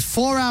door.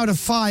 4 out of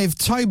 5,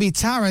 Toby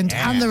Tarrant,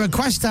 and the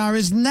request hour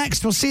is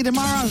next. We'll see you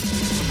tomorrow.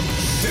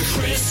 The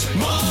Chris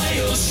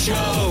Miles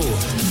Show.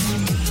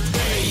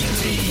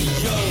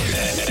 Radio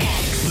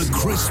X. The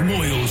Chris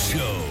Moyle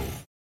Show.